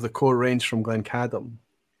which of the core range from Glencadam.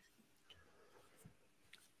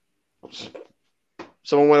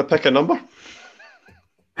 Someone want to pick a number?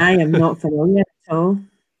 I am not familiar at all.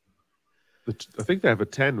 I think they have a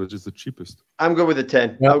 10, which is the cheapest. I'm going with the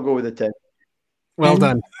 10. Yep. I'll go with the 10. Well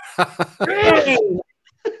done.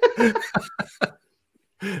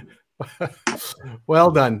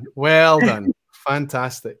 Well done. Well done.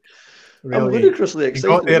 Fantastic. Really. I'm ludicrously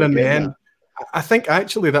excited. You got there in the end. I think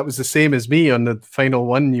actually that was the same as me on the final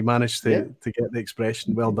one. You managed to get the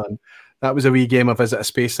expression. Well done. That was a wee game of Visit a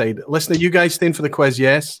Space Side. Listen, are you guys staying for the quiz?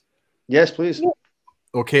 Yes? Yes, please.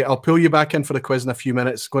 Okay, I'll pull you back in for the quiz in a few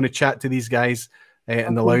minutes. Going to chat to these guys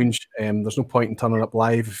in the lounge. There's no point in turning up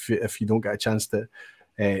live if you don't get a chance to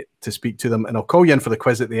speak to them. And I'll call you in for the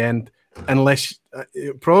quiz at the end, unless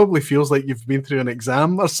it probably feels like you've been through an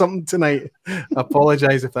exam or something tonight. I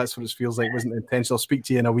apologise if that's what it feels like. It wasn't intentional. I'll speak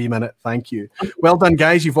to you in a wee minute. Thank you. Well done,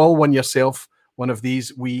 guys. You've all won yourself one of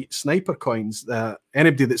these wee sniper coins.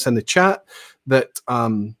 Anybody that's in the chat that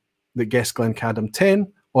guessed Glencadam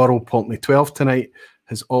 10 or Old Pulteney 12 tonight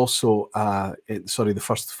has also, the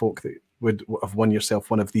first folk that would have won yourself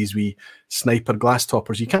one of these wee sniper glass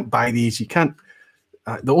toppers. You can't buy these. You can't.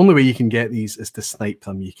 The only way you can get these is to snipe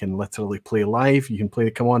them. You can literally play live. You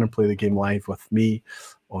can come on and play the game live with me,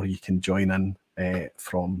 or you can join in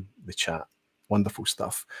from the chat. Wonderful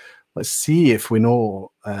stuff. Let's see if we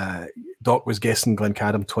know. Doc was guessing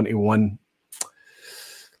Glencadam 21.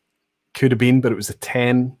 Could have been, but it was a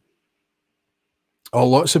 10. Oh,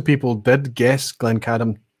 lots of people did guess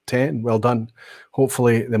Glencadam 10. Well done.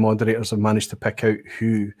 Hopefully the moderators have managed to pick out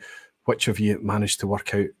which of you managed to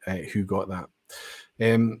work out who got that.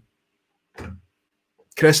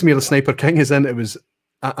 Kresimir the Sniper King is in.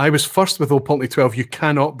 I was first with Old Pulteney 12. You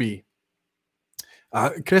cannot be.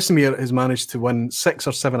 Kresimir has managed to win 6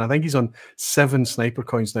 or 7. I think he's on 7 sniper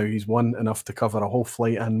coins now. He's won enough to cover a whole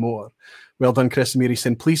flight and more. Well done, Kresimir. He's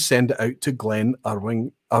saying, please send it out to Glenn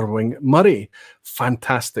Irwing Murray.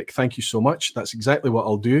 Fantastic. Thank you so much. That's exactly what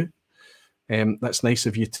I'll do. That's nice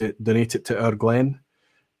of you to donate it to our Glenn.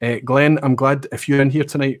 Glenn, I'm glad if you're in here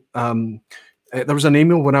tonight. There was an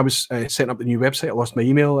email when I was setting up the new website. I lost my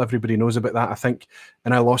email. Everybody knows about that, I think.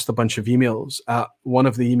 And I lost a bunch of emails. One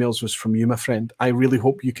of the emails was from you, my friend. I really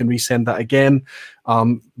hope you can resend that again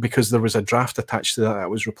because there was a draft attached to that. I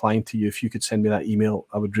was replying to you. If you could send me that email,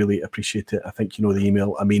 I would really appreciate it. I think you know the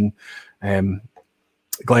email. I mean, Glenn,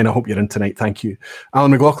 I hope you're in tonight. Thank you.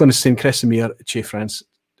 Alan McLaughlin is saying Kresimir, Che France.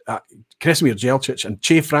 Kresimir Jelchich and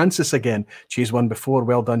Che Francis again. Che's won before.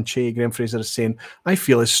 Well done, Che. Graham Fraser is saying, I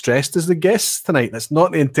feel as stressed as the guests tonight. That's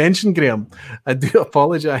not the intention, Graham. I do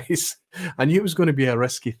apologise. I knew it was going to be a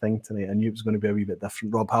risky thing tonight. I knew it was going to be a wee bit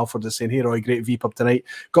different. Rob Halford is saying, hey, Roy, great vPub tonight.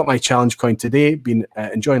 Got my challenge coin today. Been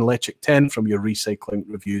enjoying Lechic 10 from your recycling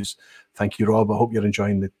reviews. Thank you, Rob. I hope you're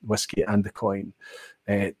enjoying the whiskey and the coin.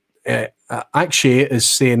 Akshay is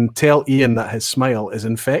saying, tell Ian that his smile is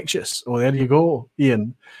infectious. Oh, there you go,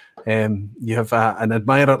 Ian. You have an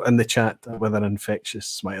admirer in the chat with an infectious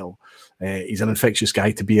smile. He's an infectious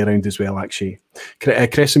guy to be around as well, actually.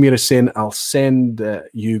 Kresimir is saying, I'll send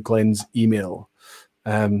you Glenn's email.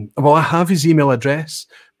 Well, I have his email address,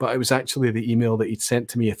 but it was actually the email that he'd sent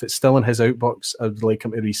to me. If it's still in his outbox, I would like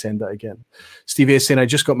him to resend it again. Steve is saying, I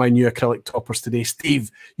just got my new acrylic toppers today. Steve,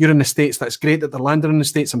 you're in the States. That's great that they're landing in the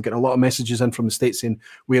States. I'm getting a lot of messages in from the States saying,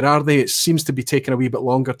 where are they? It seems to be taking a wee bit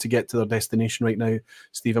longer to get to their destination right now.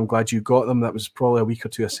 Steve, I'm glad you got them. That was probably a week or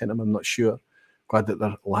two I sent them. I'm not sure. Glad that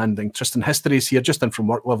they're landing. Tristan History is here, just in from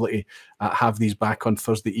work. Lovely to have these back on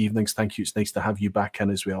Thursday evenings. Thank you. It's nice to have you back in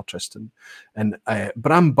as well, Tristan. And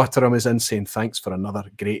Bram Butterham is in saying, thanks for another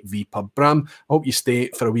great vPub. Bram, I hope you stay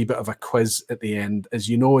for a wee bit of a quiz at the end. As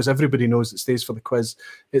you know, as everybody knows that stays for the quiz,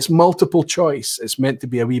 it's multiple choice. It's meant to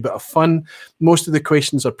be a wee bit of fun. Most of the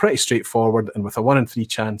questions are pretty straightforward, and with a 1 in 3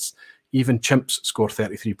 chance, even chimps score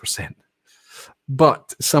 33%.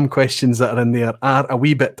 But some questions that are in there are a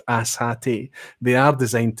wee bit ass-hatty. They are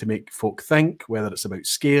designed to make folk think, whether it's about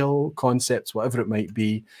scale, concepts, whatever it might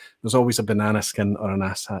be. There's always a banana skin or an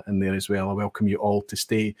ass-hat in there as well. I welcome you all to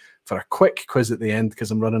stay for a quick quiz at the end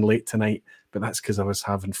because I'm running late tonight, but that's because I was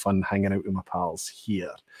having fun hanging out with my pals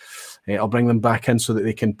here. I'll bring them back in so that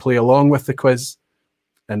they can play along with the quiz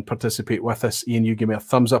and participate with us. Ian, you give me a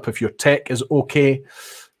thumbs up if your tech is okay.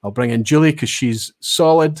 I'll bring in Julie because she's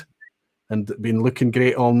solid and been looking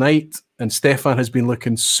great all night. And Stefan has been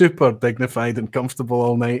looking super dignified and comfortable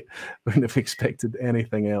all night. Wouldn't have expected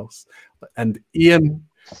anything else. And Ian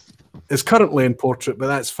is currently in portrait, but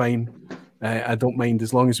that's fine. I don't mind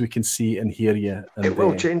as long as we can see and hear you. And, it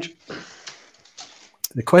will change.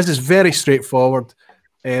 The quiz is very straightforward.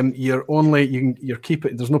 you're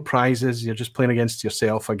keeping. There's no prizes. You're just playing against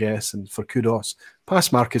yourself, I guess. And for kudos,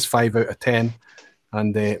 pass mark is 5 out of 10,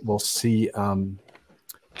 and we'll see how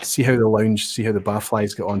the lounge, see how the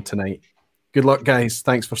barflies get on tonight. Good luck, guys.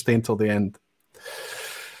 Thanks for staying till the end.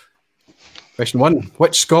 Question 1: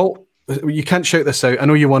 which Scotch? You can't shout this out. I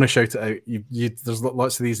know you want to shout it out. There's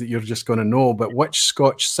lots of these that you're just going to know, but which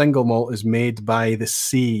Scotch single malt is made by the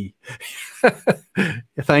sea?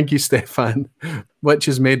 Thank you, Stefan. Which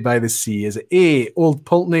is made by the sea? Is it A, Old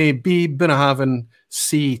Pulteney, B, Bunnahabhain,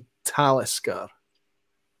 C, Talisker?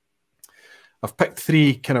 I've picked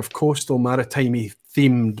 3 kind of coastal maritime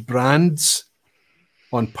themed brands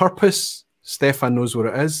on purpose. Stefan knows what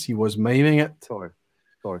it is. He was miming it. Sorry.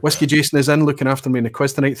 Whiskey Jason is in, looking after me in the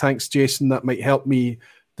quiz tonight. Thanks, Jason. That might help me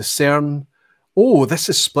discern. Oh, this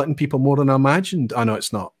is splitting people more than I imagined. Oh, no,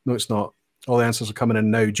 it's not. No, it's not. All the answers are coming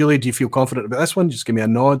in now. Julie, do you feel confident about this one? Just give me a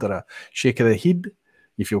nod or a shake of the head.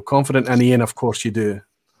 You feel confident? And Ian, of course you do.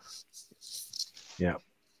 Yeah.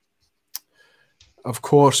 Of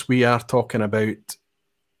course, we are talking about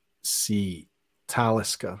sea.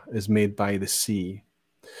 Talisker is made by the sea.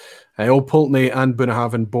 Old Pulteney and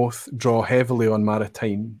Bunnahabhain both draw heavily on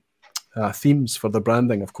maritime themes for the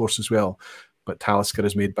branding, of course, as well. But Talisker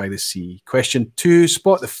is made by the sea. Question 2,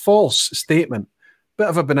 spot the false statement. Bit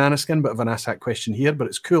of a banana skin, bit of an asshat question here, but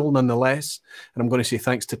it's cool nonetheless. And I'm going to say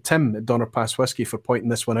thanks to Tim at Donner Pass Whisky for pointing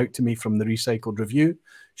this one out to me from the Recycled Review.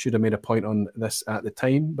 Should have made a point on this at the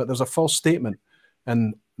time. But there's a false statement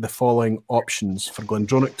in the following options for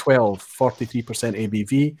Glendronach 12, 43%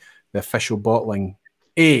 ABV, the official bottling.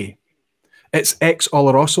 A, it's X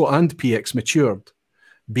Oloroso and PX matured.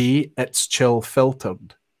 B, it's chill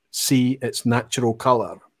filtered. C, it's natural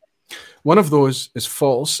colour. One of those is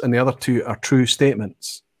false and the other 2 are true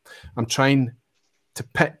statements. I'm trying to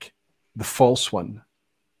pick the false one.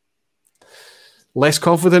 Less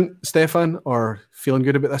confident, Stefan, or feeling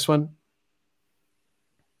good about this one?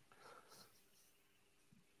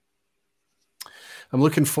 I'm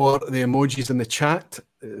looking for the emojis in the chat.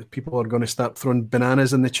 People are going to start throwing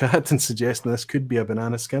bananas in the chat and suggesting this could be a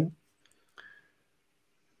banana skin.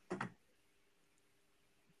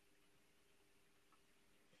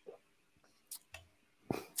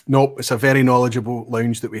 Nope, it's a very knowledgeable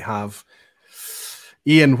lounge that we have.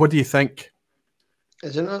 Ian, what do you think?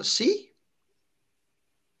 Is it not C?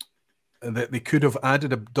 That they could have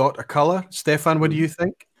added a dot of colour. Stefan, what do you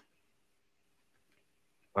think?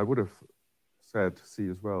 I would have said C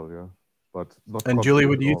as well, yeah. But not. And Julie,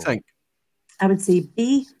 what do you think? I would say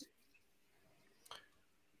B.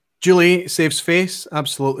 Julie saves face,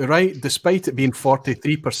 absolutely right. Despite it being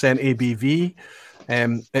 43% ABV,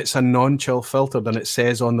 it's a non-chill filtered, and it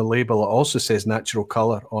says on the label, it also says natural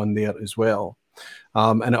colour on there as well.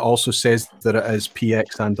 And it also says that it is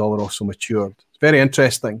PX and Oloroso matured. It's very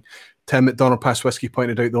interesting. Tim at Donner Pass Whisky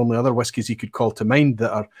pointed out the only other whiskies he could call to mind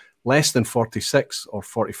that are less than 46 or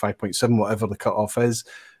 45.7, whatever the cutoff is,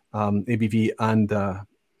 ABV and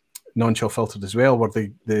non-chill filtered as well, were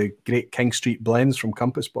the great King Street blends from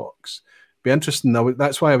Compass Box. Be interesting.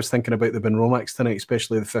 That's why I was thinking about the Benromax tonight,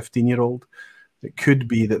 especially the 15-year-old. It could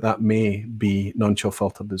be that may be non-chill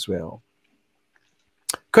filtered as well.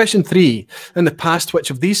 Question 3. In the past, which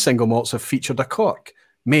of these single malts have featured a cork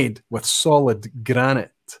made with solid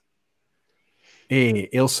granite? A,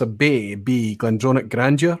 Ailsa Bay, B, Glendronach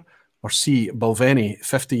Grandeur, or C, Balvenie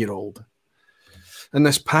 50-year-old? In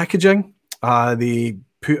this packaging, they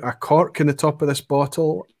put a cork in the top of this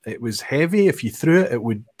bottle. It was heavy. If you threw it, it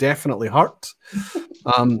would definitely hurt.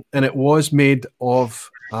 And it was made of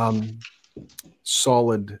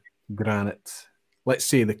solid granite. Let's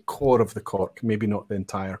say the core of the cork, maybe not the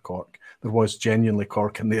entire cork. There was genuinely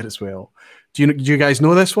cork in there as well. Do you guys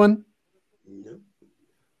know this one? No.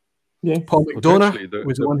 Yeah. Paul McDonough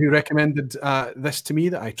was the one who recommended this to me,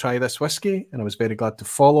 that I try this whiskey, and I was very glad to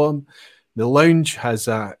follow him. The lounge has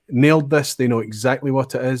nailed this. They know exactly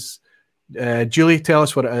what it is. Julie, tell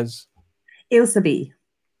us what it is. Ailsa Bay.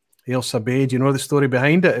 Ailsa Bay. Do you know the story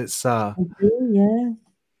behind it? It's yeah.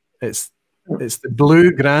 It's the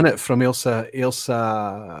blue granite from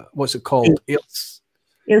Ailsa. What's it called?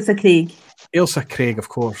 Ailsa Craig. Ailsa Craig, of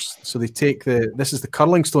course. So they take this is the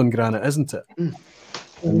curling stone granite, isn't it? Mm.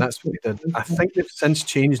 And that's what they did. I think they've since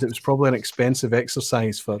changed. It was probably an expensive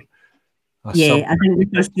exercise for. I think the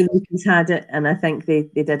first few Lucas had it, and I think they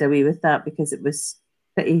did away with that because it was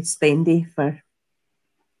pretty spendy for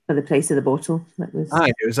the price of the bottle.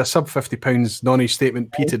 It was a sub £50 non-age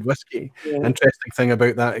statement peated whiskey. Yeah. Interesting thing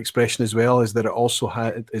about that expression as well is that it also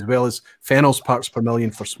had, as well as phenol's parts per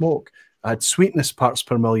million for smoke, had sweetness parts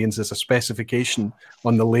per millions as a specification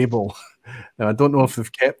on the label. Now, I don't know if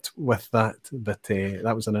they've kept with that, but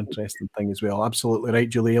that was an interesting thing as well. Absolutely right,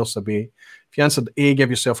 Julie Elsabe. If you answered A, give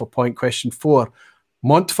yourself a point. Question 4.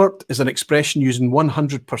 Montfort is an expression using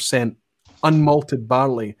 100% unmalted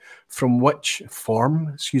barley from which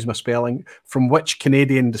form, excuse my spelling, from which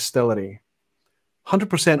Canadian distillery? 100%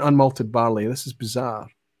 unmalted barley. This is bizarre.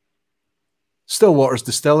 Stillwater's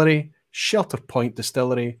Distillery, Shelter Point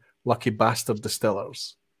Distillery, Lucky Bastard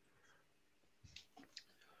Distillers.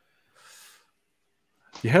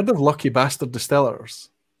 You heard of Lucky Bastard Distillers?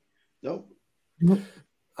 No.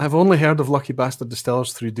 I've only heard of Lucky Bastard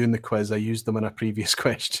Distillers through doing the quiz. I used them in a previous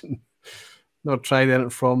question. Not tried anything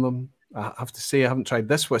from them. I have to say I haven't tried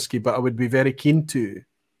this whiskey, but I would be very keen to.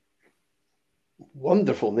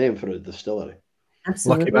 Wonderful name for a distillery.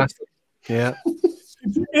 Absolutely. Lucky Bastard. Yeah.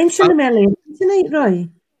 Did you mention them earlier tonight, Roy?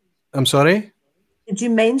 I'm sorry? Did you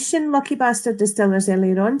mention Lucky Bastard Distillers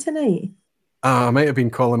earlier on tonight? I might have been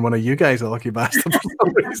calling one of you guys a lucky bastard for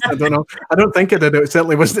some reason. I don't know. I don't think I did. It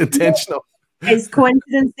certainly wasn't intentional. It's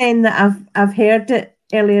coincidence then that I've heard it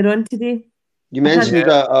earlier on today. You mentioned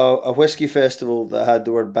a whiskey festival that had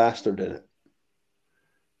the word bastard in it.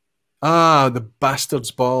 Ah, the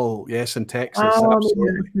Bastards Ball, yes, in Texas. Oh,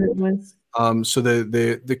 absolutely. So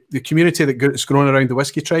the community that's grown around the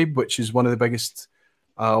Whiskey Tribe, which is one of the biggest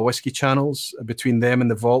whiskey channels, between them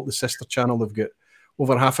and the Vault, the sister channel, they've got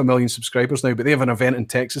over 500,000 subscribers now. But they have an event in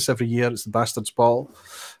Texas every year. It's the Bastards Ball.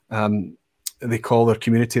 They call their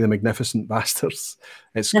community the Magnificent Bastards.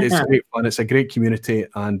 It's great fun. It's a great community,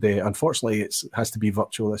 and unfortunately, it has to be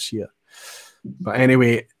virtual this year. But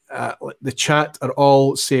anyway, the chat are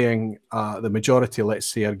all saying, the majority, let's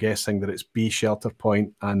say, are guessing that it's B, Shelter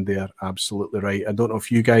Point, and they're absolutely right. I don't know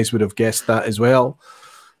if you guys would have guessed that as well.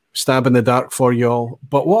 Stab in the dark for you all.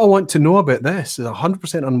 But what I want to know about this is 100%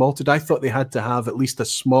 unmalted. I thought they had to have at least a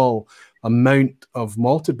small amount of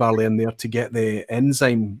malted barley in there to get the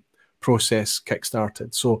enzyme process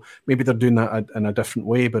kick-started. So maybe they're doing that in a different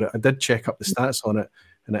way, but I did check up the stats on it,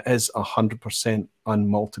 and it is 100%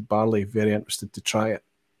 unmalted barley. Very interested to try it.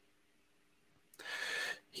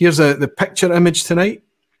 Here's the picture image tonight.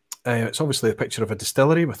 It's obviously a picture of a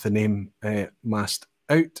distillery with the name masked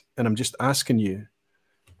out, and I'm just asking you,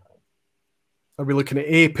 are we looking at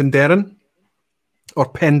A, Penderyn,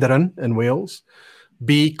 or Penderyn in Wales,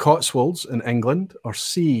 B, Cotswolds in England, or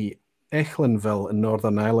C, Echelinville in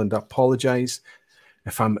Northern Ireland? I apologise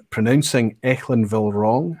if I'm pronouncing Echelinville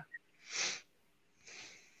wrong.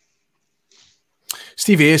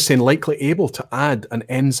 Stevie A is saying likely able to add an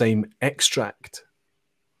enzyme extract.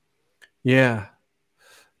 Yeah.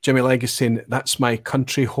 Jimmy Legg is saying that's my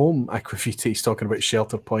country home. Aquavita. He's talking about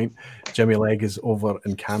Shelter Point. Jimmy Legg is over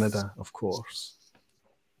in Canada, of course.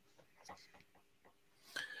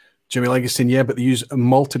 Jimmy Legg is saying, yeah, but they use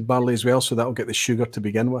malted barley as well, so that'll get the sugar to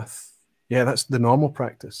begin with. Yeah, that's the normal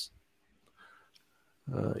practice.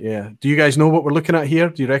 Yeah. Do you guys know what we're looking at here?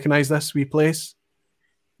 Do you recognise this wee place?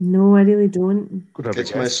 No, I really don't.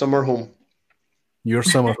 It's my summer home. Your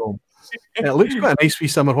summer home. Yeah, it looks quite a nice wee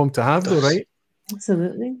summer home to have, though, right?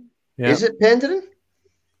 Absolutely. Yeah. Is it Penderyn?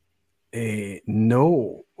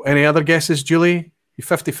 No. Any other guesses, Julie? You're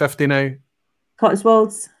 50-50 now.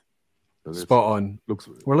 Cotswolds. Spot on.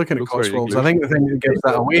 We're looking at Cotswolds. I think the thing that gives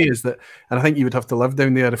that away is that, and I think you would have to live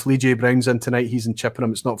down there. If Lee J. Brown's in tonight, he's in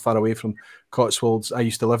Chippenham. It's not far away from Cotswolds. I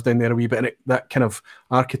used to live down there a wee bit, and that kind of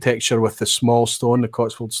architecture with the small stone, the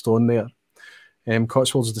Cotswold stone there.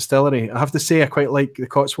 Cotswolds Distillery. I have to say I quite like the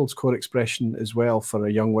Cotswolds core expression as well for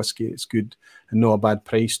a young whiskey. It's good and not a bad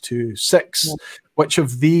price too. 6. Yeah. Which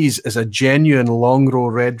of these is a genuine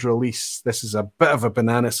Longrow red release? This is a bit of a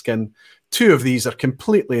banana skin. 2 of these are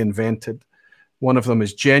completely invented. One of them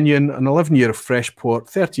is genuine, an 11-year fresh port,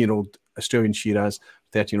 13-year-old Australian Shiraz,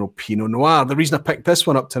 13-year-old Pinot Noir. The reason I picked this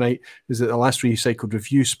one up tonight is that the last recycled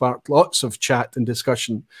review sparked lots of chat and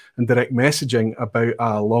discussion and direct messaging about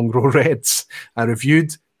Longrow Reds. I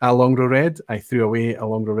reviewed a Longrow Red. I threw away a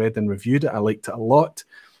Longrow Red and reviewed it. I liked it a lot.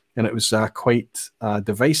 And it was quite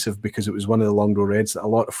divisive because it was one of the Longrow Reds that a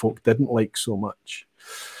lot of folk didn't like so much.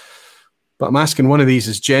 But I'm asking, one of these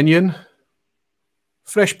is genuine,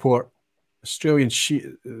 fresh port, Australian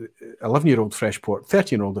 11-year-old fresh port,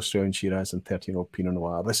 13-year-old Australian Shiraz, and 13-year-old Pinot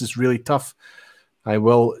Noir. This is really tough. I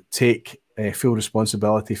will take full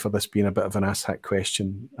responsibility for this being a bit of an asshat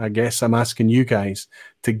question. I guess I'm asking you guys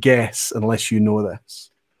to guess unless you know this.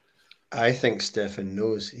 I think Stefan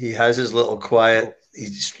knows. He has his little quiet.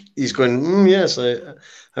 He's going, yes,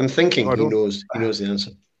 I'm thinking he knows. He knows the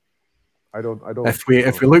answer. I don't. If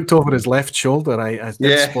we looked over his left shoulder, I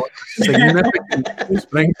did spot a significant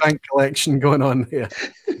Springbank collection going on there.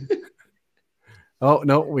 Oh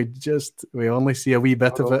no, we only see a wee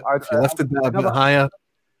bit of it. If you lifted that a bit higher.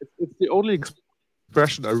 It's the only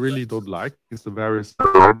expression I really don't like is the various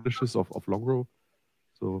dishes of Longrow.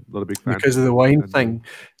 So not a big fan. Because of the wine thing.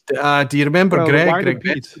 Do you remember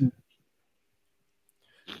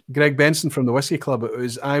Greg Benson from the Whiskey Club?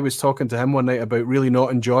 I was talking to him one night about really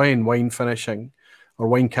not enjoying wine finishing or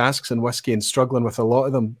wine casks and whiskey and struggling with a lot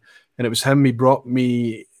of them. And it was him. He brought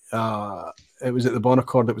me. It was at the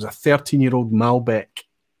Bonaccord. It was a 13-year-old Malbec.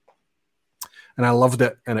 And I loved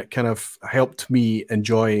it. And it kind of helped me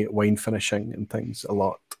enjoy wine finishing and things a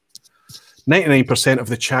lot. 99% of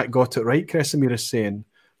the chat got it right, Kresimir is saying.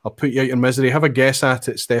 I'll put you out your misery. Have a guess at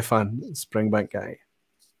it, Stefan, Springbank guy.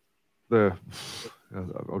 I've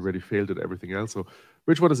already failed at everything else. So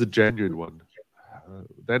which one is a genuine one?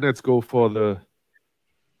 Then let's go for the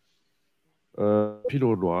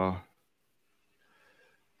Pinot Noir.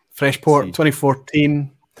 Freshport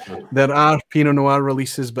 2014. There are Pinot Noir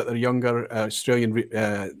releases, but they're younger. Australian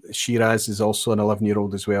Shiraz is also an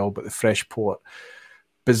 11-year-old as well, but the Freshport.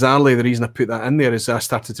 Bizarrely, the reason I put that in there is I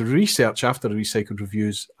started to research after the Recycled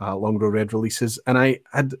Reviews Longrow Red releases, and I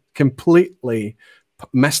had completely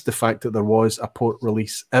missed the fact that there was a port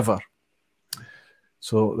release ever.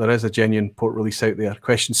 So there is a genuine port release out there.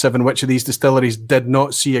 Question 7, which of these distilleries did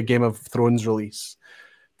not see a Game of Thrones release?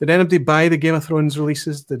 Did anybody buy the Game of Thrones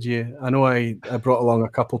releases? Did you? I know I brought along a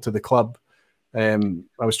couple to the club. I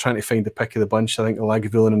was trying to find the pick of the bunch. I think the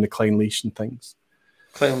Lagavulin and the Clynelish and things.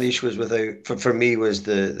 Clynelish was without, for me, was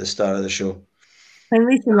the star of the show.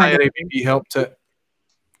 Clynelish and Lagavulin helped it.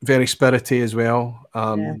 Very spirity as well.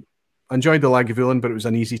 I enjoyed the Lagavulin, but it was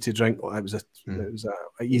an easy to drink. It was a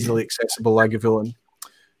easily accessible Lagavulin.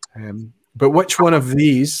 But which one of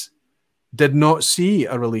these did not see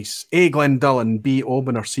a release? A, Glendullan, B,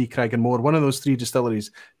 Oban, or C, Cragganmore. One of those three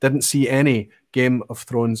distilleries didn't see any Game of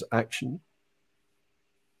Thrones action.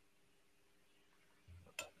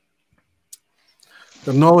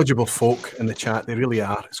 They're knowledgeable folk in the chat. They really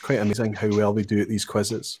are. It's quite amazing how well they do at these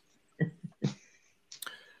quizzes. Do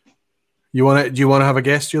you want to have a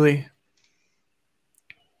guess, Julie?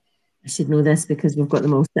 I should know this because we've got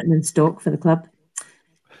them all sitting in stock for the club.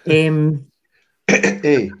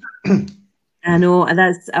 I know, and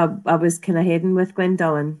I was kind of heading with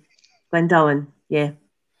Glendullan. Glendullan, yeah.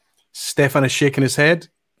 Stefan is shaking his head.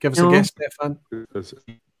 Give us a guess, Stefan.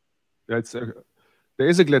 There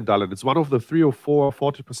is a Glendullan. It's one of the 3 or 4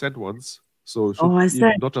 40% ones. So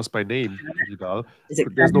not just by name.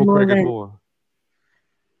 There's no Cragganmore.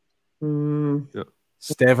 Yeah.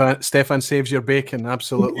 Stefan saves your bacon,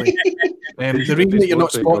 absolutely. The reason that you're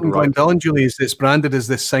not spotting Glendullan, Julie, is it's branded as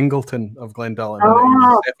the Singleton of Glendullan.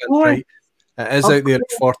 Right. It is out there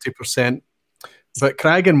at 40%. But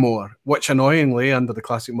Cragganmore, which annoyingly under the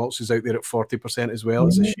classic malts is out there at 40% as well.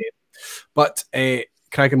 It's a shame. But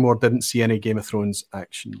Cragganmore didn't see any Game of Thrones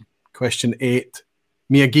action. Question 8.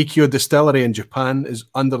 Miyagikyo Distillery in Japan is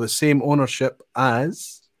under the same ownership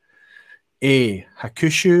as A,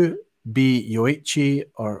 Hakushu, B, Yoichi,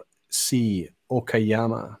 or C,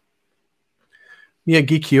 Okayama.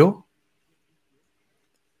 Miyagikyo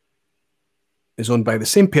is owned by the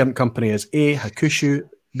same parent company as A, Hakushu,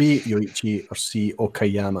 B, Yoichi, or C,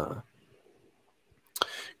 Okayama.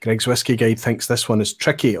 Greg's Whiskey Guide thinks this one is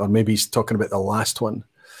tricky, or maybe he's talking about the last one.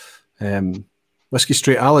 Whiskey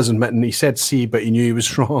Straight Al is admitting he said C, but he knew he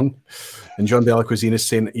was wrong. And John de la Cuisine is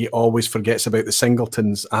saying he always forgets about the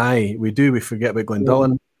Singletons. Aye, we do. We forget about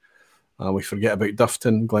Glendullan. We forget about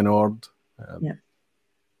Dufton, Glenord.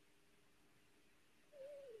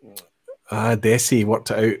 Desi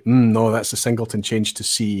worked it out. No, that's the Singleton change to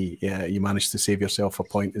C. Yeah, you managed to save yourself a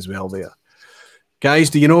point as well there.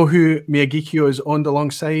 Guys, do you know who Miyagikyo is owned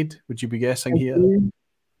alongside? Would you be guessing here?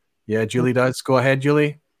 Yeah, Julie does. Go ahead,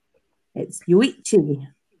 Julie. It's Yoichi.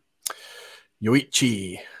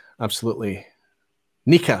 Yoichi, absolutely.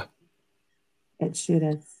 Nika. It sure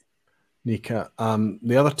is. Nika.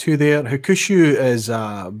 The other two there, Hakushu is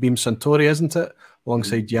Beam Suntory, isn't it?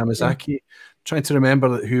 Alongside Yamazaki. Trying to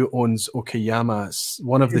remember who owns Okayama.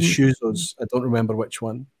 One of the Shuzos. I don't remember which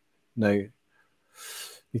one now.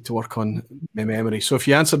 Need to work on my memory. So if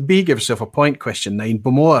you answered B, give yourself a point. Question 9.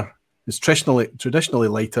 Bowmore is traditionally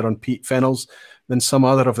lighter on peat phenols than some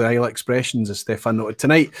other of the Isle expressions, as Stefan noted.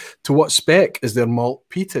 Tonight, to what spec is their malt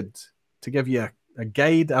peated? To give you a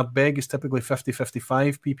guide, Ardbeg is typically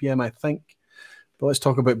 50-55 ppm, I think. But let's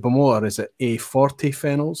talk about Bowmore. Is it A, 40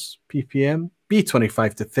 phenols ppm, B,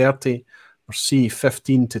 25 to 30, or C,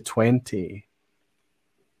 15 to 20?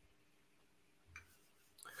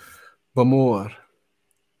 Bowmore.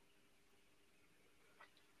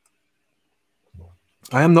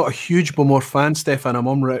 I am not a huge Bowmore fan, Stefan. I'm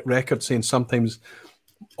on record saying sometimes,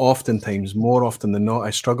 oftentimes, more often than not, I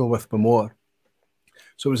struggle with Bowmore.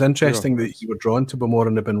 So it was interesting that you were drawn to Bowmore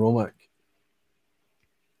and the Benromac.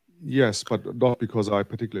 Yes, but not because I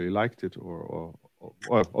particularly liked it, or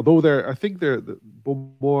although I think the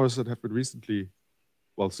Bowmores that have been recently,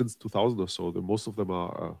 well, since 2000 or so, most of them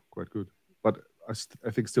are quite good. But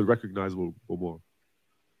I think still recognizable Bowmore.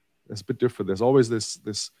 It's a bit different. There's always this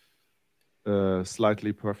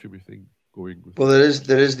slightly perfumey thing going with. Well, there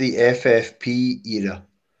is the FFP era.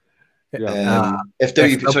 Yeah.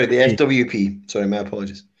 FWP. Sorry, the FWP. Sorry, my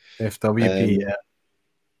apologies. FWP. Yeah.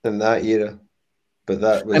 In that era. But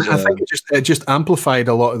that was. And I think it just amplified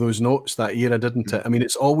a lot of those notes that era, didn't it? I mean,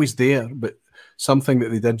 it's always there, but something that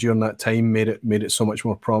they did during that time made it so much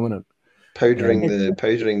more prominent. Powdering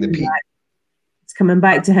the peat. It's coming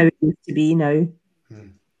back to how it used to be now.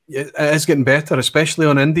 Yeah, it is getting better, especially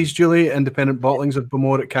on indies, Julie. Independent bottlings of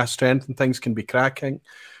Bowmore at cast strength and things can be cracking.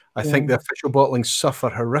 I think the official bottlings suffer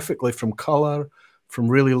horrifically from colour, from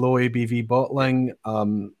really low ABV bottling.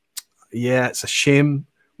 Yeah, it's a shame.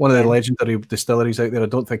 One of the legendary distilleries out there. I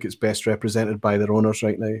don't think it's best represented by their owners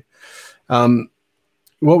right now.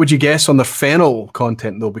 What would you guess on their phenol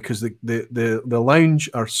content though? Because the lounge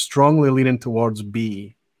are strongly leaning towards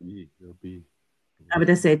B. B. I would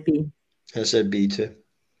have said B. I said B too.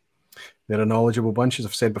 They're a knowledgeable bunch, as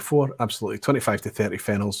I've said before. Absolutely, 25 to 30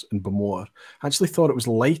 phenols in Bowmore. I actually thought it was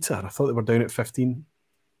lighter. I thought they were down at 15.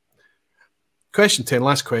 Question 10,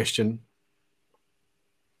 last question.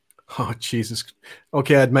 Oh, Jesus.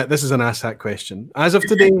 Okay, I admit this is an asshat question. As of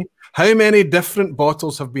today, how many different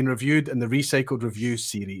bottles have been reviewed in the Recycled Review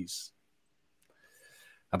series?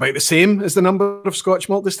 About the same as the number of Scotch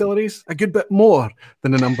malt distilleries, a good bit more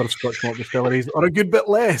than the number of Scotch malt distilleries, or a good bit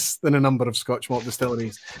less than the number of Scotch malt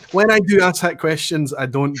distilleries. When I do asshat questions, I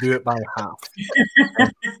don't do it by half.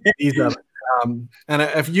 Either. And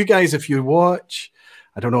if you watch,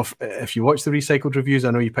 I don't know if you watch the Recycled Reviews,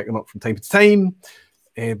 I know you pick them up from time to time.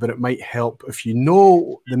 But it might help if you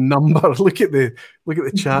know the number. Look at the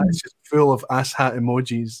chat; it's just full of asshat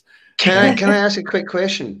emojis. Can I ask a quick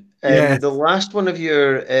question? The last one of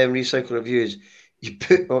your Recycle Reviews, you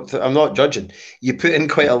put. I'm not judging. You put in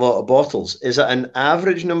quite a lot of bottles. Is it an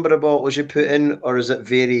average number of bottles you put in, or is it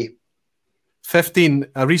vary? 15.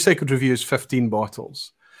 A Recycled Review is 15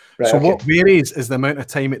 bottles. Right, so okay. what varies is the amount of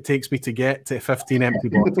time it takes me to get to 15 empty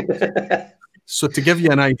bottles. So to give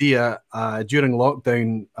you an idea, during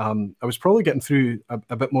lockdown, I was probably getting through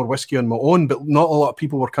a bit more whiskey on my own, but not a lot of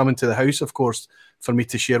people were coming to the house, of course, for me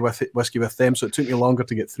to share whiskey with them. So it took me longer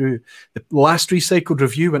to get through. The last Recycled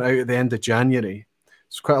Review went out at the end of January.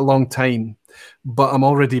 It's quite a long time, but I'm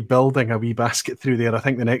already building a wee basket through there. I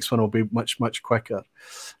think the next one will be much, much quicker.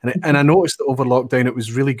 And I noticed that over lockdown, it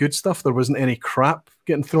was really good stuff. There wasn't any crap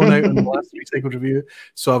getting thrown out in the last Recycled Review.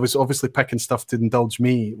 So I was obviously picking stuff to indulge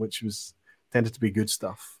me, which tended to be good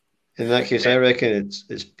stuff. In that case, I reckon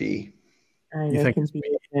it's B. I reckon B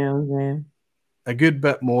as well, yeah. A good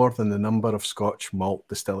bit more than the number of Scotch malt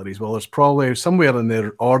distilleries. Well, there's probably somewhere in the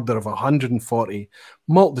order of 140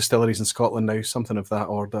 malt distilleries in Scotland now, something of that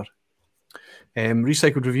order.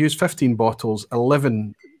 Recycled Reviews, 15 bottles,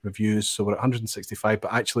 11 reviews, so we're at 165,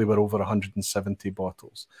 but actually we're over 170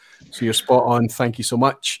 bottles. So you're spot on. Thank you so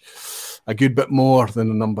much. A good bit more than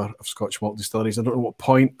the number of Scotch malt distilleries. I don't know what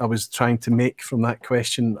point I was trying to make from that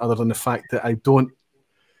question, other than the fact that I don't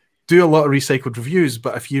do a lot of Recycled Reviews,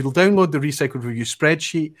 but if you download the Recycled Review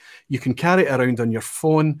spreadsheet, you can carry it around on your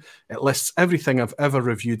phone. It lists everything I've ever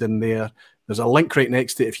reviewed in there. There's a link right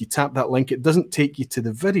next to it. If you tap that link, it doesn't take you to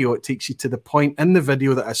the video. It takes you to the point in the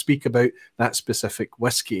video that I speak about that specific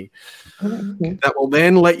whiskey. That will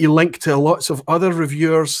then let you link to lots of other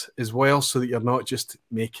reviewers as well, so that you're not just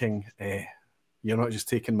making, you're not just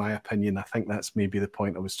taking my opinion. I think that's maybe the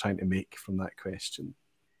point I was trying to make from that question.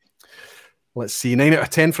 Let's see, 9 out of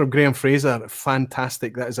 10 from Graham Fraser.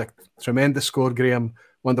 Fantastic. That is a tremendous score, Graham.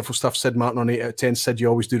 Wonderful stuff. Sid Martin on 8 out of 10. Sid, you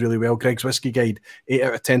always do really well. Greg's Whiskey Guide, 8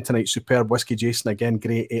 out of 10 tonight. Superb. Whiskey Jason, again,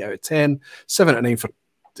 great. 8 out of 10. 7 out of 9 for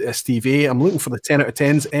Steve A. I'm looking for the 10 out of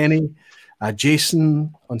 10s. Any?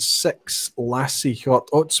 Jason on 6. Lassie Hort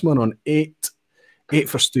Otsman on 8. 8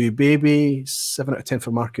 for Stu Baby. 7 out of 10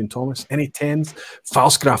 for Mark and Thomas. Any 10s?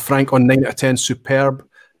 Falsgraf Frank on 9 out of 10. Superb.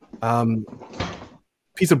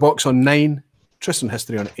 Peter Box on 9. Tristan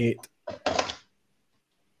History on 8.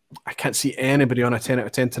 I can't see anybody on a 10 out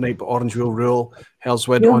of 10 tonight, but Orange Wheel Rule,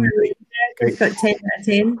 Hellswood on 9. Got 10 out of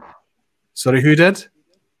 10. Sorry, who did?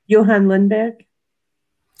 Johan Lundberg.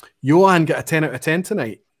 Johan got a 10 out of 10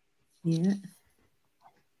 tonight. Yeah.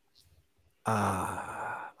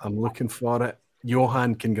 I'm looking for it.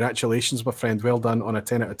 Johan, congratulations, my friend. Well done on a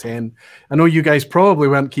 10 out of 10. I know you guys probably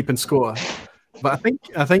weren't keeping score, but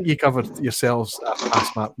I think you covered yourselves a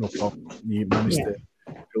pass map, no problem. You managed to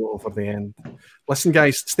go over the end. Listen,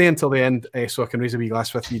 guys, stay until the end so I can raise a wee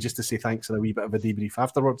glass with you just to say thanks and a wee bit of a debrief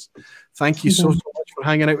afterwards. Thank you so much for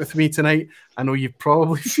hanging out with me tonight. I know you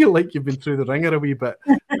probably feel like you've been through the ringer a wee bit.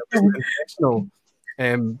 It wasn't intentional,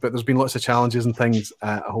 but there's been lots of challenges and things.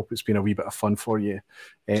 I hope it's been a wee bit of fun for you.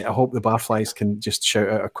 I hope the Barflies can just shout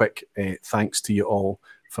out a quick thanks to you all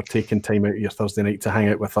for taking time out of your Thursday night to hang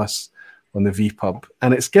out with us on the vPub.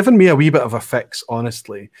 And it's given me a wee bit of a fix,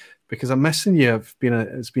 honestly, because I'm missing you.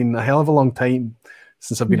 It's been a hell of a long time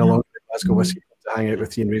since I've been along with Glasgow Whisky to hang out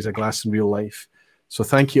with you and raise a glass in real life. So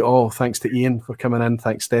thank you all. Thanks to Ian for coming in.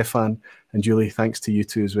 Thanks, Stefan. And Julie, thanks to you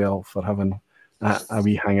two as well for having a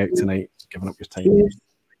wee hangout tonight, giving up your time. Thank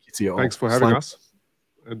you to you all. Thanks for having us.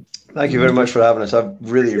 Thank you very much for having us. I've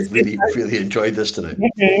really enjoyed this tonight.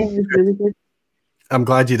 It was really good. I'm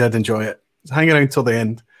glad you did enjoy it. Hang around till the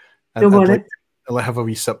end. And I'll have a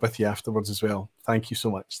wee sip with you afterwards as well. Thank you so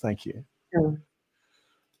much. Thank you.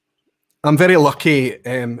 I'm very lucky.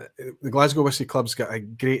 The Glasgow Whisky Club's got a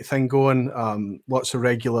great thing going. Lots of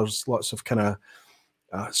regulars, lots of kind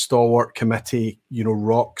of stalwart committee,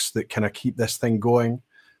 rocks that kind of keep this thing going.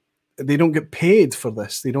 They don't get paid for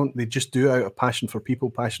this. They just do it out of passion for people,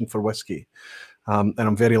 passion for whiskey. And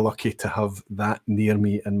I'm very lucky to have that near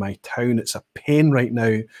me in my town. It's a pain right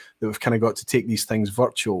now that we've kind of got to take these things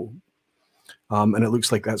virtual. And it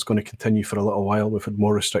looks like that's going to continue for a little while. We've had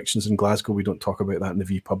more restrictions in Glasgow. We don't talk about that in the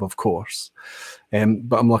vPub, of course.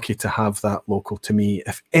 But I'm lucky to have that local to me.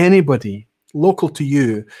 If anybody local to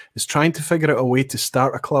you is trying to figure out a way to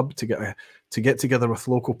start a club, to get together with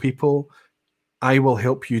local people, I will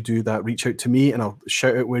help you do that. Reach out to me and I'll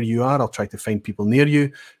shout out where you are. I'll try to find people near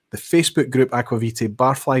you. The Facebook group Aquavitae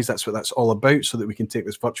Barflies, that's what that's all about, so that we can take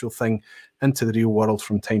this virtual thing into the real world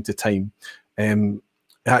from time to time.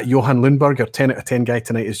 Johan Lundberg, our 10 out of 10 guy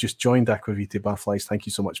tonight, has just joined Aquavitae Barflies. Thank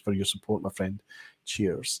you so much for your support, my friend.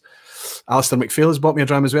 Cheers. Alistair McPhail has bought me a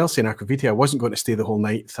dram as well, saying Aquavitae, I wasn't going to stay the whole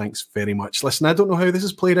night. Thanks very much. Listen, I don't know how this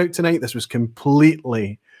has played out tonight. This was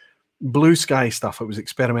completely blue sky stuff. It was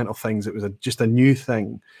experimental things. It was just a new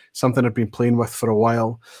thing, something I've been playing with for a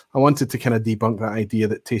while. I wanted to kind of debunk that idea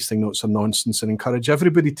that tasting notes are nonsense and encourage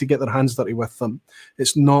everybody to get their hands dirty with them.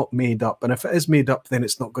 It's not made up. And if it is made up, then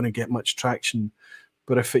it's not going to get much traction.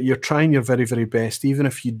 But if you're trying your very, very best, even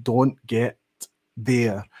if you don't get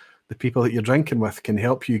there, the people that you're drinking with can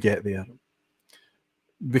help you get there.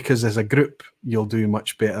 Because as a group, you'll do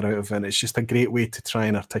much better out of it. And it's just a great way to try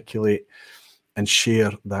and articulate and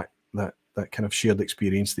share that kind of shared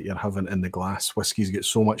experience that you're having in the glass. Whiskey's got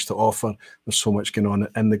so much to offer. There's so much going on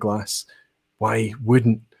in the glass. Why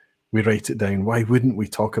wouldn't we write it down? Why wouldn't we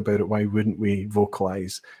talk about it? Why wouldn't we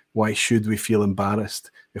vocalize? Why should we feel embarrassed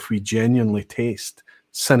if we genuinely taste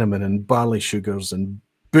cinnamon and barley sugars and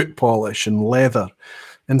boot polish and leather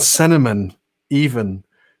and cinnamon even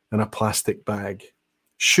in a plastic bag,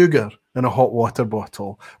 sugar in a hot water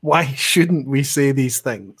bottle? Why shouldn't we say these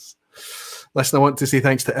things? Listen, I want to say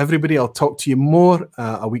thanks to everybody. I'll talk to you more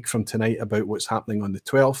a week from tonight about what's happening on the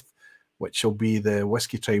 12th, which will be the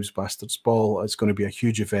Whiskey Tribes Bastards Ball. It's going to be a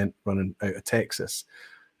huge event running out of Texas.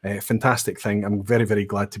 Fantastic thing. I'm very, very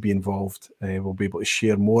glad to be involved. We'll be able to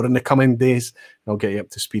share more in the coming days. I'll get you up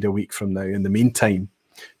to speed a week from now. In the meantime,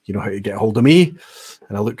 you know how to get a hold of me.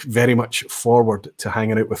 And I look very much forward to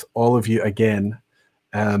hanging out with all of you again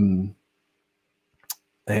a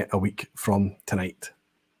week from tonight.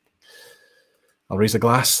 I'll raise a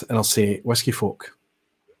glass and I'll say, Whiskey folk,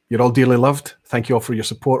 you're all dearly loved. Thank you all for your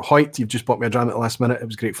support. Hoyt, you've just bought me a dram at the last minute. It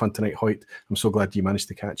was great fun tonight, Hoyt. I'm so glad you managed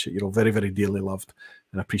to catch it. You're all very, very dearly loved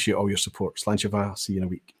and I appreciate all your support. Sláinte mhath. See you in a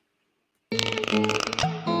week.